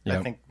 Yep.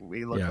 I think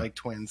we look like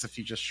twins if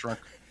you just shrunk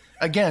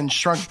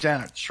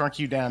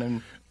you down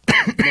and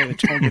made a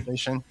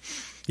triangulation.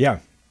 Yeah.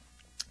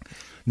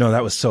 No,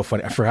 that was so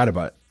funny. I forgot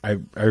about it.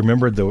 I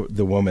remembered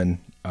the woman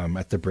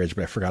at the bridge,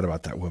 but I forgot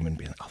about that woman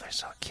being like, "Oh, they're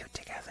so cute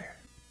together."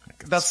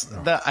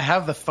 I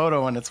have the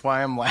photo, and it's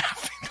why I'm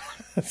laughing.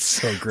 That's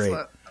so great.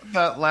 So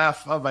that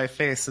laugh on my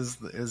face is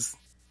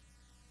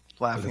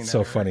laughing. It's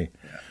so funny.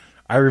 Yeah.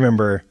 I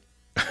remember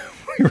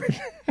we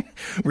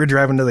were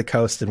driving to the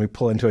coast, and we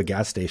pull into a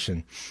gas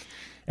station.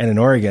 And in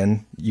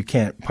Oregon, you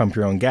can't pump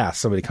your own gas.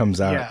 Somebody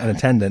comes out, an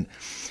attendant,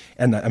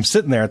 and I'm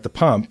sitting there at the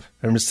pump.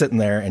 And I'm just sitting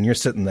there, and you're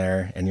sitting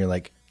there, and you're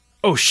like,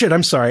 "Oh shit,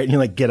 I'm sorry," and you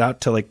like get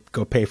out to like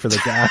go pay for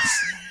the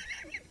gas.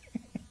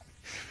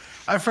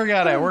 I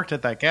forgot I worked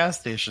at that gas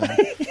station. And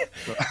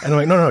I'm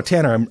like, no,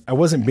 Tanner, I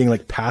wasn't being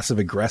like passive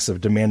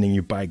aggressive demanding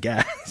you buy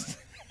gas.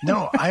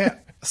 No, I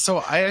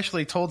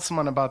actually told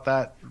someone about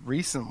that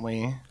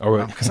recently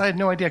because I had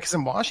no idea. Because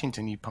in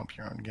Washington, you pump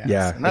your own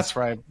gas, and that's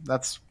where I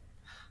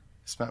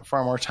spent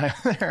far more time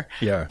there.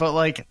 Yeah,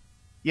 but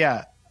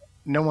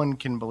no one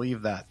can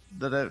believe that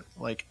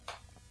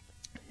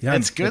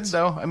it's good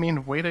though. I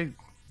mean, way to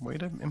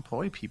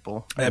employ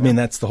people. I mean,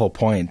 that's the whole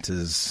point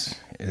is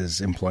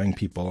employing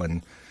people.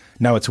 And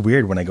now it's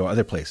weird when I go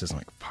other places. I'm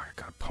like, fuck, I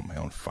gotta pump my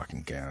own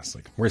fucking gas.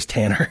 Like, where's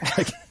Tanner?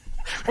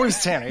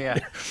 Where's Tanner? Yeah.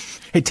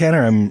 Hey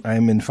Tanner,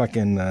 I'm in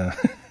fucking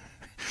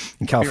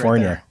in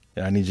California.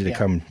 Right, I need you to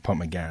come pump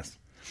my gas.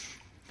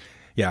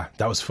 Yeah,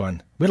 that was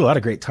fun. We had a lot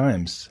of great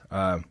times.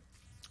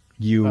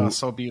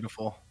 So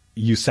beautiful.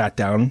 You sat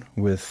down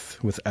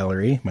with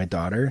Ellery, my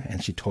daughter,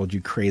 and she told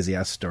you crazy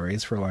ass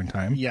stories for a long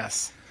time.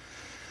 Yes.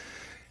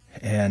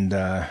 And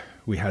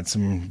we had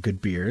some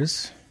good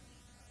beers.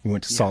 We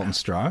went to Salt and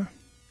Straw.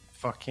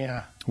 Fuck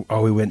yeah.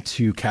 Oh, we went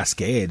to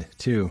Cascade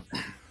too.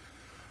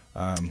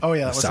 That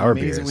was sour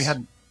amazing. beers.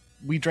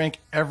 We drank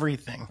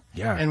everything.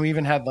 Yeah. And we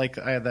even had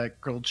I had that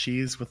grilled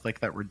cheese with like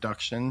that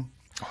reduction.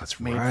 Oh, that's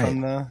made right.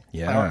 from the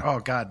flour. Oh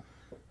God.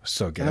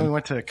 So good. And then we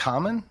went to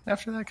Common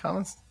after that.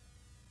 Commons.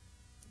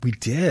 We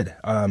did.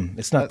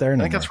 It's not there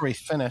anymore. I think that's where we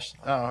finished.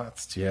 Oh,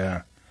 that's too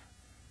bad.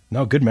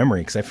 No, good memory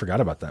because I forgot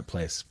about that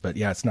place. But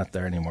yeah, it's not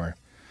there anymore.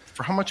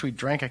 For how much we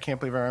drank, I can't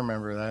believe I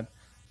remember that.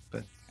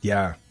 But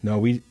yeah, no,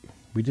 we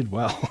did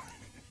well.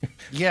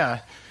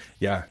 Yeah.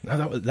 Yeah.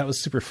 No, that was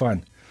super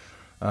fun.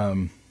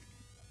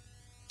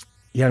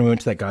 Yeah, and we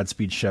went to that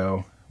Godspeed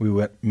show. We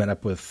met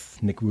up with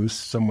Nick Woos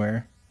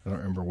somewhere. I don't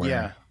remember where.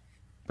 Yeah.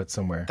 But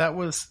somewhere. That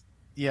was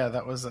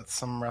at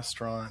some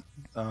restaurant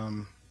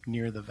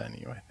near the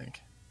venue, I think.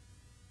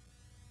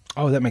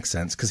 Oh, that makes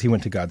sense because he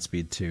went to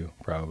Godspeed too,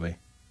 probably.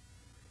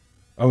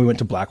 Oh, we went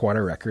to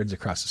Blackwater Records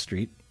across the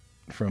street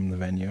from the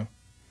venue.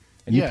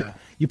 And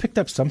you picked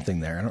up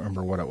something there. I don't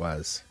remember what it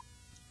was.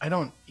 I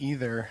don't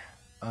either.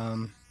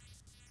 But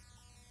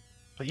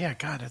yeah,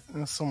 God, it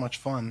was so much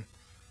fun.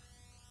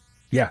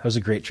 Yeah, it was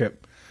a great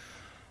trip.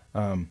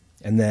 And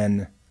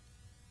then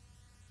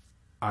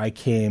I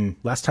came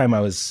last time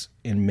I was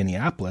in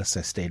Minneapolis.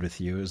 I stayed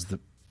with you.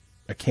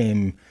 I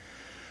came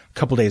a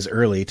couple days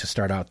early to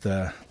start out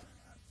the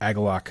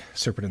Agalloch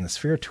Serpent in the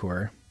Sphere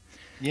tour,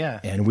 Yeah.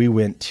 And we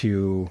went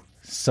to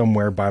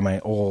somewhere by my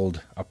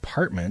old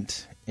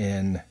apartment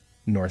in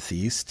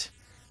Northeast.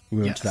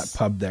 We went to that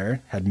pub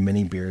there, had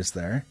many beers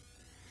there.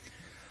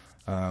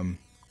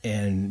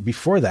 And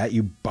before that,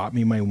 you bought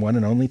me my one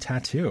and only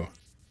tattoo.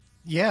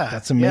 Yeah.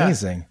 That's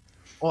amazing. Yeah.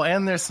 Well,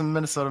 and there's some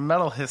Minnesota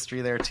metal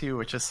history there too,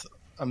 which is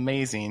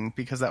amazing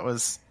because that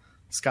was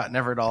Scott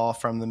Neverdahl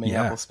from the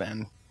Minneapolis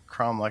band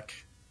Cromlech.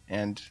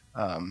 And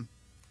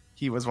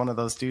he was one of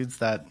those dudes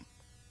that,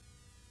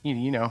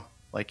 you know,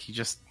 like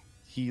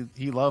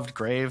he loved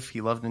Grave,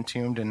 he loved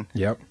Entombed,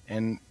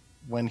 and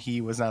when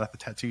he was not at the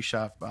tattoo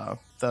shop,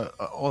 the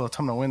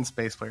Autumnal Winds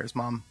bass player's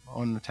mom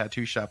owned the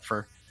tattoo shop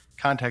for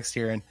context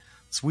here, and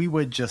so we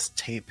would just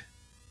tape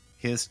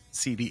his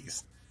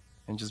CDs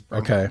and just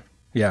bring them.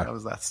 Yeah. That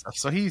was that stuff.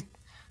 So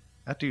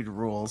that dude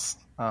rules.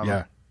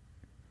 Yeah,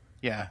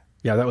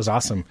 that was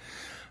awesome.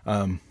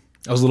 I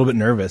was a little bit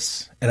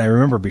nervous, and I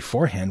remember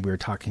beforehand we were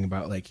talking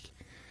about like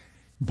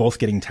both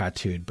getting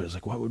tattooed, but it was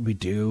like, what would we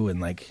do? And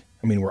like,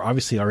 I mean, we're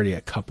obviously already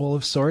a couple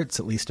of sorts,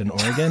 at least in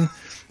Oregon,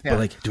 but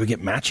like, do we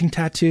get matching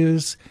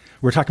tattoos?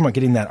 We're talking about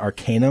getting that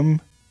Arcanum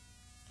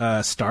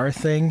star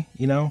thing,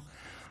 you know?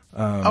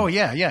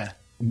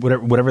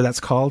 Whatever that's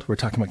called. We're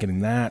talking about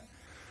getting that.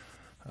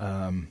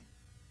 And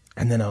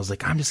then I was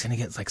like, I'm just going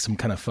to get like some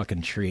kind of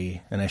fucking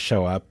tree. And I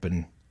show up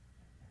and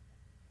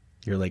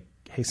you're like,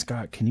 hey,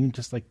 Scott, can you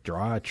just like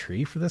draw a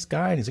tree for this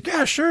guy? And he's like,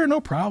 yeah, sure, no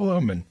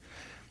problem. And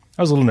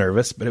I was a little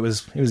nervous, but it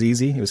was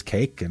easy. It was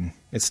cake, and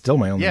it's still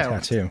my only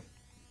tattoo.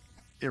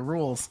 It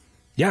rules.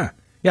 Yeah.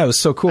 Yeah, it was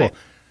so cool.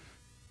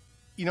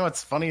 You know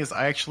what's funny is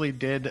I actually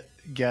did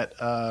get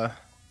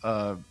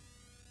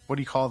what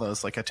do you call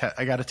those? Like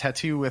I got a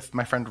tattoo with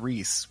my friend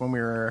Reese when we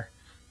were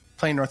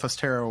playing Northwest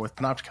Tarot with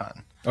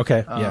Panopticon.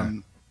 Okay.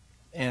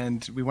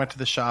 And we went to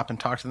the shop and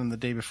talked to them the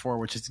day before,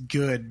 which is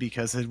good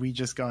because had we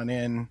just gone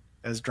in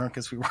as drunk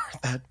as we were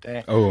that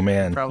day, oh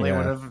man, probably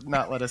would have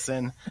not let us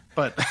in.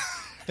 But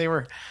they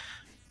were,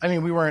 I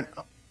mean, we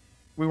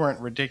weren't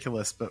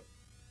ridiculous, but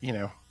you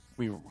know,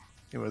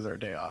 it was our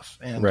day off.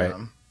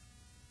 And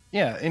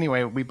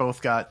anyway, we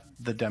both got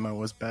the demo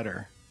was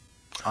better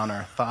on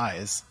our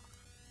thighs.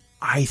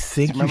 I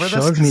think you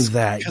showed me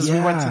that. Because we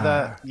went to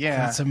that. Yeah.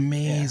 That's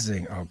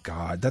amazing. Yeah. Oh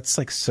God. That's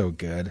like so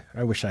good.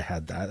 I wish I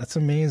had that. That's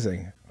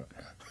amazing.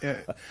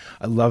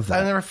 I love that.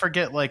 I'll never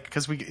forget, like,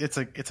 because it's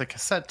a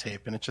cassette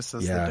tape and it just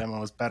says the demo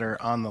was better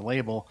on the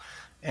label.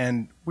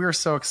 And we were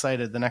so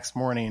excited. The next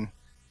morning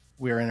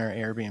we were in our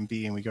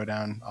Airbnb and we go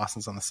down,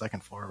 Austin's on the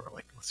second floor. We're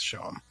like, let's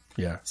show him.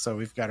 Yeah. So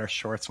we've got our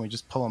shorts and we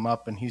just pull him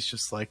up and he's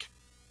just like,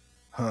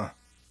 huh.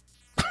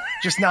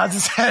 Just nods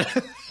his head.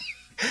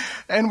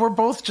 And we're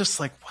both just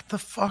like, what the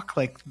fuck?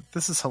 Like,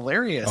 this is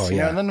hilarious. You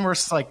know? And then we're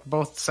like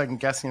both second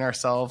guessing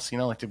ourselves, you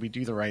know, like, did we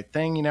do the right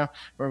thing? You know,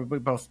 where we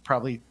both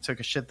probably took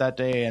a shit that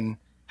day and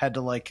had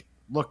to like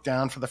look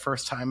down for the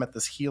first time at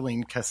this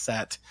healing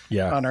cassette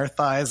on our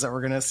thighs that we're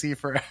going to see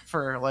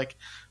for like,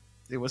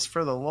 it was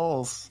for the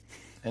lulz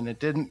and it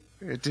didn't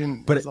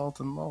result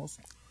in lulz.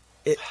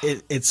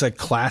 It's a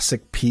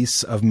classic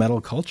piece of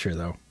metal culture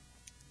though.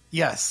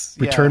 Yes.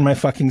 Return my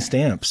fucking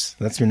stamps.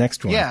 That's your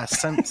next one. Yeah.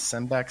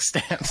 Send back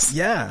stamps.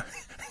 Yeah.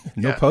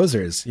 No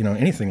posers, you know,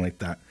 anything like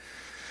that.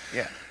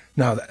 Yeah.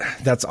 No,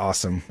 that's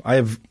awesome.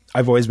 I've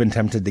always been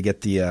tempted to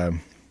get the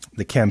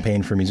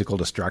campaign for musical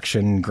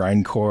destruction,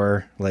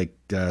 grindcore, like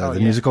the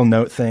musical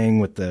note thing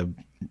with the,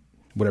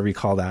 whatever you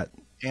call that.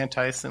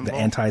 Anti-symbol. The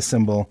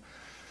anti-symbol.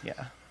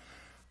 Yeah.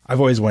 I've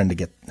always wanted to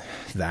get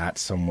that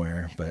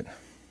somewhere, but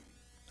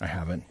I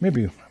haven't.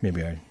 Maybe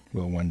I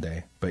will one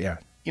day, but yeah.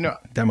 You know,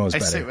 demo's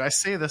better. I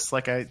say this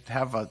like I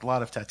have a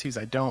lot of tattoos.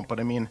 I don't, but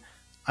I mean,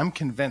 I'm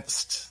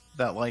convinced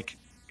that like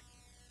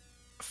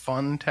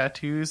fun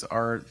tattoos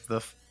are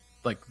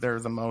they're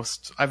the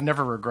most. I've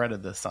never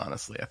regretted this,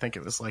 honestly. I think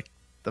it was like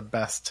the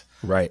best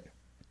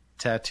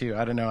tattoo.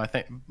 I don't know. I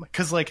think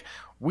because like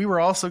we were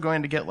also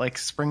going to get like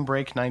Spring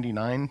Break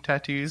 '99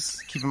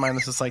 tattoos. Keep in mind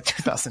this is like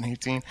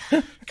 2018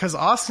 because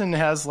Austin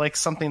has like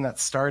something that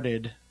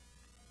started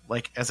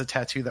like as a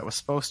tattoo that was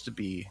supposed to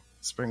be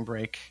Spring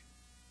Break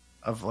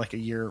of like a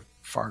year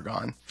far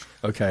gone.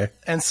 Okay.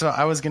 And so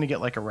I was going to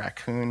get like a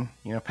raccoon,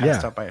 you know,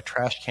 passed out by a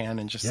trash can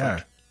and just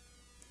like,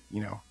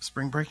 you know,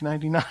 Spring Break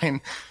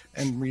 '99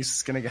 and Reese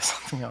is going to get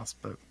something else,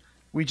 but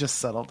we just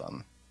settled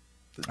on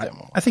the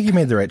demo. I think you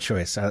made the right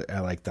choice.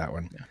 I like that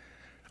one. Yeah.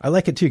 I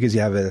like it too because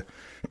you have a,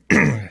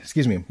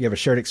 you have a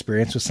shared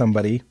experience with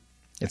somebody.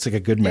 It's like a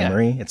good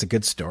memory. Yeah. It's a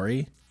good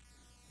story.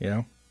 You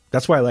know,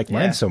 that's why I like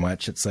mine so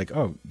much. It's like,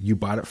 oh, you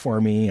bought it for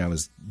me. I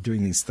was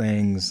doing these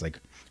things. Like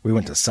we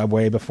went to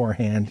Subway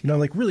beforehand, you know,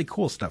 like really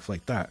cool stuff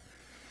like that.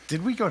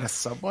 Did we go to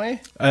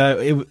Subway?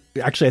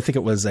 Actually, I think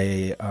it was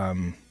a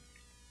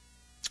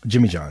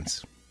Jimmy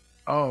John's.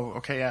 Oh,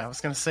 okay. Yeah. I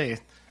was going to say,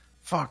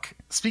 fuck.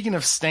 Speaking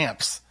of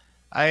stamps,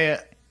 I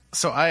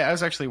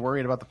was actually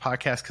worried about the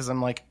podcast because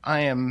I'm like,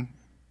 I am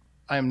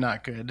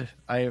not good.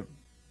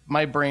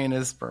 My brain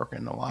is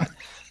broken a lot,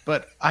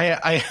 but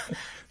I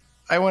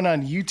went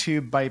on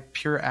YouTube by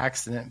pure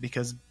accident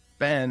because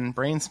Ben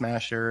Brain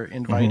Smasher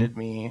invited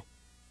me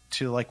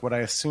to like what I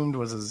assumed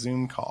was a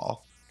Zoom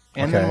call.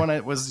 And then when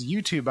it was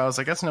YouTube, I was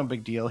like, that's no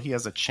big deal. He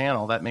has a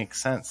channel. That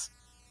makes sense.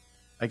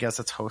 I guess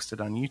it's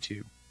hosted on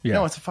YouTube. Yeah.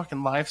 No, it's a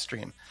fucking live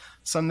stream.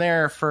 So I'm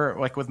there for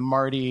like with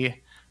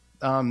Marty,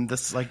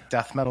 this like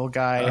death metal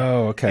guy.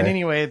 Oh, okay. And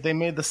anyway, they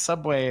made the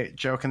Subway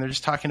joke, and they're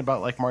just talking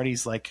about like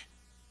Marty's like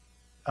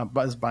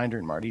Buzz Binder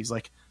and Marty's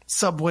like,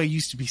 Subway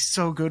used to be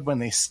so good when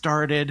they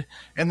started.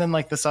 And then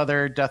like this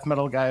other death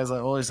metal guy is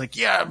like, always like,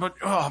 yeah, but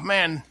oh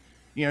man,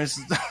 you know,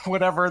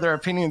 whatever their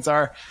opinions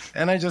are.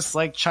 And I just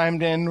like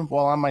chimed in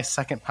while on my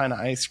second pint of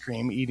ice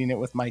cream, eating it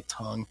with my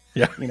tongue.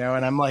 Yeah. You know,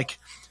 and I'm like,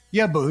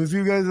 yeah, but have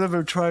you guys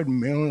ever tried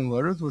mailing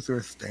letters with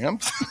their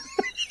stamps?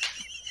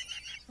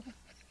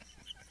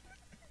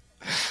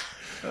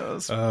 That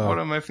was one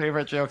of my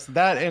favorite jokes.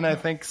 That, and I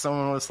think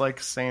someone was like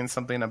saying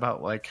something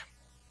about like,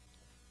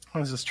 I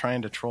was just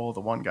trying to troll the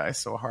one guy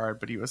so hard,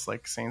 but he was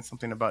like saying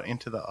something about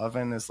Into the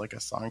Oven is like a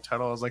song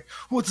title. I was like,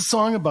 what's a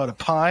song about, a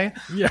pie?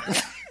 Yeah.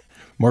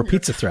 More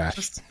Pizza Thrash.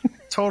 Just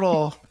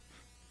total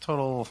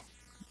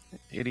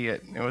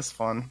idiot. It was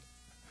fun.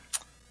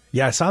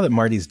 Yeah, I saw that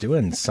Marty's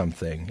doing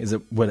something. Is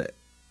it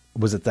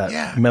was it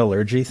that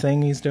metallurgy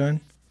thing he's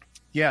doing?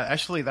 Yeah,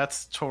 actually,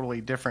 that's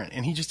totally different.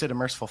 And he just did a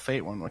Merciful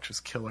Fate one, which was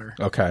killer.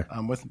 Okay.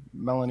 With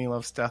Melanie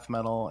Loves Death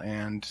Metal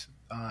and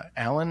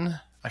Alan.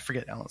 I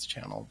forget Alan's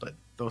channel, but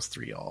those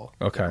three all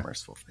did a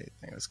Merciful Fate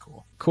thing. It was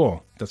cool.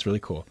 Cool. That's really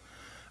cool.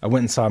 I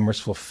went and saw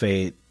Merciful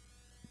Fate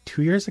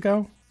 2 years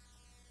ago.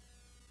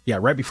 Yeah,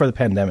 right before the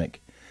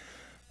pandemic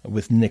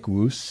with Nick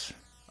Woos.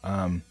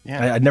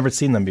 I'd never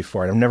seen them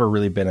before. I've never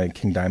really been a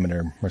King Diamond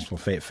or Merciful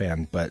Fate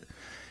fan, but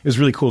it was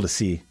really cool to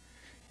see.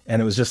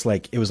 And it was just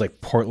like,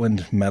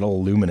 Portland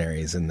metal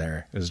luminaries in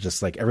there. It was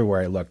just like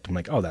everywhere I looked, I'm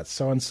like, oh, that's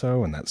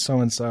so-and-so, and that's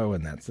so-and-so,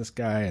 and that's this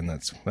guy, and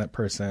that's that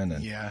person.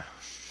 And yeah.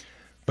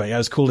 But yeah, it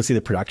was cool to see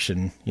the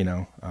production, you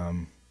know.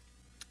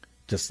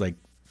 Just like,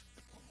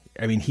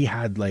 I mean, he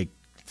had like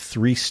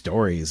 3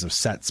 stories of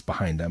sets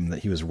behind him that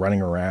he was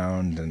running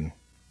around, and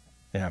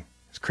yeah,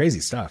 it's crazy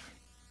stuff.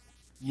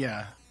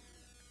 Yeah.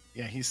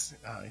 Yeah, he's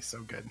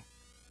so good.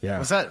 Yeah.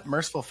 Was that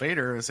Merciful Fate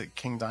or was it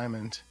King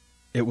Diamond?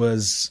 It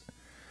was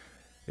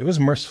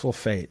Merciful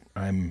Fate.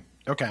 I'm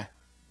okay.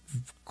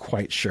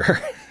 Quite sure.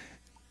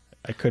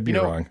 I could be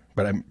wrong,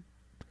 but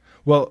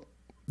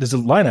there's a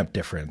lineup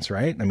difference,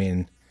 right? I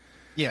mean,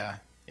 yeah.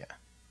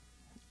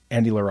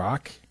 Andy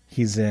LaRocque,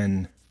 is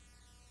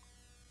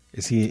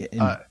he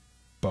in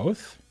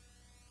both?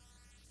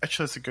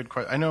 Actually, that's a good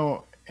question. I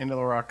know Andy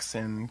LaRocque's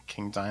in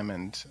King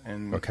Diamond,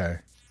 and okay.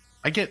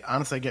 I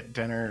get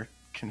Denner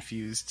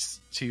confused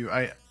too.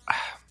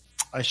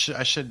 I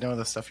should know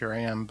this stuff. Here I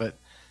am, but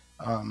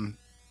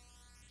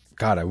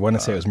God, I want to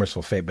say it was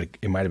Merciful Fate, but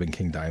it might have been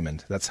King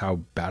Diamond. That's how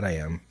bad I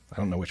am. I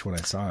don't know which one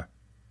I saw.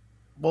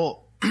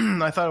 Well,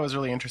 I thought it was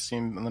really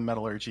interesting in the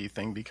metallurgy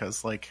thing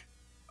because like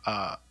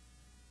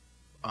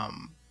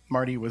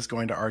Marty was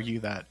going to argue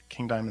that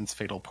King Diamond's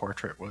Fatal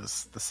Portrait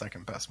was the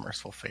second best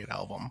Merciful Fate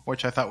album,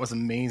 which I thought was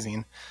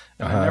amazing.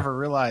 And I never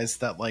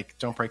realized that, like,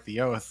 Don't Break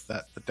the Oath,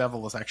 that the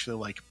devil was actually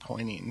like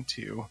pointing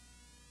to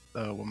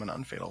the woman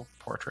on Fatal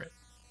Portrait.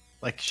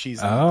 Like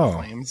she's in the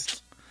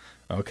flames.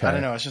 Okay. I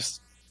don't know.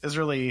 It's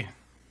really,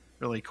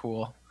 really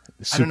cool.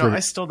 I don't know. I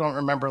still don't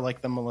remember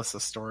like the Melissa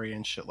story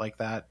and shit like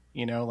that.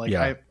 You know,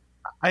 like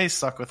I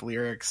suck with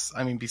lyrics.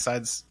 I mean,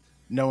 besides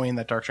knowing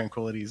that Dark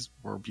Tranquillities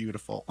were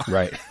beautiful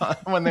right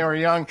when they were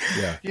young,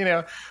 yeah, you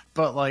know,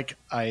 but like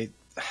I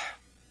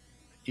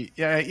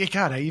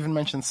even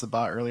mentioned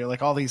Sabat earlier,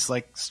 like all these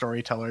like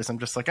storytellers. I'm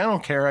just like, I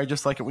don't care. I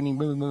just like it when you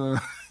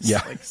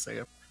like say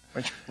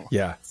it.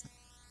 Yeah.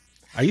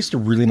 I used to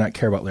really not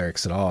care about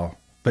lyrics at all,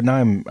 but now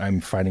I'm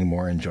finding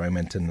more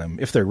enjoyment in them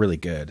if they're really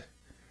good.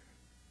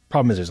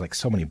 Problem is there's like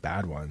so many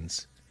bad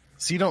ones.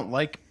 So you don't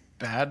like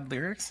bad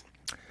lyrics?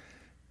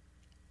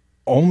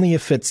 Only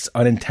if it's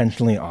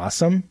unintentionally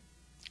awesome.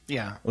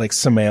 Yeah. Like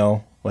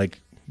Samael, like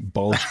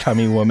bulged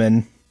tummy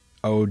woman,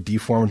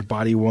 deformed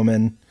body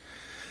woman,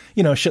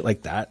 you know, shit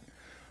like that.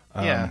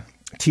 Yeah.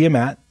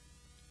 Tiamat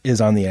is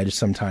on the edge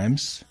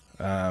sometimes.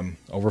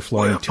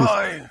 Overflowing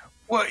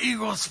where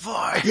eagles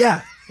fly.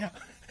 Yeah.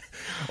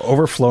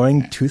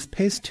 Overflowing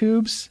toothpaste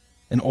tubes.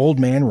 An old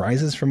man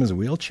rises from his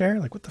wheelchair.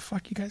 Like, what the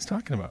fuck are you guys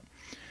talking about?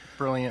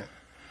 Brilliant.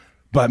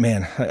 But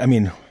man, I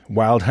mean,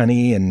 Wild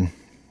Honey and,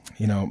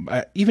 you know,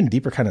 even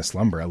Deeper Kind of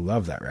Slumber. I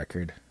love that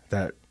record.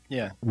 That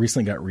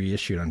recently got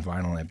reissued on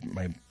vinyl.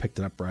 I picked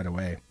it up right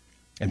away.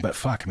 But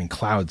fuck, I mean,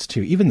 Clouds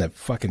too. Even the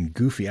fucking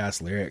goofy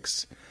ass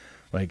lyrics.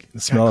 Like,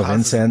 the smell of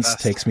incense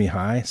takes me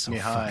high. So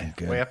fucking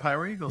good. Way up high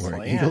where eagles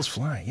fly. Eagles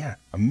fly, yeah.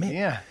 Amazing.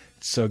 Yeah.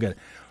 It's so good.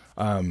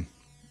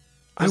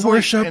 I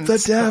worship the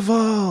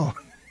devil.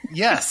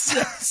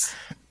 Yes.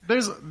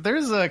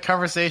 There's a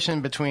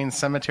conversation between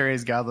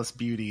Cemetery's Godless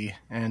Beauty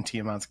and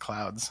Tiamat's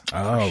Clouds.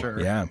 Oh, for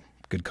sure. Yeah.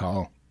 Good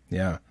call.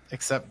 Yeah.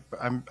 Except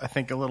I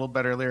think a little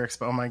better lyrics,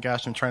 but oh my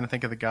gosh, I'm trying to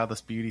think of the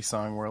Godless Beauty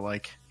song where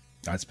like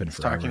that's been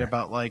forever. Talking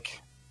about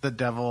like the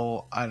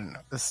devil, I don't know,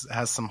 this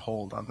has some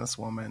hold on this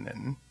woman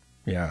and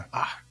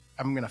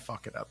I'm gonna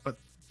fuck it up, but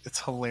it's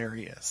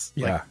hilarious.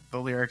 Yeah. Like, the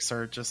lyrics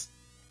are just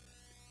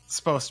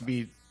supposed to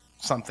be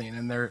something,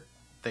 and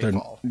they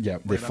fall. Yeah,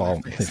 they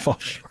fall. They fall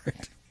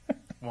short.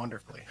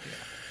 Wonderfully.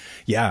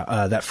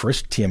 Yeah, that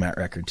first Tiamat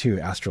record too,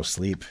 Astral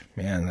Sleep.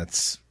 Man,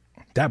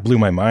 that blew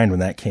my mind when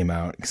that came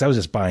out, because I was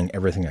just buying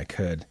everything I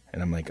could,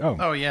 and I'm like,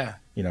 oh yeah,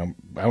 I don't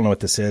know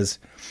what this is.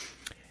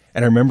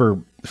 And I remember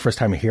the first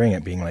time hearing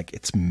it being like,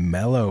 it's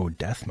mellow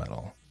death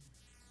metal.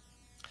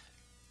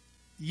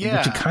 Yeah,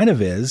 which it kind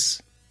of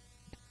is,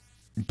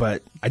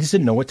 but I just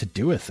didn't know what to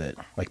do with it.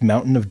 Like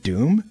Mountain of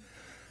Doom.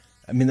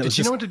 I mean, did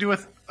you know what to do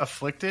with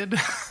Afflicted?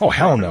 Oh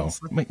hell no!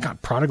 Oh my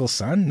God, Prodigal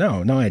Son?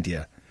 No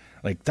idea.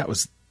 Like that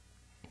was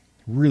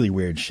really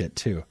weird shit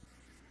too.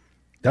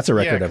 That's a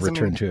record I've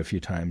returned to a few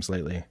times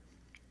lately.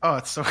 Oh,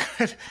 it's so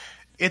good.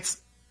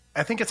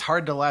 I think it's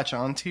hard to latch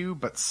onto,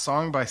 but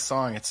song by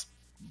song, it's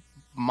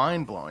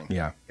mind blowing.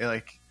 Yeah.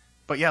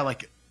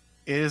 It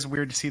is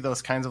weird to see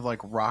those kinds of like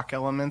rock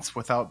elements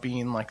without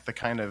being like the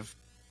kind of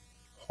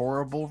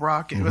horrible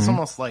rock. It was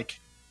almost like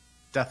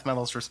death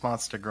metal's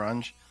response to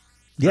grunge.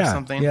 Yeah.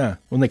 Something. Yeah.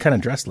 When they kind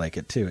of dressed like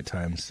it too at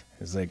times.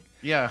 It's like,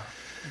 yeah.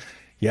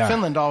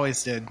 Finland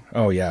always did.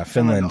 Oh yeah.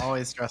 Finland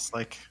always dressed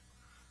like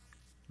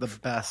the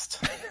best.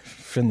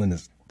 Finland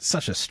is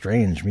such a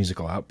strange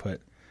musical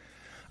output.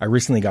 I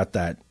recently got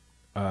that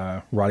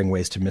Rotting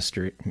Ways to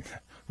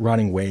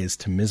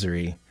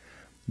Misery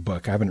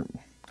book. I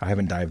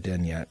haven't dived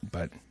in yet,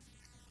 but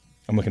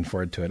I'm looking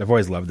forward to it. I've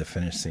always loved the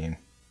Finnish scene.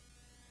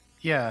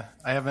 Yeah,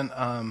 I haven't.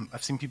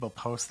 I've seen people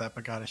post that,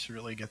 but God, I should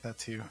really get that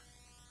too.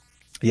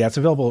 Yeah, it's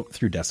available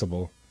through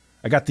Decibel.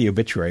 I got the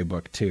Obituary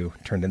book too,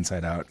 Turned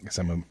Inside Out, because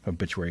I'm an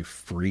obituary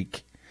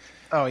freak.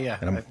 Oh yeah,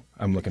 and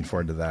I'm looking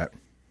forward to that.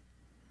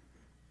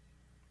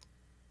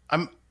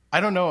 I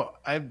don't know.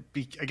 I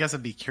guess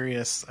I'd be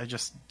curious. I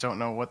just don't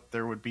know what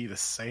there would be to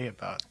say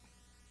about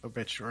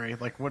Obituary.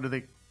 Like, what do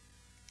they?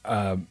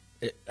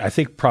 I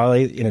think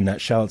probably in a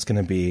nutshell, it's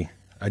going to be: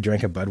 I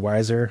drank a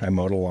Budweiser, I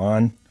mowed a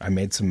lawn, I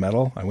made some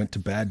metal, I went to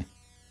bed.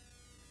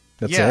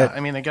 That's it. I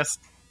mean, I guess.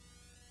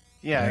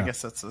 Yeah, I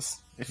guess that's this.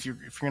 If you're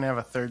going to have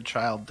a third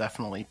child,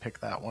 definitely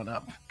pick that one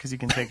up, because you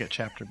can take it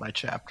chapter by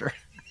chapter.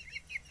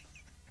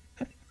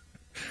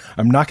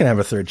 I'm not going to have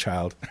a third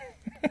child.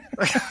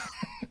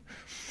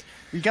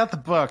 You got the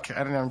book.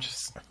 I don't know. I'm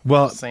just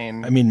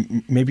saying. I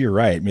mean, maybe you're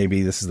right.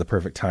 Maybe this is the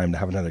perfect time to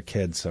have another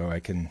kid, so I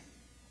can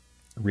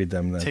read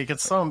them. Take it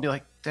slow and be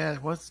like,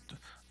 Dad, what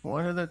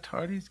are the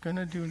Tardies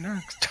gonna do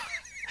next?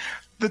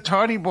 The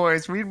Tardy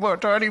Boys. Read more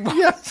Tardy Boys.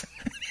 Yes.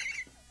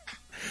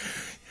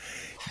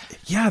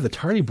 Yeah, the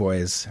Tardy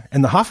Boys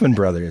and the Hoffman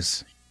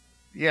Brothers.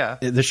 Yeah,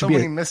 there should be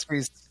many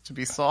mysteries to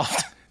be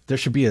solved. There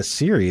should be a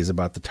series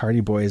about the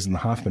Tardy Boys and the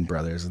Hoffman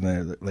Brothers and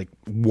the like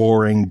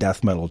warring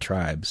death metal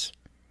tribes.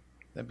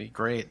 That'd be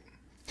great.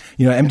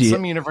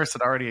 Some universe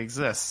that already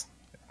exists.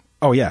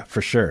 Oh yeah,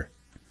 for sure.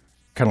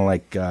 Kind of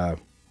like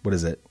what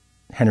is it?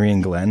 Henry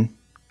and Glenn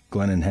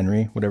and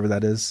Henry, whatever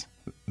that is.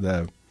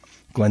 The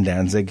Glenn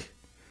Danzig,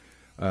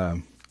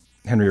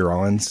 Henry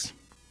Rollins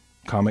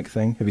comic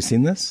thing. Have you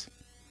seen this?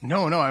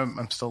 No,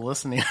 I'm still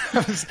listening.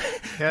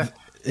 Yeah.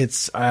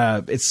 It's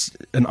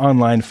an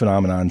online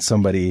phenomenon.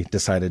 Somebody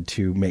decided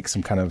to make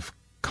some kind of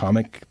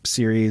comic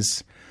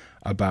series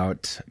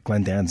about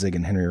Glenn Danzig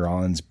and Henry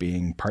Rollins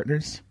being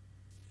partners.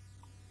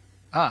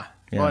 Well,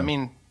 I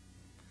mean,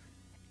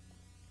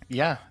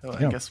 I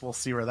guess we'll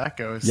see where that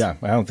goes. Yeah,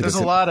 I don't think there's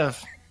a lot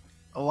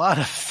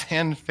of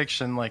fan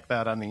fiction like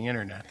that on the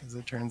internet, as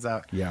it turns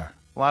out. Yeah,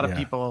 a lot of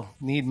people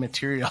need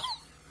material.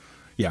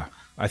 Yeah,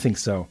 I think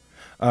so.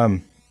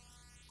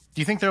 Do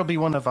you think there'll be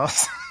one of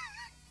us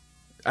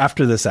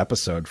after this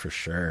episode? For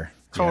sure.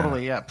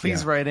 Totally. Yeah.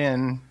 Please write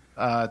in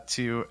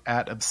to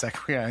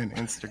 @Obsequiae on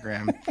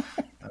Instagram.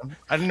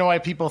 I don't know why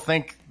people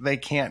think they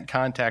can't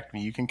contact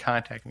me. You can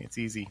contact me. It's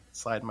easy.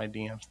 Slide my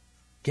DMs.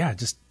 Yeah,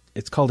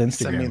 it's called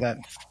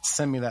Instagram.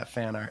 Send me that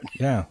fan art.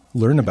 Yeah,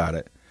 learn about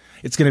it.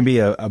 It's going to be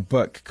a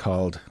book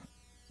called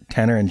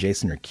Tanner and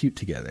Jason Are Cute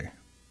Together.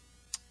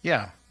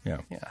 Yeah.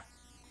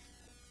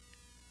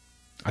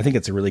 I think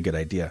it's a really good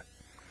idea.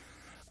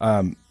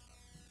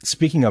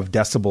 Speaking of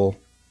Decibel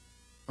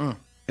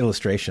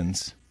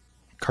illustrations,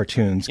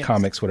 cartoons,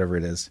 comics, whatever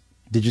it is,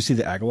 did you see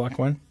the Agalloch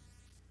one?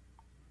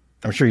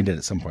 I'm sure you did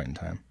at some point in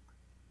time.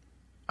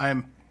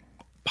 I'm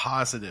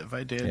positive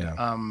I did.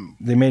 Yeah.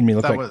 They made me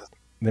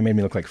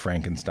look like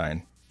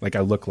Frankenstein. Like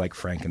I look like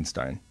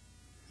Frankenstein.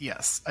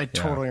 Yes, I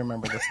totally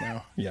remember this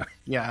now.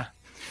 Yeah.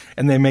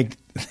 And they make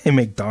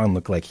Don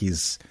look like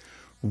he's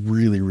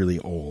really, really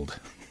old.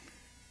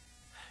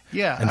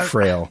 Yeah. And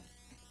frail.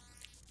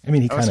 I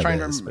mean, he kind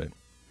of is, but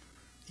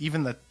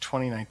even the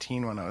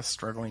 2019 one I was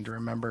struggling to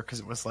remember because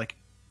it was like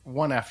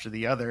one after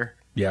the other.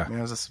 Yeah. I mean,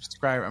 I'm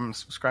a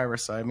subscriber,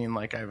 so I mean,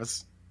 like I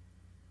was,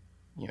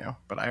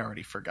 but I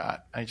already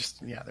forgot.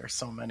 There's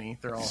so many.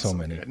 They're all so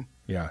many. Good.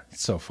 Yeah,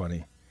 it's so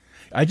funny.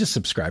 I just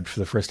subscribed for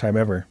the first time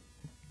ever.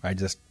 I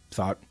just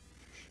thought,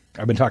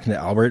 I've been talking to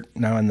Albert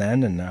now and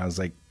then, and I was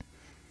like,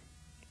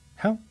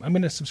 hell, I'm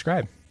going to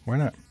subscribe. Why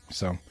not?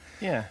 So,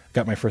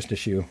 got my first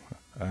issue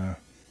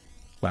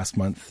last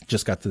month.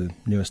 Just got the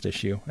newest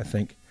issue, I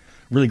think.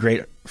 Really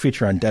great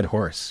feature on Dead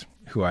Horse,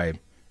 who I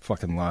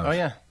fucking love. Oh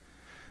yeah.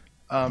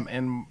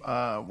 And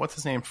what's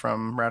his name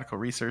from Radical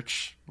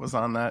Research was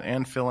on that,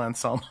 and Phil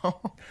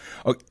Anselmo.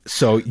 Oh,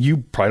 so you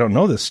probably don't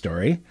know this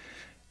story.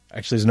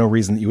 Actually, there's no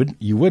reason that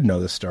you would know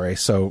this story.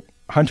 So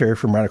Hunter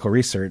from Radical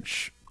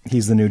Research,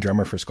 he's the new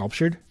drummer for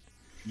Sculptured.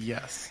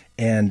 Yes.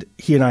 And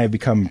he and I have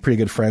become pretty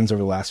good friends over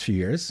the last few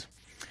years.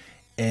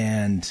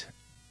 And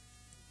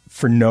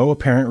for no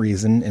apparent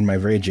reason, in my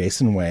very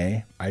Jason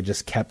way, I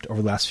just kept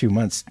over the last few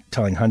months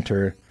telling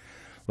Hunter,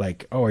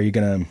 like, oh, are you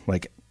going to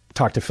like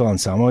talk to Phil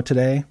Anselmo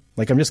today?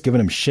 Like, I'm just giving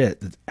him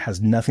shit that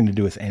has nothing to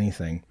do with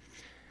anything.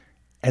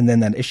 And then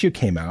that issue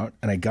came out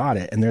and I got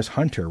it. And there's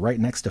Hunter right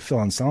next to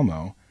Phil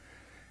Anselmo.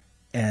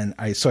 And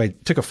I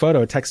took a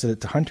photo, texted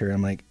it to Hunter. And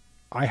I'm like,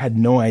 I had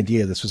no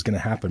idea this was going to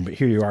happen, but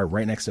here you are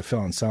right next to Phil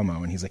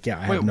Anselmo. And he's like, yeah,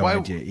 I have no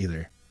idea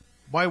either.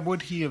 Why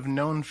would he have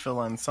known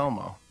Phil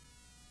Anselmo?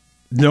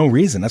 No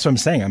reason. That's what I'm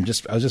saying. I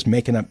was just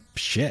making up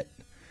shit.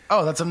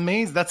 Oh, that's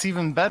amazing. That's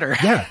even better.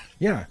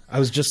 Yeah. I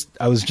was just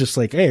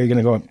like, hey, are you going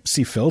to go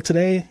see Phil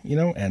today? You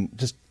know, and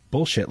just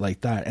bullshit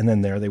like that. And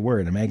then there they were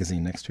in a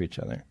magazine next to each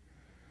other.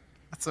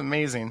 That's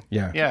amazing.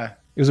 Yeah. Yeah.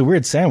 It was a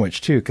weird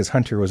sandwich too, because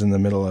Hunter was in the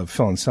middle of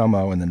Phil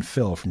Anselmo and then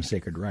Phil from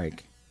Sacred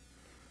Reich.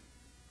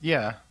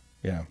 Yeah.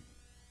 Yeah.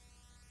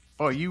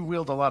 Oh, you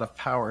wield a lot of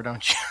power,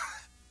 don't you?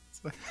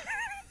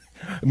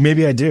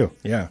 Maybe I do.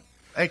 Yeah.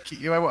 I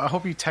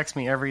hope you text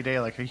me every day.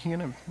 Like, are you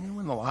gonna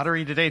win the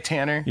lottery today,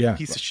 Tanner? Yeah.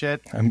 Piece of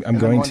shit. I'm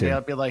going one to. day I'll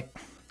be like,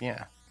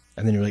 yeah.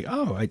 And then you're like,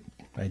 oh,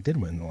 I did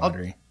win the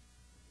lottery.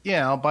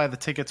 I'll buy the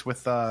tickets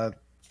with the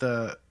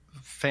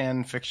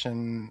fan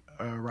fiction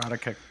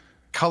erotica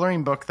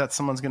coloring book that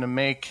someone's gonna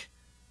make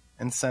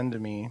and send to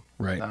me.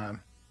 Right.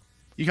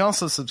 You can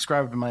also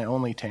subscribe to my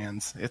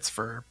OnlyTans. It's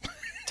for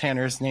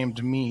Tanners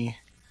named me.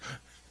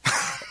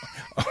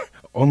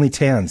 Only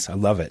Tans. I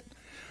love it.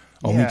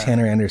 Only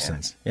Tanner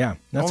Andersons. Yeah.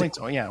 Only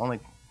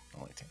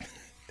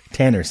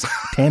Tanners.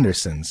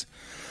 Tandersons.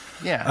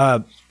 Yeah.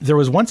 There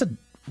was once a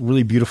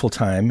really beautiful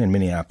time in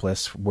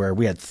Minneapolis where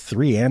we had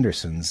 3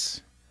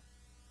 Andersons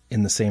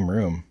in the same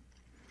room.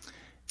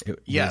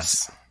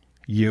 Yes.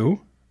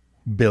 You,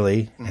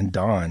 Billy, and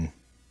Dawn.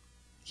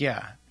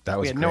 Yeah. That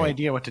was we had no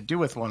idea what to do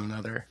with one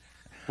another.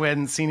 We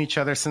hadn't seen each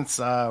other since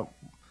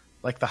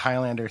like the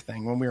Highlander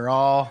thing, when we were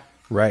all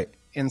right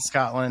in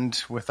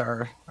Scotland with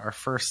our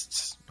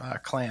first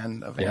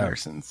clan of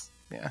Andersons.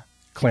 Yeah.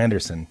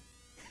 Clandersons.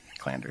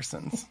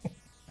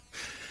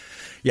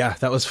 Yeah,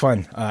 that was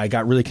fun. I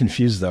got really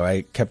confused though.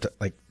 I kept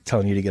like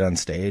telling you to get on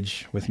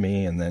stage with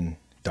me, and then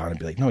Don would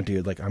be like, "No,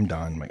 dude, like I'm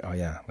Don." I'm like, "Oh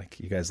yeah, like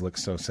you guys look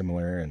so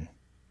similar." And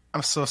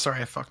I'm so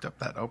sorry I fucked up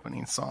that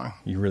opening song.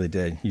 You really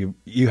did.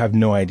 You have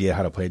no idea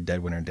how to play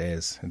Dead Winter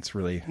Days. It's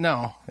really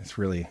It's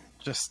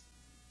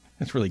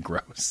really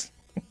gross.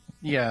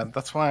 Yeah,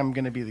 that's why I'm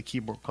going to be the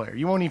keyboard player.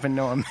 You won't even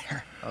know I'm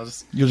there. I'll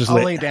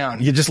lay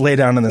down. You just lay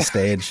down on the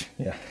stage.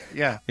 Yeah.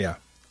 Yeah.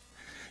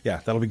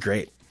 That'll be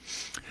great.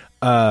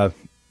 That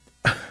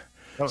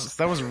was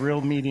a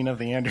real meeting of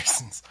the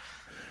Andersons.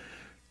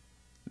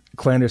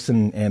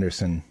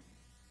 Anderson.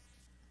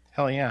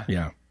 Hell yeah.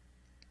 Yeah.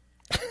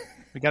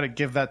 We got to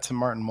give that to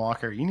Martin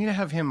Walker. You need to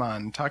have him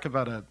on. Talk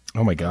about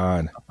oh my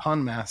God, a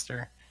pun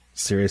master.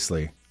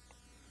 Seriously.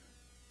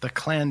 The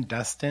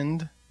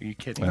Clandestined. Are you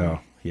kidding? Oh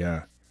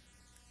yeah.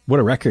 What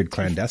a record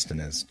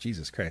Clandestine is.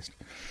 Jesus Christ.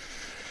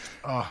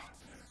 Oh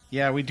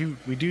yeah, we do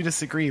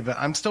disagree, but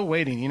I'm still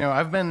waiting. You know,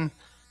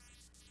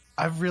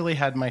 I've really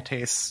had my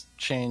tastes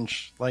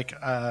change. Like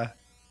I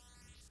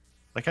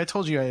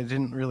told you, I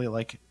didn't really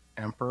like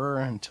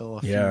Emperor until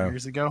a few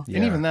years ago. Yeah.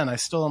 And even then I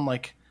still am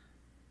like,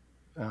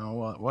 oh,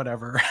 well,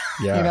 whatever.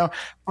 Yeah. You know,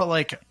 but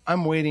like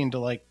I'm waiting to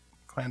like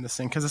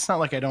Clandestine, because it's not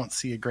like I don't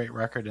see a great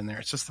record in there.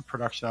 It's just the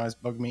production always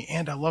bugged me,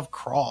 and I love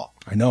Crawl.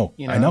 I know.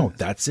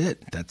 That's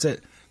it.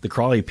 The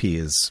Crawl EP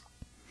is.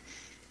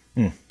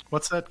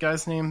 What's that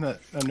guy's name? That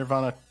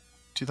Nirvana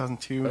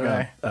 2002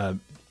 guy.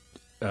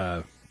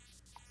 I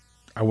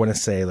want to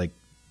say like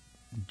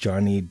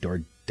Johnny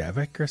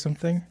Dordevic or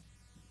something.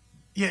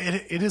 Yeah,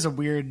 it is a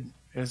weird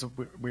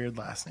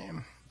last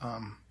name.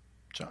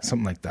 John.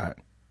 Something like that.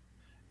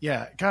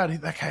 Yeah, God,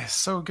 that guy is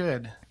so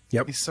good.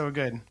 Yep, he's so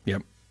good.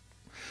 Yep.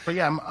 But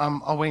yeah,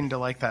 I'll waiting to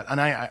like that, and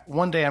I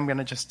one day I'm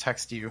gonna just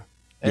text you.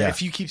 Yeah.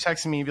 If you keep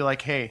texting me, be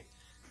like, "Hey,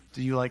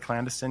 do you like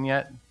Clandestine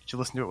yet? Did you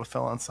listen to it with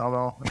Phil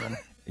Anselmo?" And then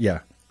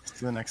yeah, let's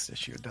do the next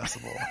issue of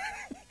Decibel.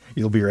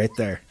 You'll be right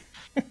there.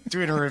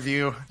 Doing a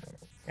review.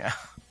 Yeah.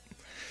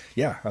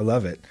 Yeah, I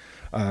love it.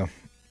 And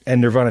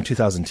Nirvana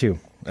 2002.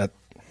 That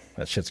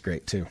shit's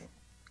great too.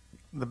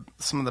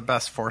 Some of the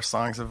best Force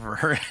songs I've ever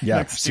heard. Yeah,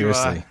 next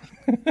seriously.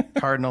 To,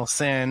 Cardinal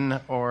Sin,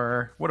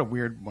 or what a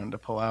weird one to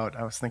pull out.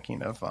 I was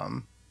thinking of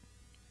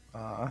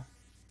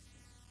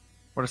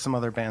what are some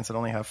other bands that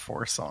only have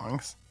 4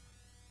 songs?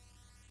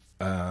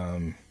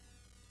 That's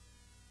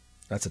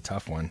a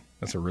tough one.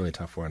 That's a really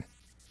tough one.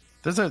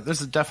 There's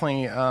a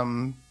definitely a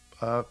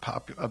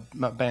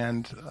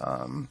band.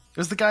 It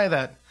was the guy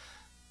that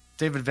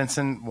David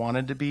Vincent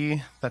wanted to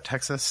be, that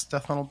Texas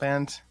death metal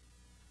band.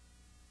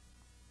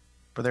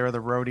 where they were the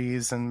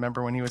roadies, and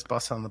remember when he was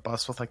busted on the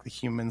bus with like the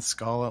human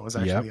skull? It was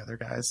actually the other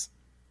guys.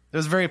 It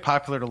was very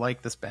popular to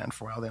like this band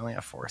for a while. They only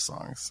have 4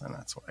 songs, and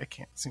that's what I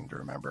can't seem to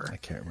remember. I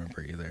can't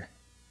remember either.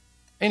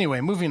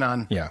 Anyway, moving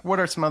on. Yeah. What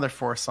are some other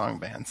 4-song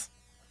bands?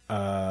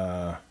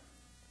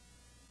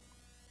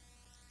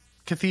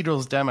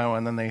 Cathedral's demo,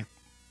 and then they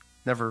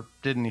never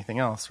did anything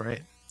else,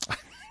 right?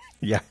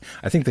 Yeah,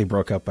 I think they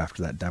broke up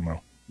after that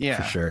demo. Yeah,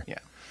 for sure. Yeah.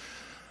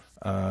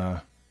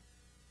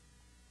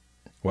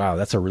 Wow,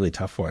 that's a really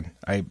tough one.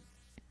 I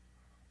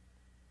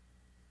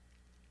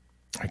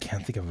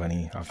can't think of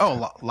any.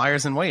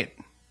 Liars in Wait.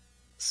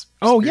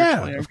 Oh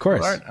yeah, of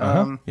course.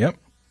 Yep.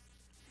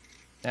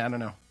 Yeah, I don't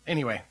know.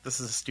 Anyway, this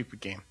is a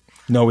stupid game.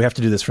 No, we have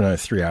to do this for another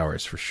 3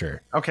 hours for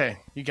sure. Okay,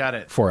 you got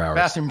it. 4 hours.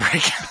 Bathroom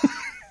break.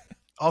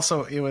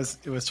 Also, it was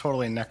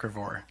totally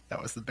Necrovore.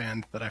 That was the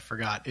band that I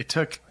forgot. It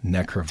took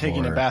Necrovore.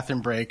 Taking a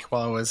bathroom break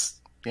while I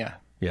was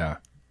Yeah.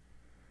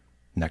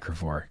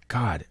 Necrovore.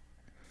 God.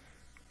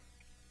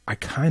 I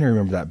kind of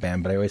remember that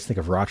band, but I always think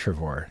of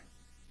Rotravore.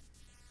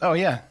 Oh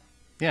yeah.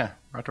 Yeah.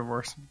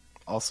 Rotrovore's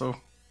also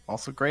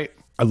great.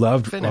 I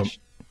loved Finish.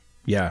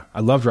 I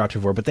loved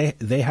Rotravore, but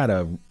they had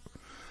I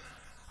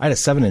had a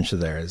 7-inch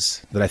of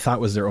theirs that I thought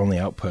was their only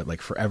output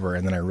like forever,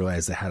 and then I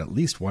realized they had at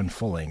least one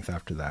full length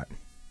after that.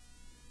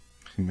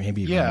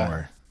 Maybe even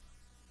more.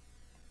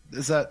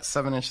 Is that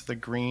 7-inch the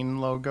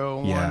green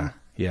logo one?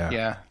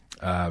 Yeah.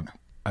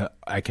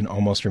 I can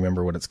almost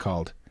remember what it's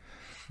called.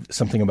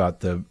 Something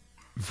about the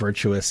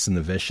virtuous and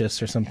the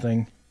vicious or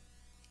something.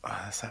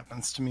 This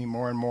happens to me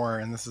more and more,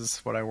 and this is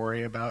what I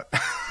worry about.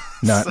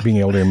 Not being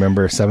able to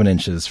remember 7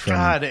 inches from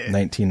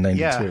 1992.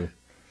 Yeah.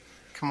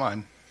 Come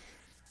on.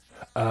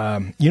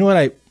 You know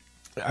what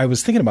I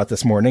was thinking about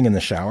this morning in the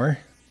shower?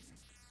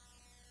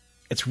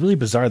 It's really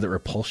bizarre that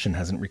Repulsion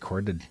hasn't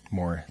recorded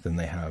more than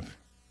they have.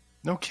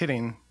 No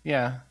kidding.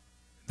 Yeah.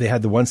 They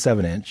had the 1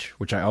 7-inch,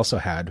 which I also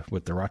had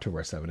with the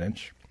Rotoware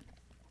 7-inch.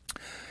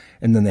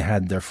 And then they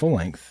had their full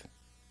length.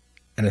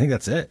 And I think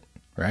that's it,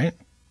 right?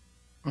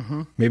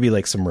 Mm-hmm. Maybe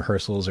like some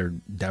rehearsals or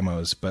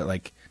demos, but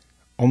like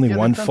only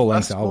one full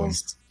length album.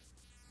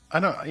 I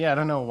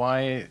don't know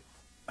why.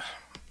 I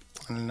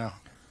don't know.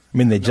 I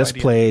mean, they just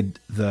played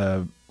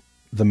the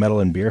Metal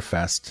and Beer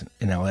Fest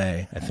in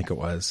LA, I think it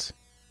was.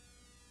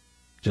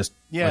 Just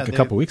like a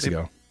couple weeks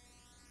ago.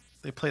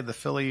 They played the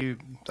Philly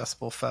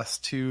Decibel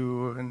Fest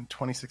 2 in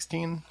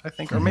 2016, I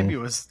think, or maybe it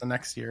was the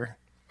next year.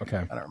 Okay.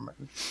 I don't remember.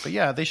 But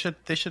yeah, they should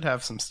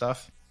have some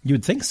stuff. You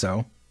would think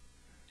so.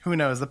 Who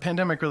knows? The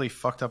pandemic really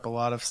fucked up a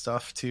lot of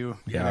stuff too.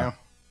 Yeah. You know?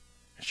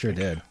 It sure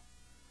did.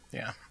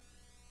 Yeah.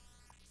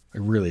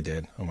 It really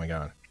did. Oh my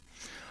God.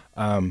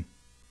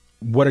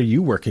 What are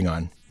you working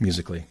on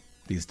musically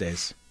these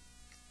days?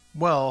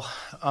 Well,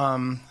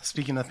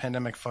 speaking of the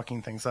pandemic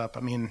fucking things up, I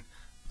mean,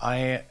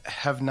 I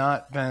have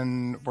not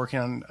been working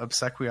on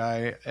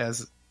Obsequiae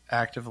as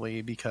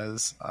actively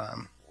because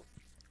of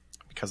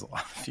a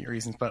few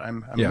reasons, but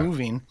I'm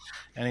moving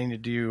and I need to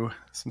do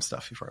some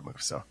stuff before I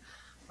move. So,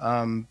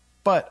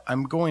 but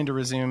I'm going to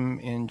resume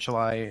in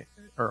July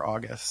or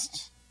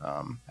August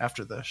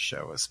after the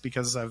shows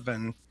because I've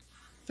been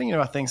thinking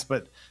about things.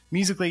 But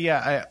musically,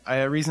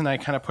 a reason I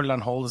kind of put it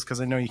on hold is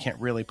because I know you can't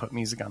really put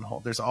music on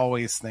hold. There's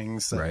always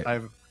things that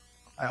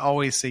I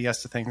always say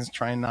yes to things,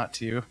 trying not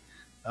to.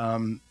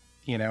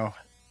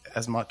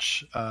 As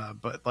much,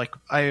 but like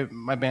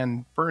my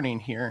band Burning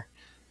here,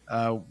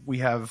 we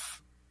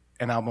have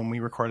an album we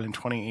recorded in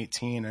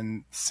 2018,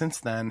 and since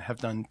then have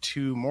done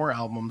 2 more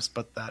albums,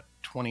 but that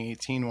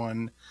 2018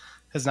 one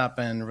has not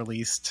been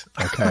released.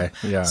 Okay,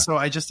 yeah. So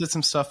I just did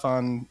some stuff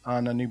on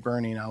a new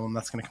Burning album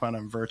that's going to come out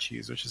on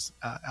Virtues, which is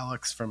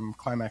Alex from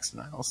Climax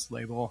Denial's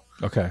label.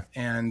 Okay.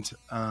 And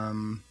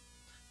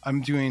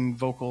I'm doing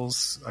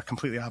vocals, a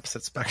completely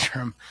opposite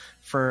spectrum,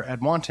 for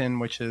Edmonton,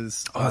 which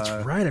is... Oh, that's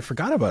right. I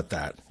forgot about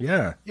that.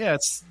 Yeah. Yeah,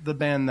 it's the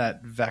band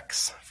that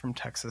Vex from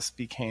Texas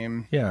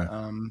became. Yeah.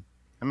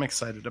 I'm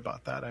excited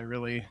about that. I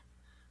really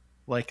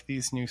like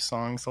these new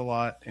songs a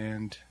lot,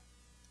 and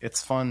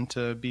it's fun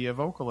to be a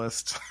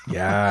vocalist.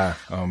 Yeah.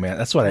 Oh, man.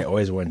 That's what I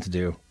always wanted to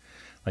do.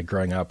 Like,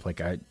 growing up,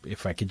 like,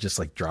 if I could just,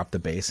 like, drop the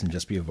bass and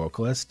just be a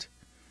vocalist,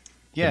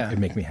 it'd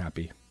make me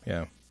happy.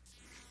 Yeah.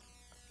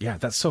 Yeah,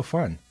 that's so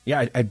fun.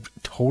 Yeah, I'd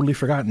totally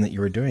forgotten that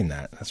you were doing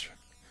that.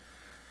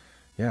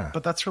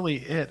 But that's really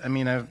it. I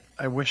mean,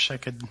 I wish I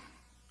could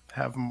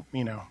have,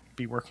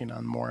 be working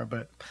on more,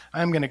 but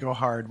I'm going to go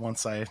hard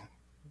once I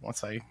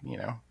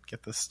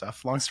get this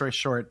stuff. Long story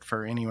short,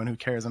 for anyone who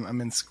cares, I'm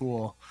in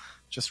school,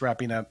 just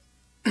wrapping up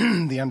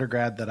the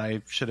undergrad that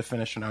I should have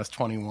finished when I was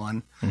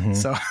 21. Mm-hmm.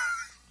 So,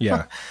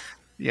 yeah.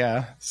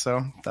 Yeah.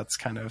 So that's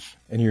kind of.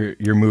 And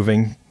you're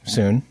moving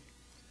soon.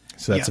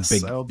 So that's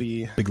a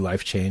big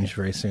life change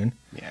very soon.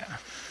 Yeah.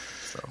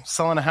 So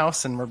selling a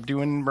house and we're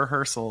doing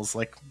rehearsals.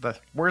 Like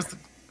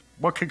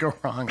what could go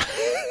wrong?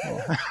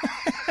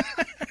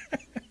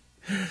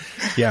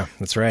 Yeah,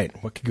 that's right.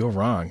 What could go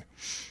wrong?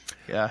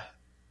 Yeah.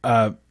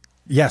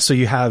 Yeah. So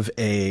you have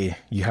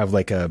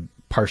like a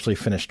partially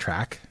finished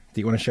track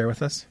that you want to share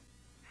with us?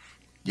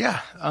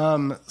 Yeah.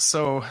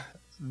 So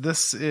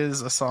this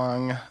is a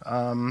song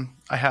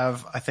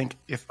I think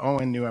if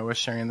Owen knew I was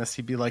sharing this,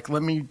 he'd be like,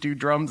 let me do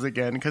drums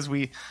again, because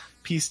we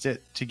pieced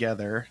it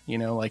together,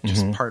 like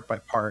just part by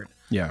part.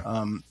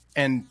 Yeah.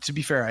 And to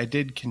be fair, I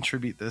did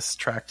contribute this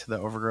track to the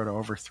Overgrow to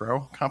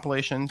Overthrow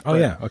compilation. Oh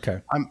yeah,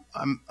 okay.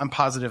 I'm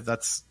positive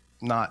that's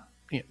not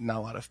a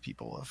lot of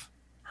people have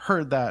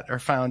heard that or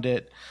found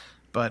it.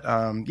 But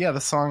the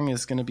song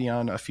is going to be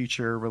on a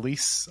future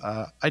release.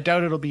 I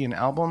doubt it'll be an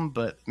album,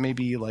 but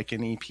maybe like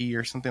an EP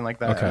or something like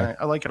that. Okay.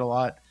 I like it a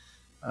lot.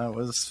 It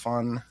was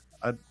fun.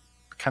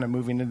 Kind of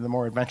moving into the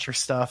more adventure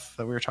stuff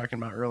that we were talking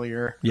about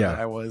earlier. Yeah,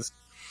 I was.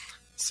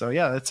 So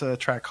yeah, it's a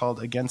track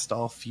called "Against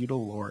All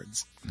Feudal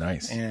Lords."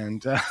 Nice.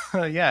 And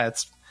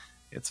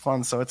it's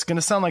fun. So it's going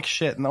to sound like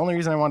shit. And the only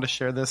reason I wanted to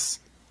share this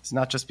is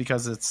not just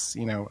because it's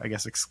I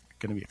guess it's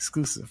going to be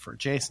exclusive for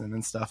Jason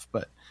and stuff,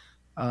 but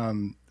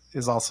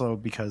is also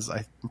because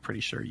I'm pretty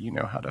sure you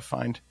know how to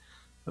find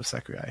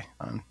Obsequiae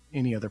on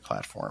any other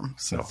platform.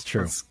 So that's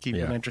true. Let's keep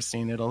it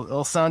interesting.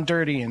 It'll sound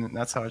dirty, and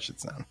that's how it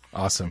should sound.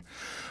 Awesome.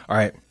 All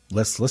right,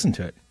 let's listen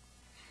to it.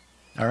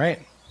 All right.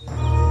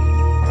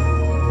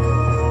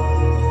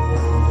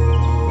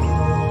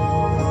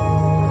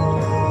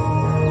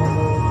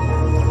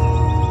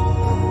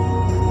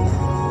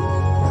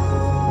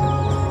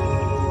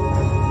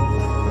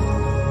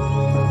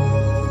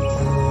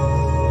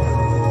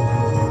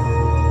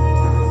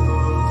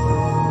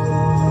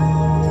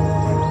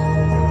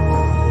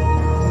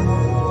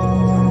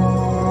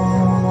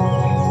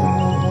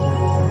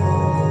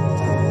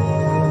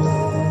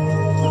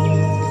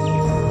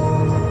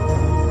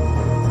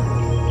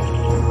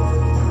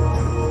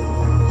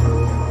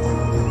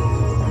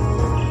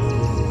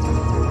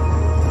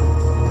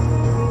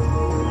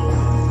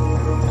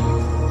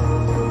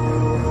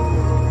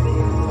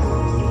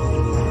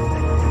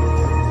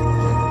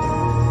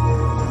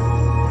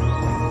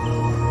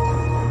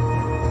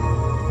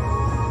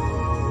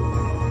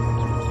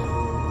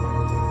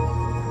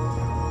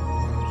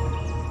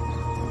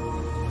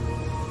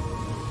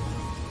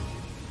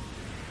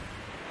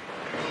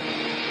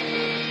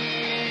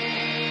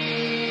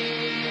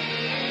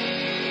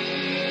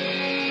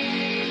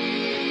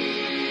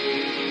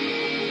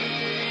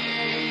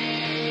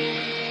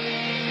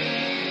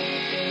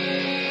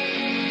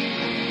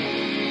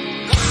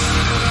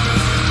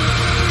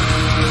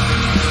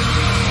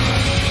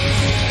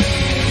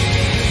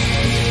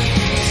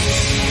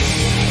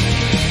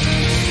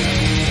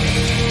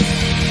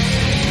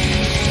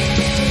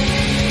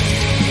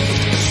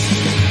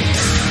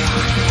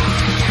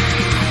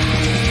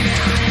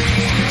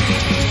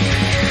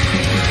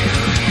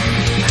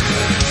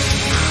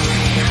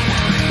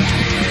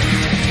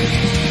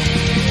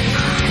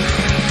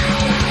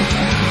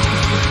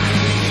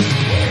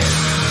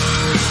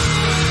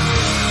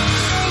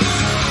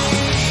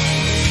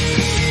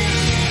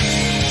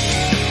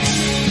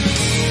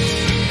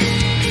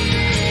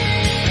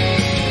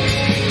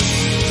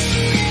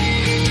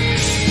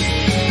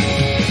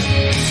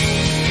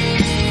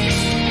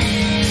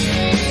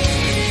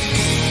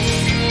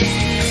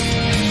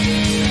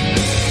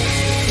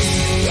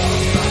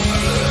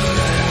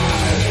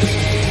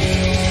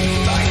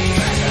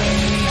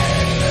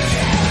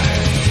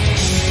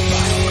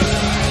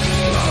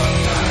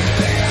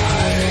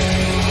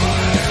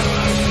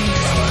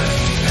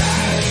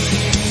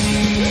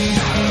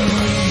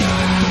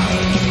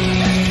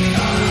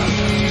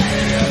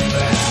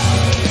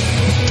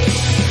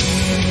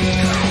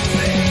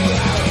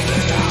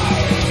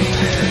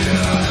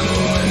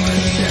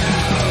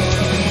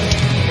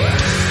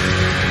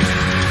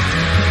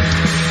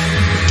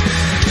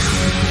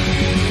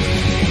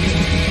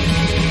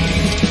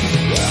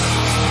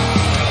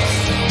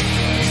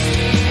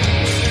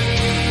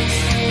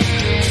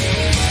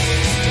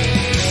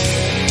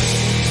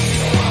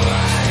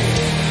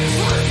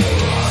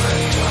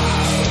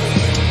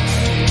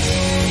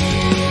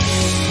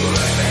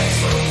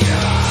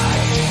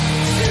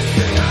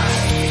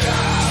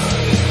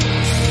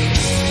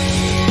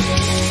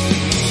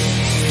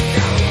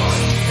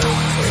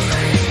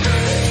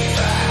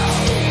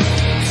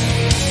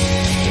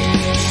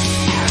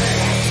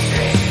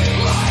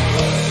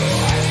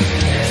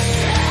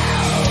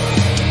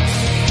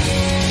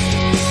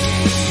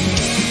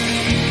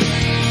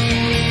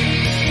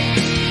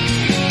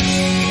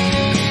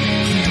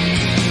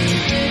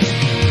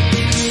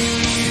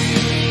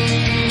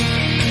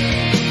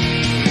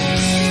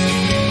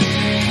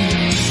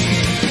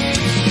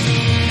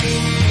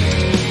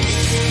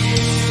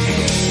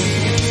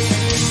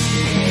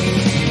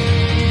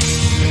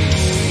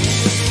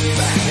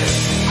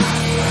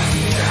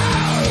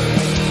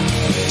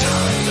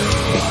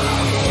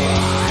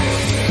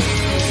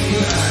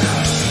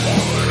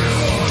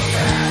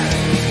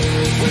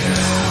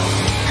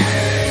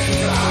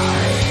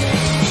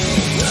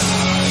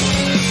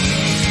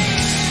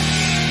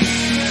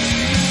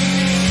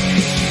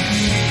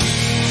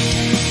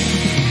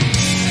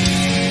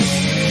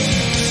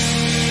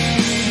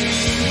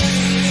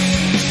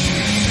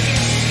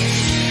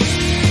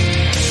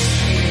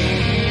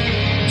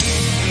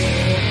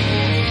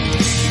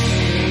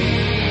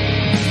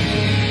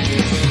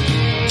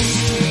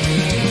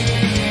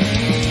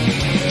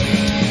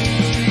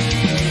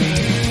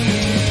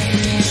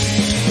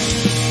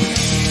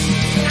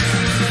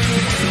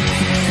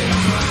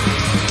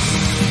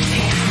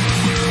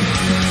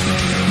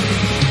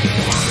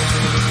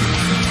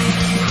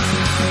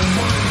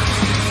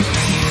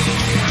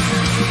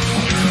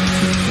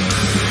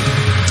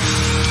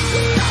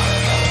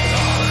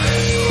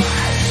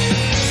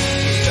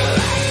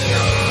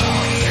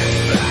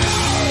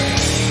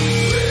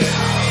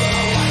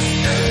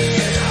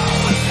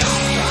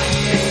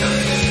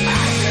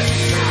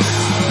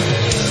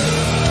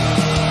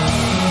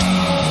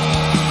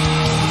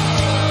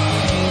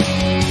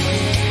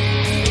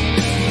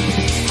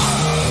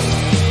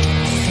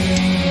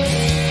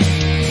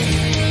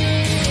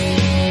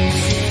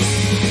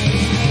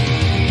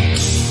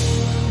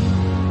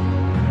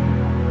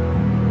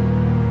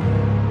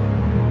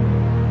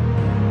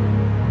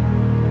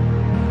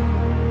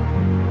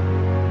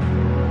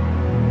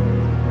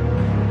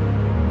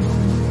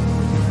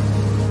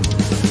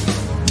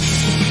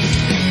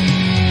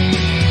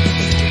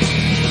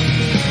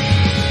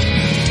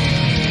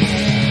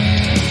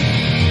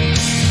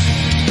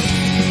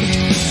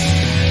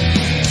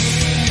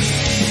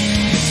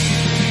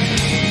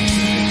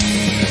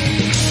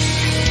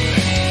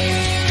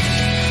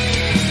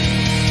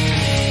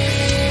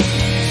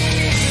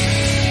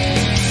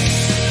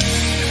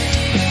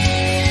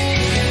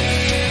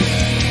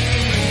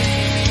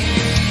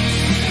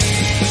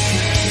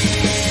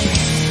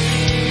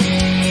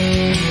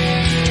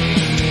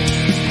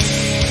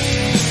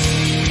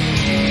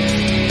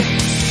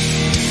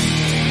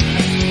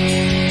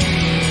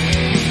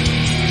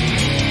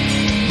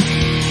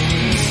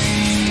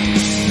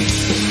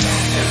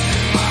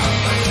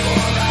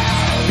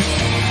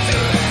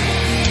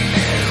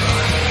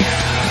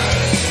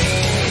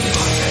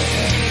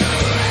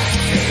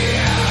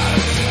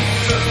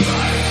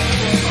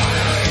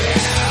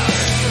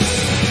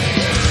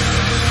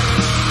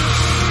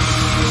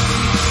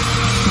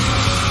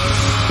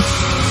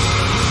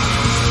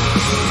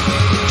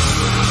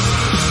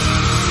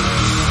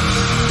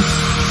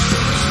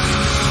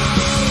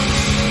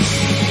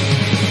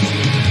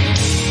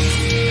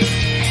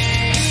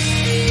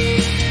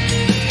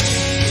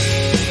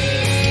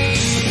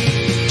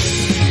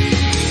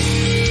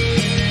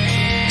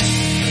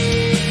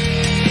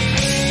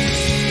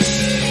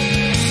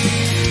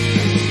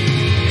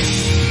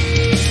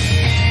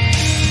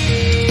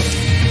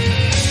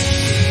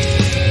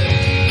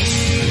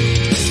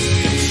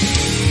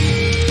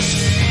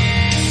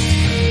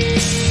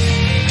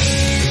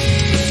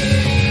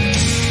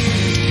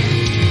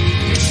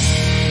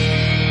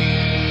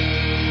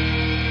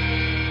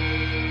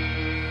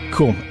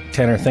 Cool.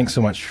 Tanner, thanks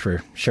so much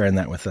for sharing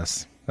that with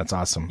us. That's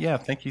awesome. Yeah,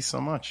 thank you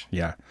so much.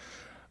 Yeah.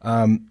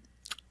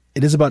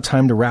 It is about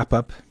time to wrap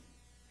up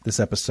this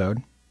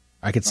episode.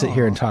 I could sit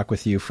here and talk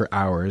with you for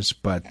hours,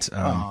 but,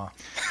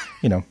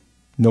 you know,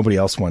 nobody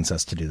else wants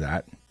us to do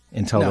that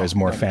until there's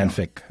more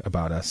fanfic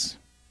about us.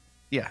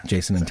 Yeah.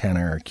 Jason and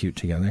Tanner are cute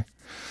together.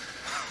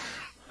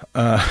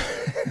 But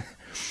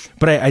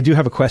I do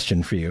have a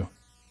question for you.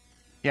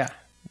 Yeah.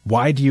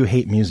 Why do you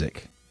hate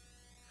music?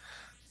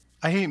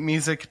 I hate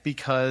music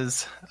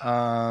because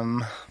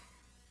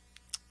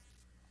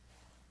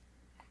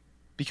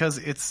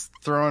it's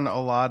thrown a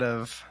lot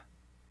of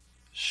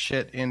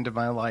shit into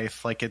my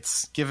life. Like,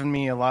 it's given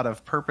me a lot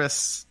of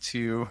purpose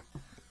to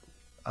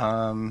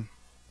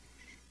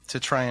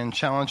try and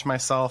challenge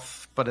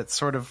myself, but it's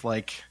sort of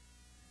like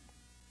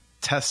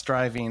test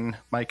driving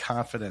my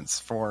confidence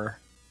for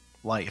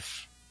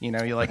life. You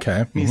know,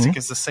 music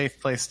is a safe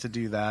place to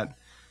do that.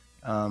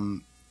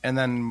 And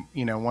then,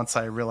 you know, once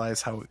I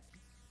realize how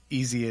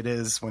easy it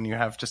is when you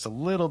have just a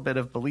little bit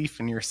of belief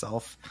in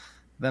yourself,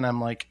 then I'm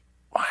like,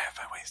 why have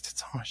I wasted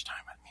so much time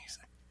on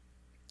music?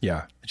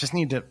 Yeah. I just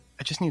need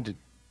to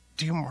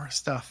do more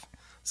stuff.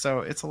 So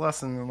it's a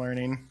lesson in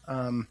learning.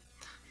 Do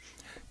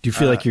you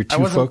feel like you're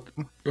too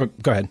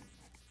go ahead.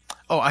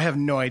 Oh, I have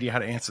no idea how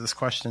to answer this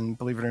question,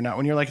 believe it or not.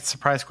 When you're like, it's a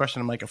surprise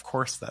question, I'm like, of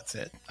course that's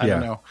it. I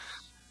don't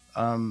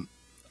know.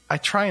 I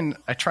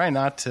try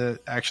not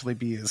to actually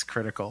be as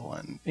critical,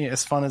 and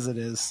as fun as it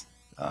is,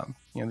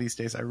 you know, these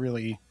days I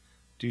really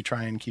do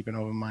try and keep an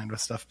open mind with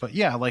stuff. But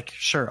yeah, like,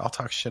 sure, I'll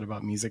talk shit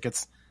about music.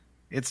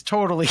 It's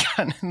totally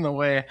gotten in the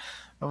way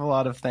of a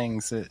lot of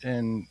things.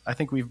 And I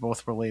think we've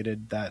both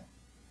related that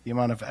the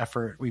amount of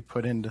effort we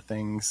put into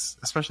things,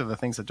 especially the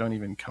things that don't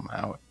even come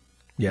out,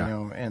 you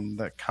know, and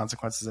the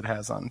consequences it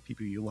has on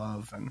people you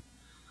love,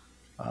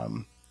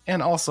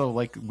 and also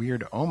like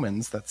weird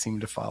omens that seem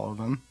to follow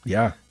them.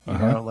 Yeah. You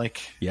know, like,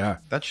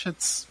 that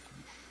shit's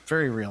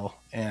very real.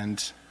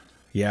 And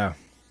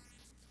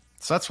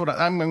so that's what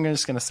I'm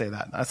just going to say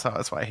that.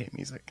 That's why I hate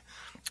music.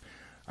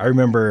 I can't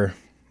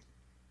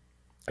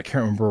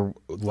remember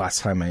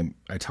last time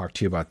I talked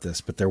to you about this,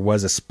 but there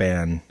was a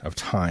span of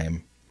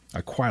time,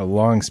 quite a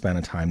long span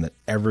of time, that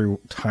every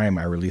time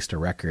I released a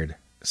record,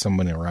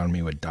 someone around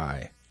me would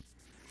die.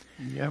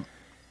 Yep.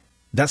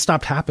 That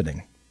stopped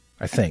happening,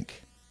 I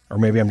think. Or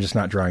maybe I'm just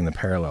not drawing the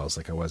parallels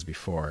like I was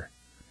before.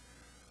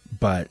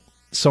 But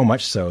so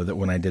much so that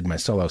when I did my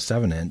solo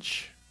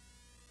 7-inch,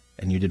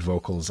 and you did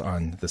vocals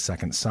on the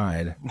second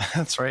side.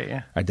 That's right,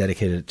 yeah. I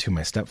dedicated it to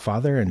my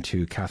stepfather and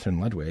to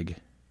Catherine Ludwig,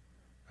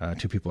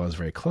 two people I was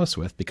very close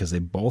with, because they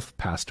both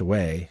passed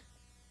away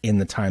in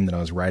the time that I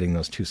was writing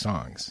those two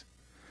songs.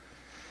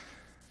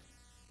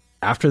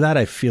 After that,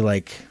 I feel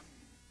like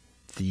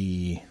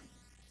the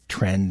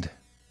trend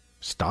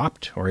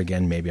stopped, or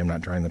again, maybe I'm not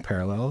drawing the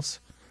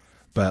parallels,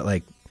 but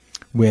like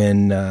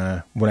when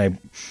I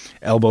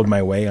elbowed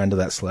my way onto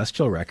that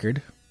Celestial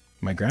record,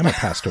 my grandma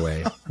passed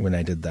away when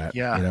I did that.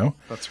 Yeah, you know?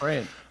 That's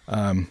right.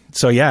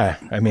 So yeah,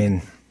 I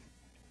mean,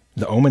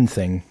 the omen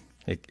thing,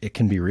 it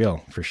can be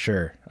real for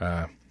sure.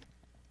 That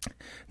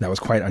was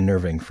quite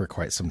unnerving for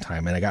quite some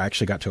time. And I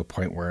actually got to a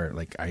point where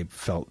like I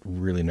felt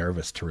really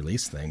nervous to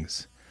release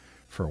things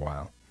for a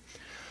while.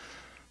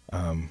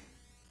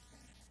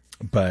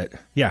 But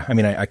yeah, I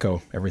mean, I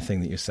echo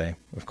everything that you say,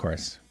 of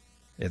course.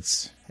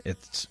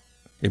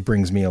 It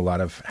brings me a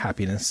lot of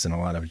happiness and a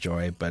lot of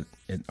joy, but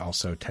it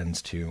also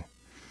tends to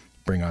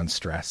bring on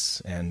stress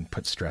and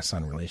put stress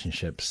on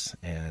relationships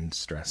and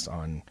stress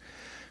on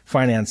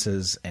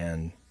finances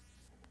and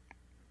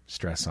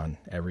stress on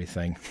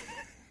everything.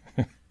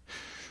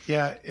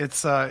 Yeah,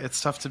 it's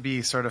tough to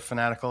be sort of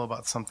fanatical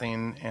about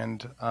something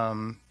and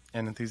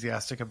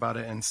enthusiastic about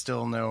it, and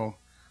still know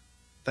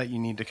that you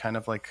need to kind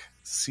of like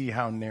see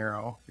how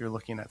narrow you're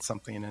looking at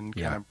something, and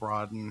kind of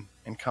broaden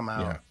and come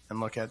out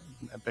and look at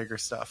bigger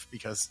stuff.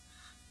 Because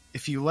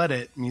if you let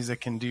it,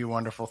 music can do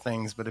wonderful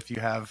things. But if you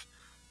have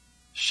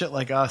shit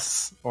like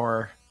us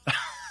or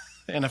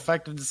an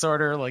affective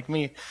disorder like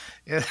me,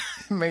 it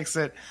makes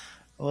it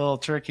a little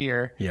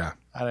trickier. Yeah.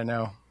 I don't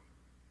know.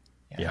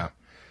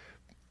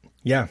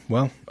 Yeah.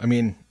 Well, I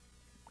mean,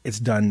 it's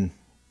done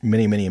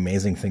many, many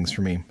amazing things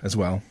for me as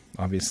well,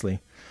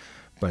 obviously.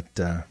 But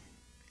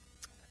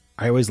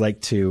I always like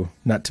to,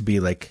 not to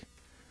be like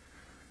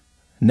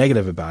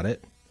negative about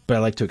it, but I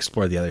like to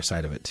explore the other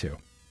side of it too.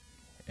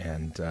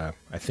 And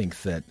I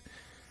think that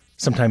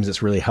sometimes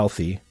it's really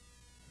healthy,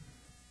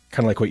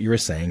 kind of like what you were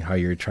saying, how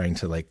you're trying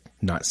to like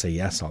not say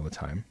yes all the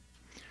time.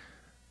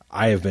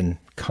 I have been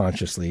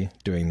consciously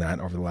doing that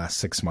over the last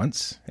 6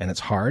 months, and it's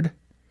hard,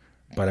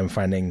 but I'm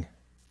finding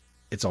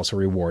it's also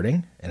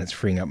rewarding, and it's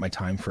freeing up my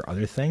time for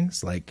other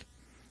things like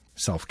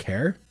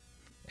self-care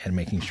and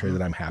making sure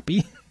that I'm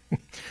happy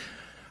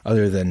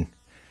other than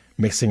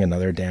mixing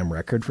another damn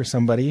record for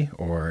somebody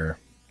or,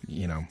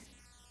 you know,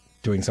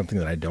 doing something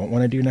that I don't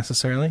want to do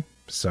necessarily.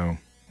 So,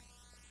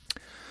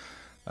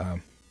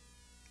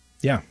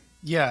 yeah.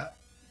 Yeah.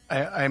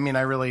 I mean,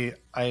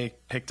 I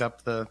picked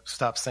up the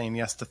stop saying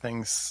yes to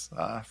things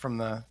from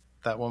the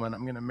that woman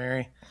I'm going to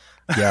marry.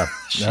 Yeah,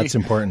 that's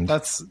important.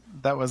 That's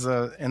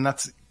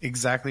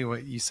exactly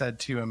what you said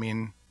too. I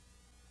mean,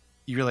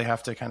 you really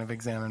have to kind of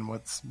examine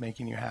what's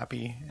making you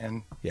happy.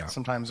 And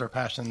sometimes our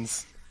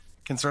passions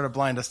can sort of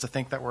blind us to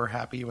think that we're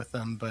happy with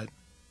them, but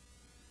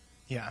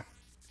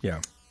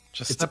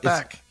just step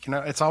back.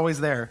 It's always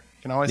there.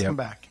 You can always come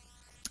back.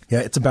 Yeah.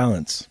 It's a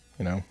balance,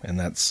 and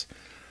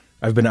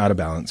I've been out of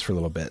balance for a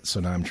little bit. So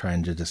now I'm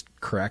trying to just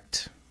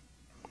correct,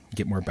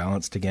 get more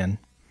balanced again,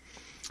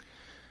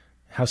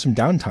 have some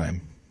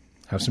downtime,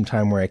 have some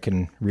time where I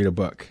can read a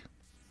book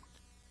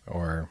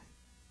or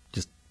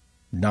just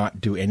not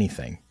do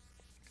anything,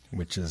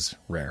 which is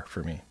rare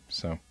for me.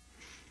 So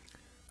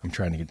I'm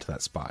trying to get to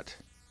that spot.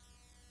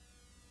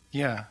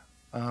 Yeah.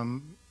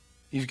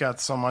 You've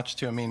got so much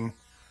too. I mean,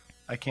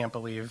 I can't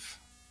believe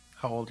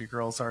how old your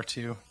girls are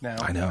too now.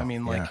 I know. I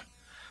mean,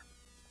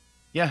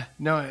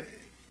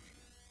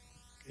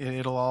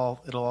 it'll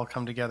all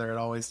come together. It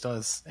always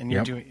does. And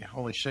you're doing,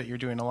 holy shit, you're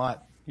doing a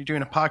lot. You're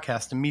doing a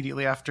podcast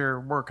immediately after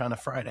work on a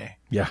Friday.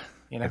 Yeah,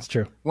 that's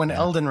true. When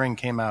Elden Ring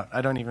came out,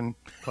 I don't even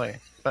play,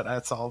 but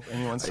that's all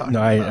anyone's talking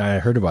about. I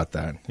heard about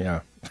that. Yeah.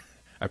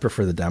 I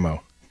prefer the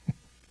demo.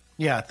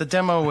 Yeah, the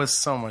demo was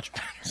so much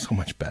better. So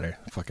much better.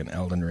 The fucking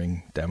Elden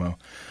Ring demo.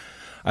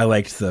 I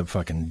liked the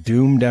fucking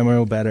Doom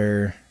demo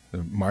better.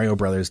 The Mario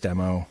Brothers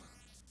demo.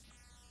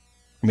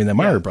 I mean, the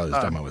Mario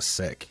Brothers demo was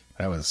sick.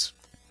 That was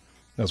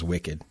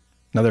wicked.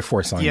 Another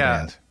 4-song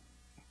band.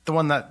 The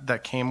one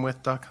that came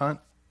with Duck Hunt?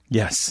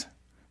 Yes.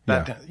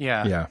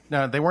 Yeah.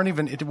 No, they weren't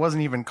even. It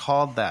wasn't even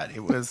called that.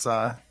 It was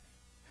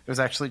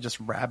actually just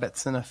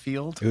rabbits in a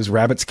field. It was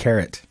Rabbit's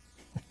Carrot.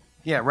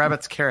 Yeah,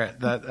 Rabbit's Carrot.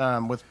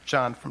 That with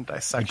John from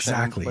Dissection.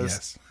 Exactly.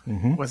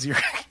 Was your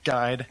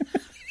guide,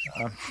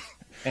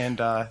 and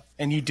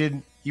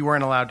you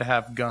weren't allowed to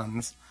have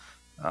guns,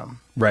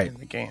 right, in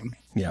the game,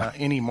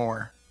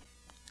 anymore,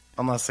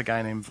 unless a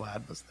guy named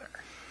Vlad was there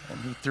and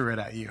he threw it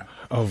at you.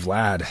 Oh,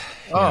 Vlad.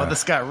 Oh,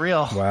 this got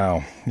real.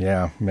 Wow.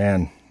 Yeah,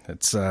 man.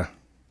 It's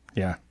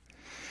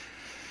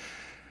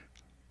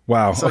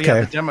Wow. So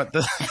okay. The demo,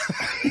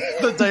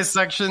 the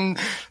Dissection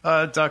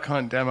Duck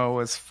Hunt demo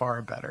was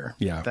far better.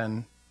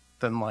 Than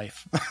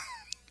life.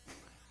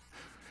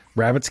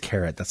 Rabbit's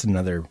Carrot. That's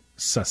another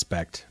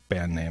suspect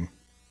band name.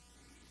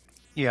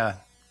 Yeah.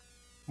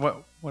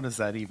 What is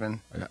that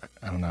even?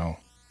 I don't know.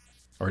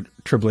 Or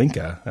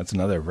Treblinka. That's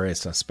another very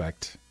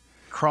suspect.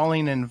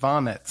 Crawling in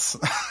Vomits.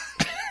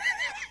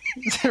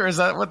 Is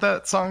that what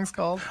that song's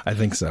called? I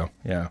think so.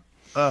 Yeah.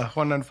 What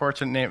an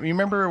unfortunate name. You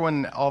remember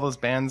when all those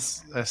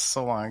bands,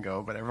 so long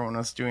ago, but everyone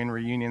was doing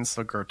reunions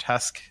so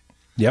grotesque.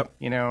 Yep.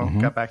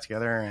 Got back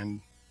together,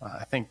 and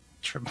I think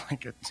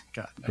Treblinka,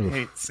 God, I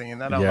hate saying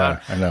that out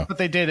loud. I know. But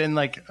they did,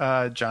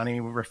 and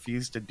Johnny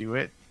refused to do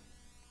it,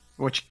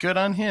 which good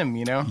on him,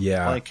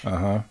 Yeah.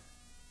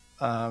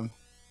 But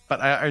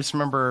I just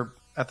remember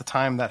at the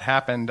time that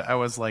happened, I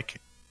was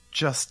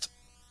just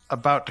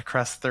about to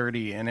crest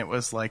 30, and it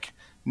was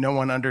no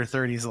one under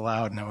 30 is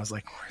allowed, and I was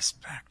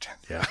respect.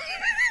 Yeah.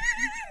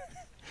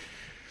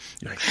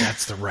 You're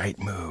that's the right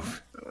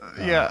move.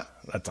 Yeah.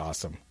 That's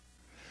awesome.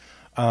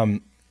 I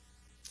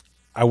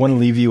want to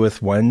leave you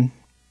with one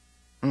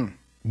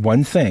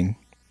thing.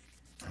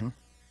 Mm-hmm.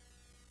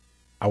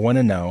 I want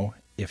to know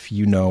if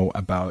you know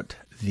about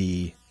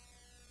the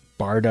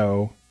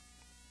Bardo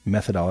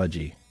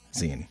methodology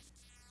zine.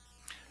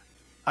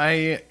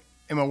 I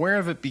am aware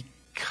of it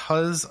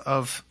because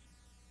of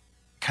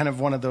kind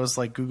of one of those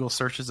Google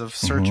searches of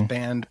search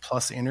band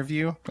plus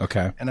interview.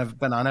 Okay. And I've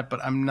been on it,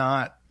 but I'm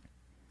not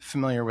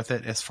familiar with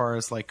it as far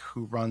as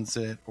who runs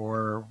it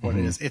or what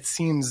it is. It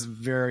seems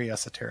very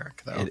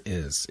esoteric though. It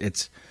is.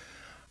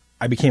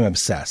 I became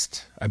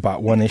obsessed. I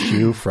bought one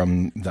issue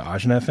from the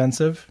Ajna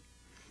Offensive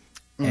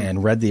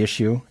and read the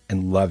issue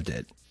and loved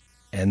it.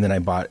 And then I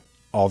bought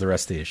all the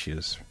rest of the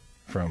issues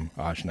from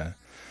Ajna.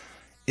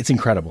 It's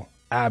incredible.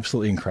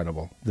 Absolutely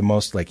incredible. The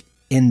most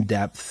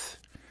in-depth,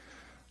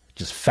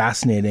 just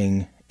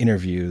fascinating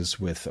interviews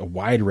with a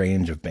wide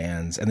range of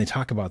bands. And they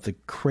talk about the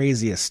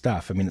craziest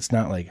stuff. I mean, it's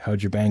not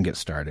how'd your band get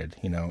started?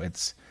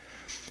 It's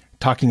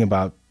talking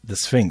about the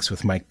Sphinx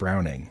with Mike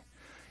Browning.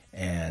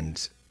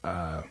 And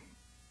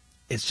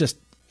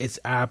it's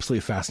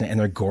absolutely fascinating. And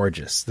they're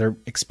gorgeous. They're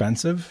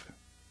expensive.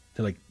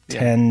 They're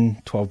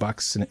 $10,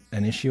 $12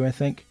 an issue, I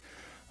think.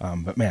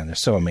 But man, they're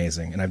so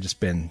amazing. And I've just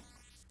been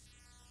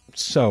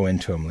so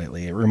into them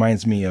lately. It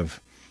reminds me of,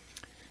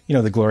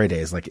 the glory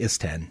days,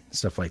 Isten,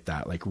 stuff like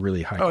that,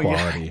 really high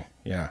quality.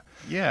 Yeah.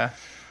 Yeah.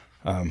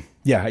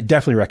 I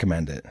definitely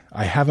recommend it.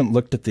 I haven't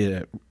looked at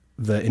the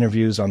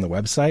interviews on the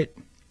website,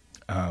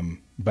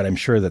 but I'm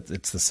sure that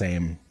it's the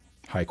same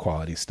high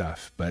quality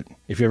stuff. But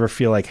if you ever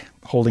feel like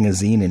holding a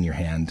zine in your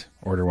hand,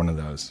 order one of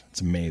those. It's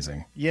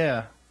amazing.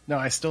 Yeah. No,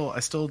 I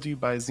still do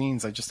buy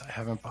zines. I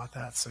haven't bought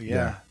that. So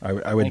yeah.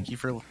 I would. Thank you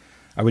for.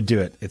 I would do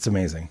it. It's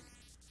amazing.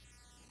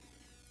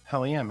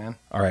 Hell yeah, man.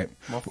 All right.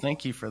 Well,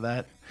 thank you for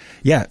that.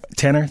 Yeah,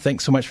 Tanner,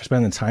 thanks so much for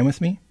spending the time with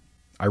me.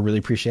 I really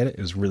appreciate it.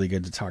 It was really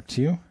good to talk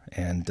to you.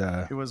 And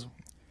it was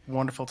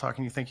wonderful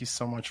talking to you. Thank you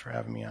so much for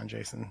having me on,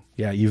 Jason.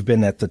 Yeah, you've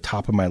been at the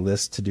top of my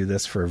list to do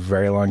this for a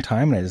very long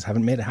time, and I just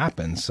haven't made it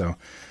happen. So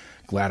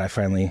glad I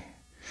finally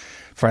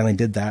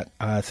did that.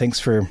 Thanks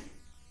for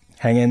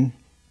hanging,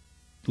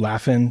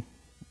 laughing,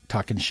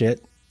 talking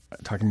shit,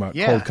 talking about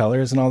cold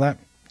colors and all that.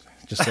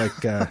 Just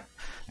like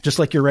just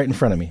like you're right in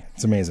front of me.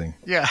 It's amazing.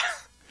 Yeah.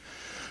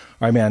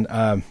 All right,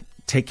 man.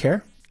 Take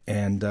care,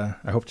 and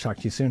I hope to talk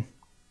to you soon.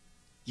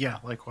 Yeah,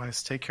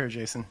 likewise. Take care,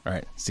 Jason. All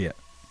right. See ya.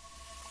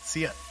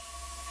 See ya.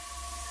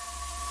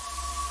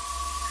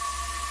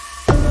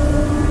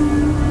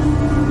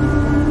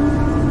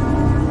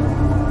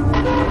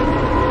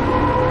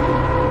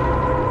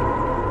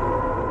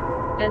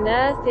 An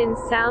Earth in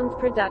Sound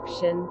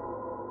production.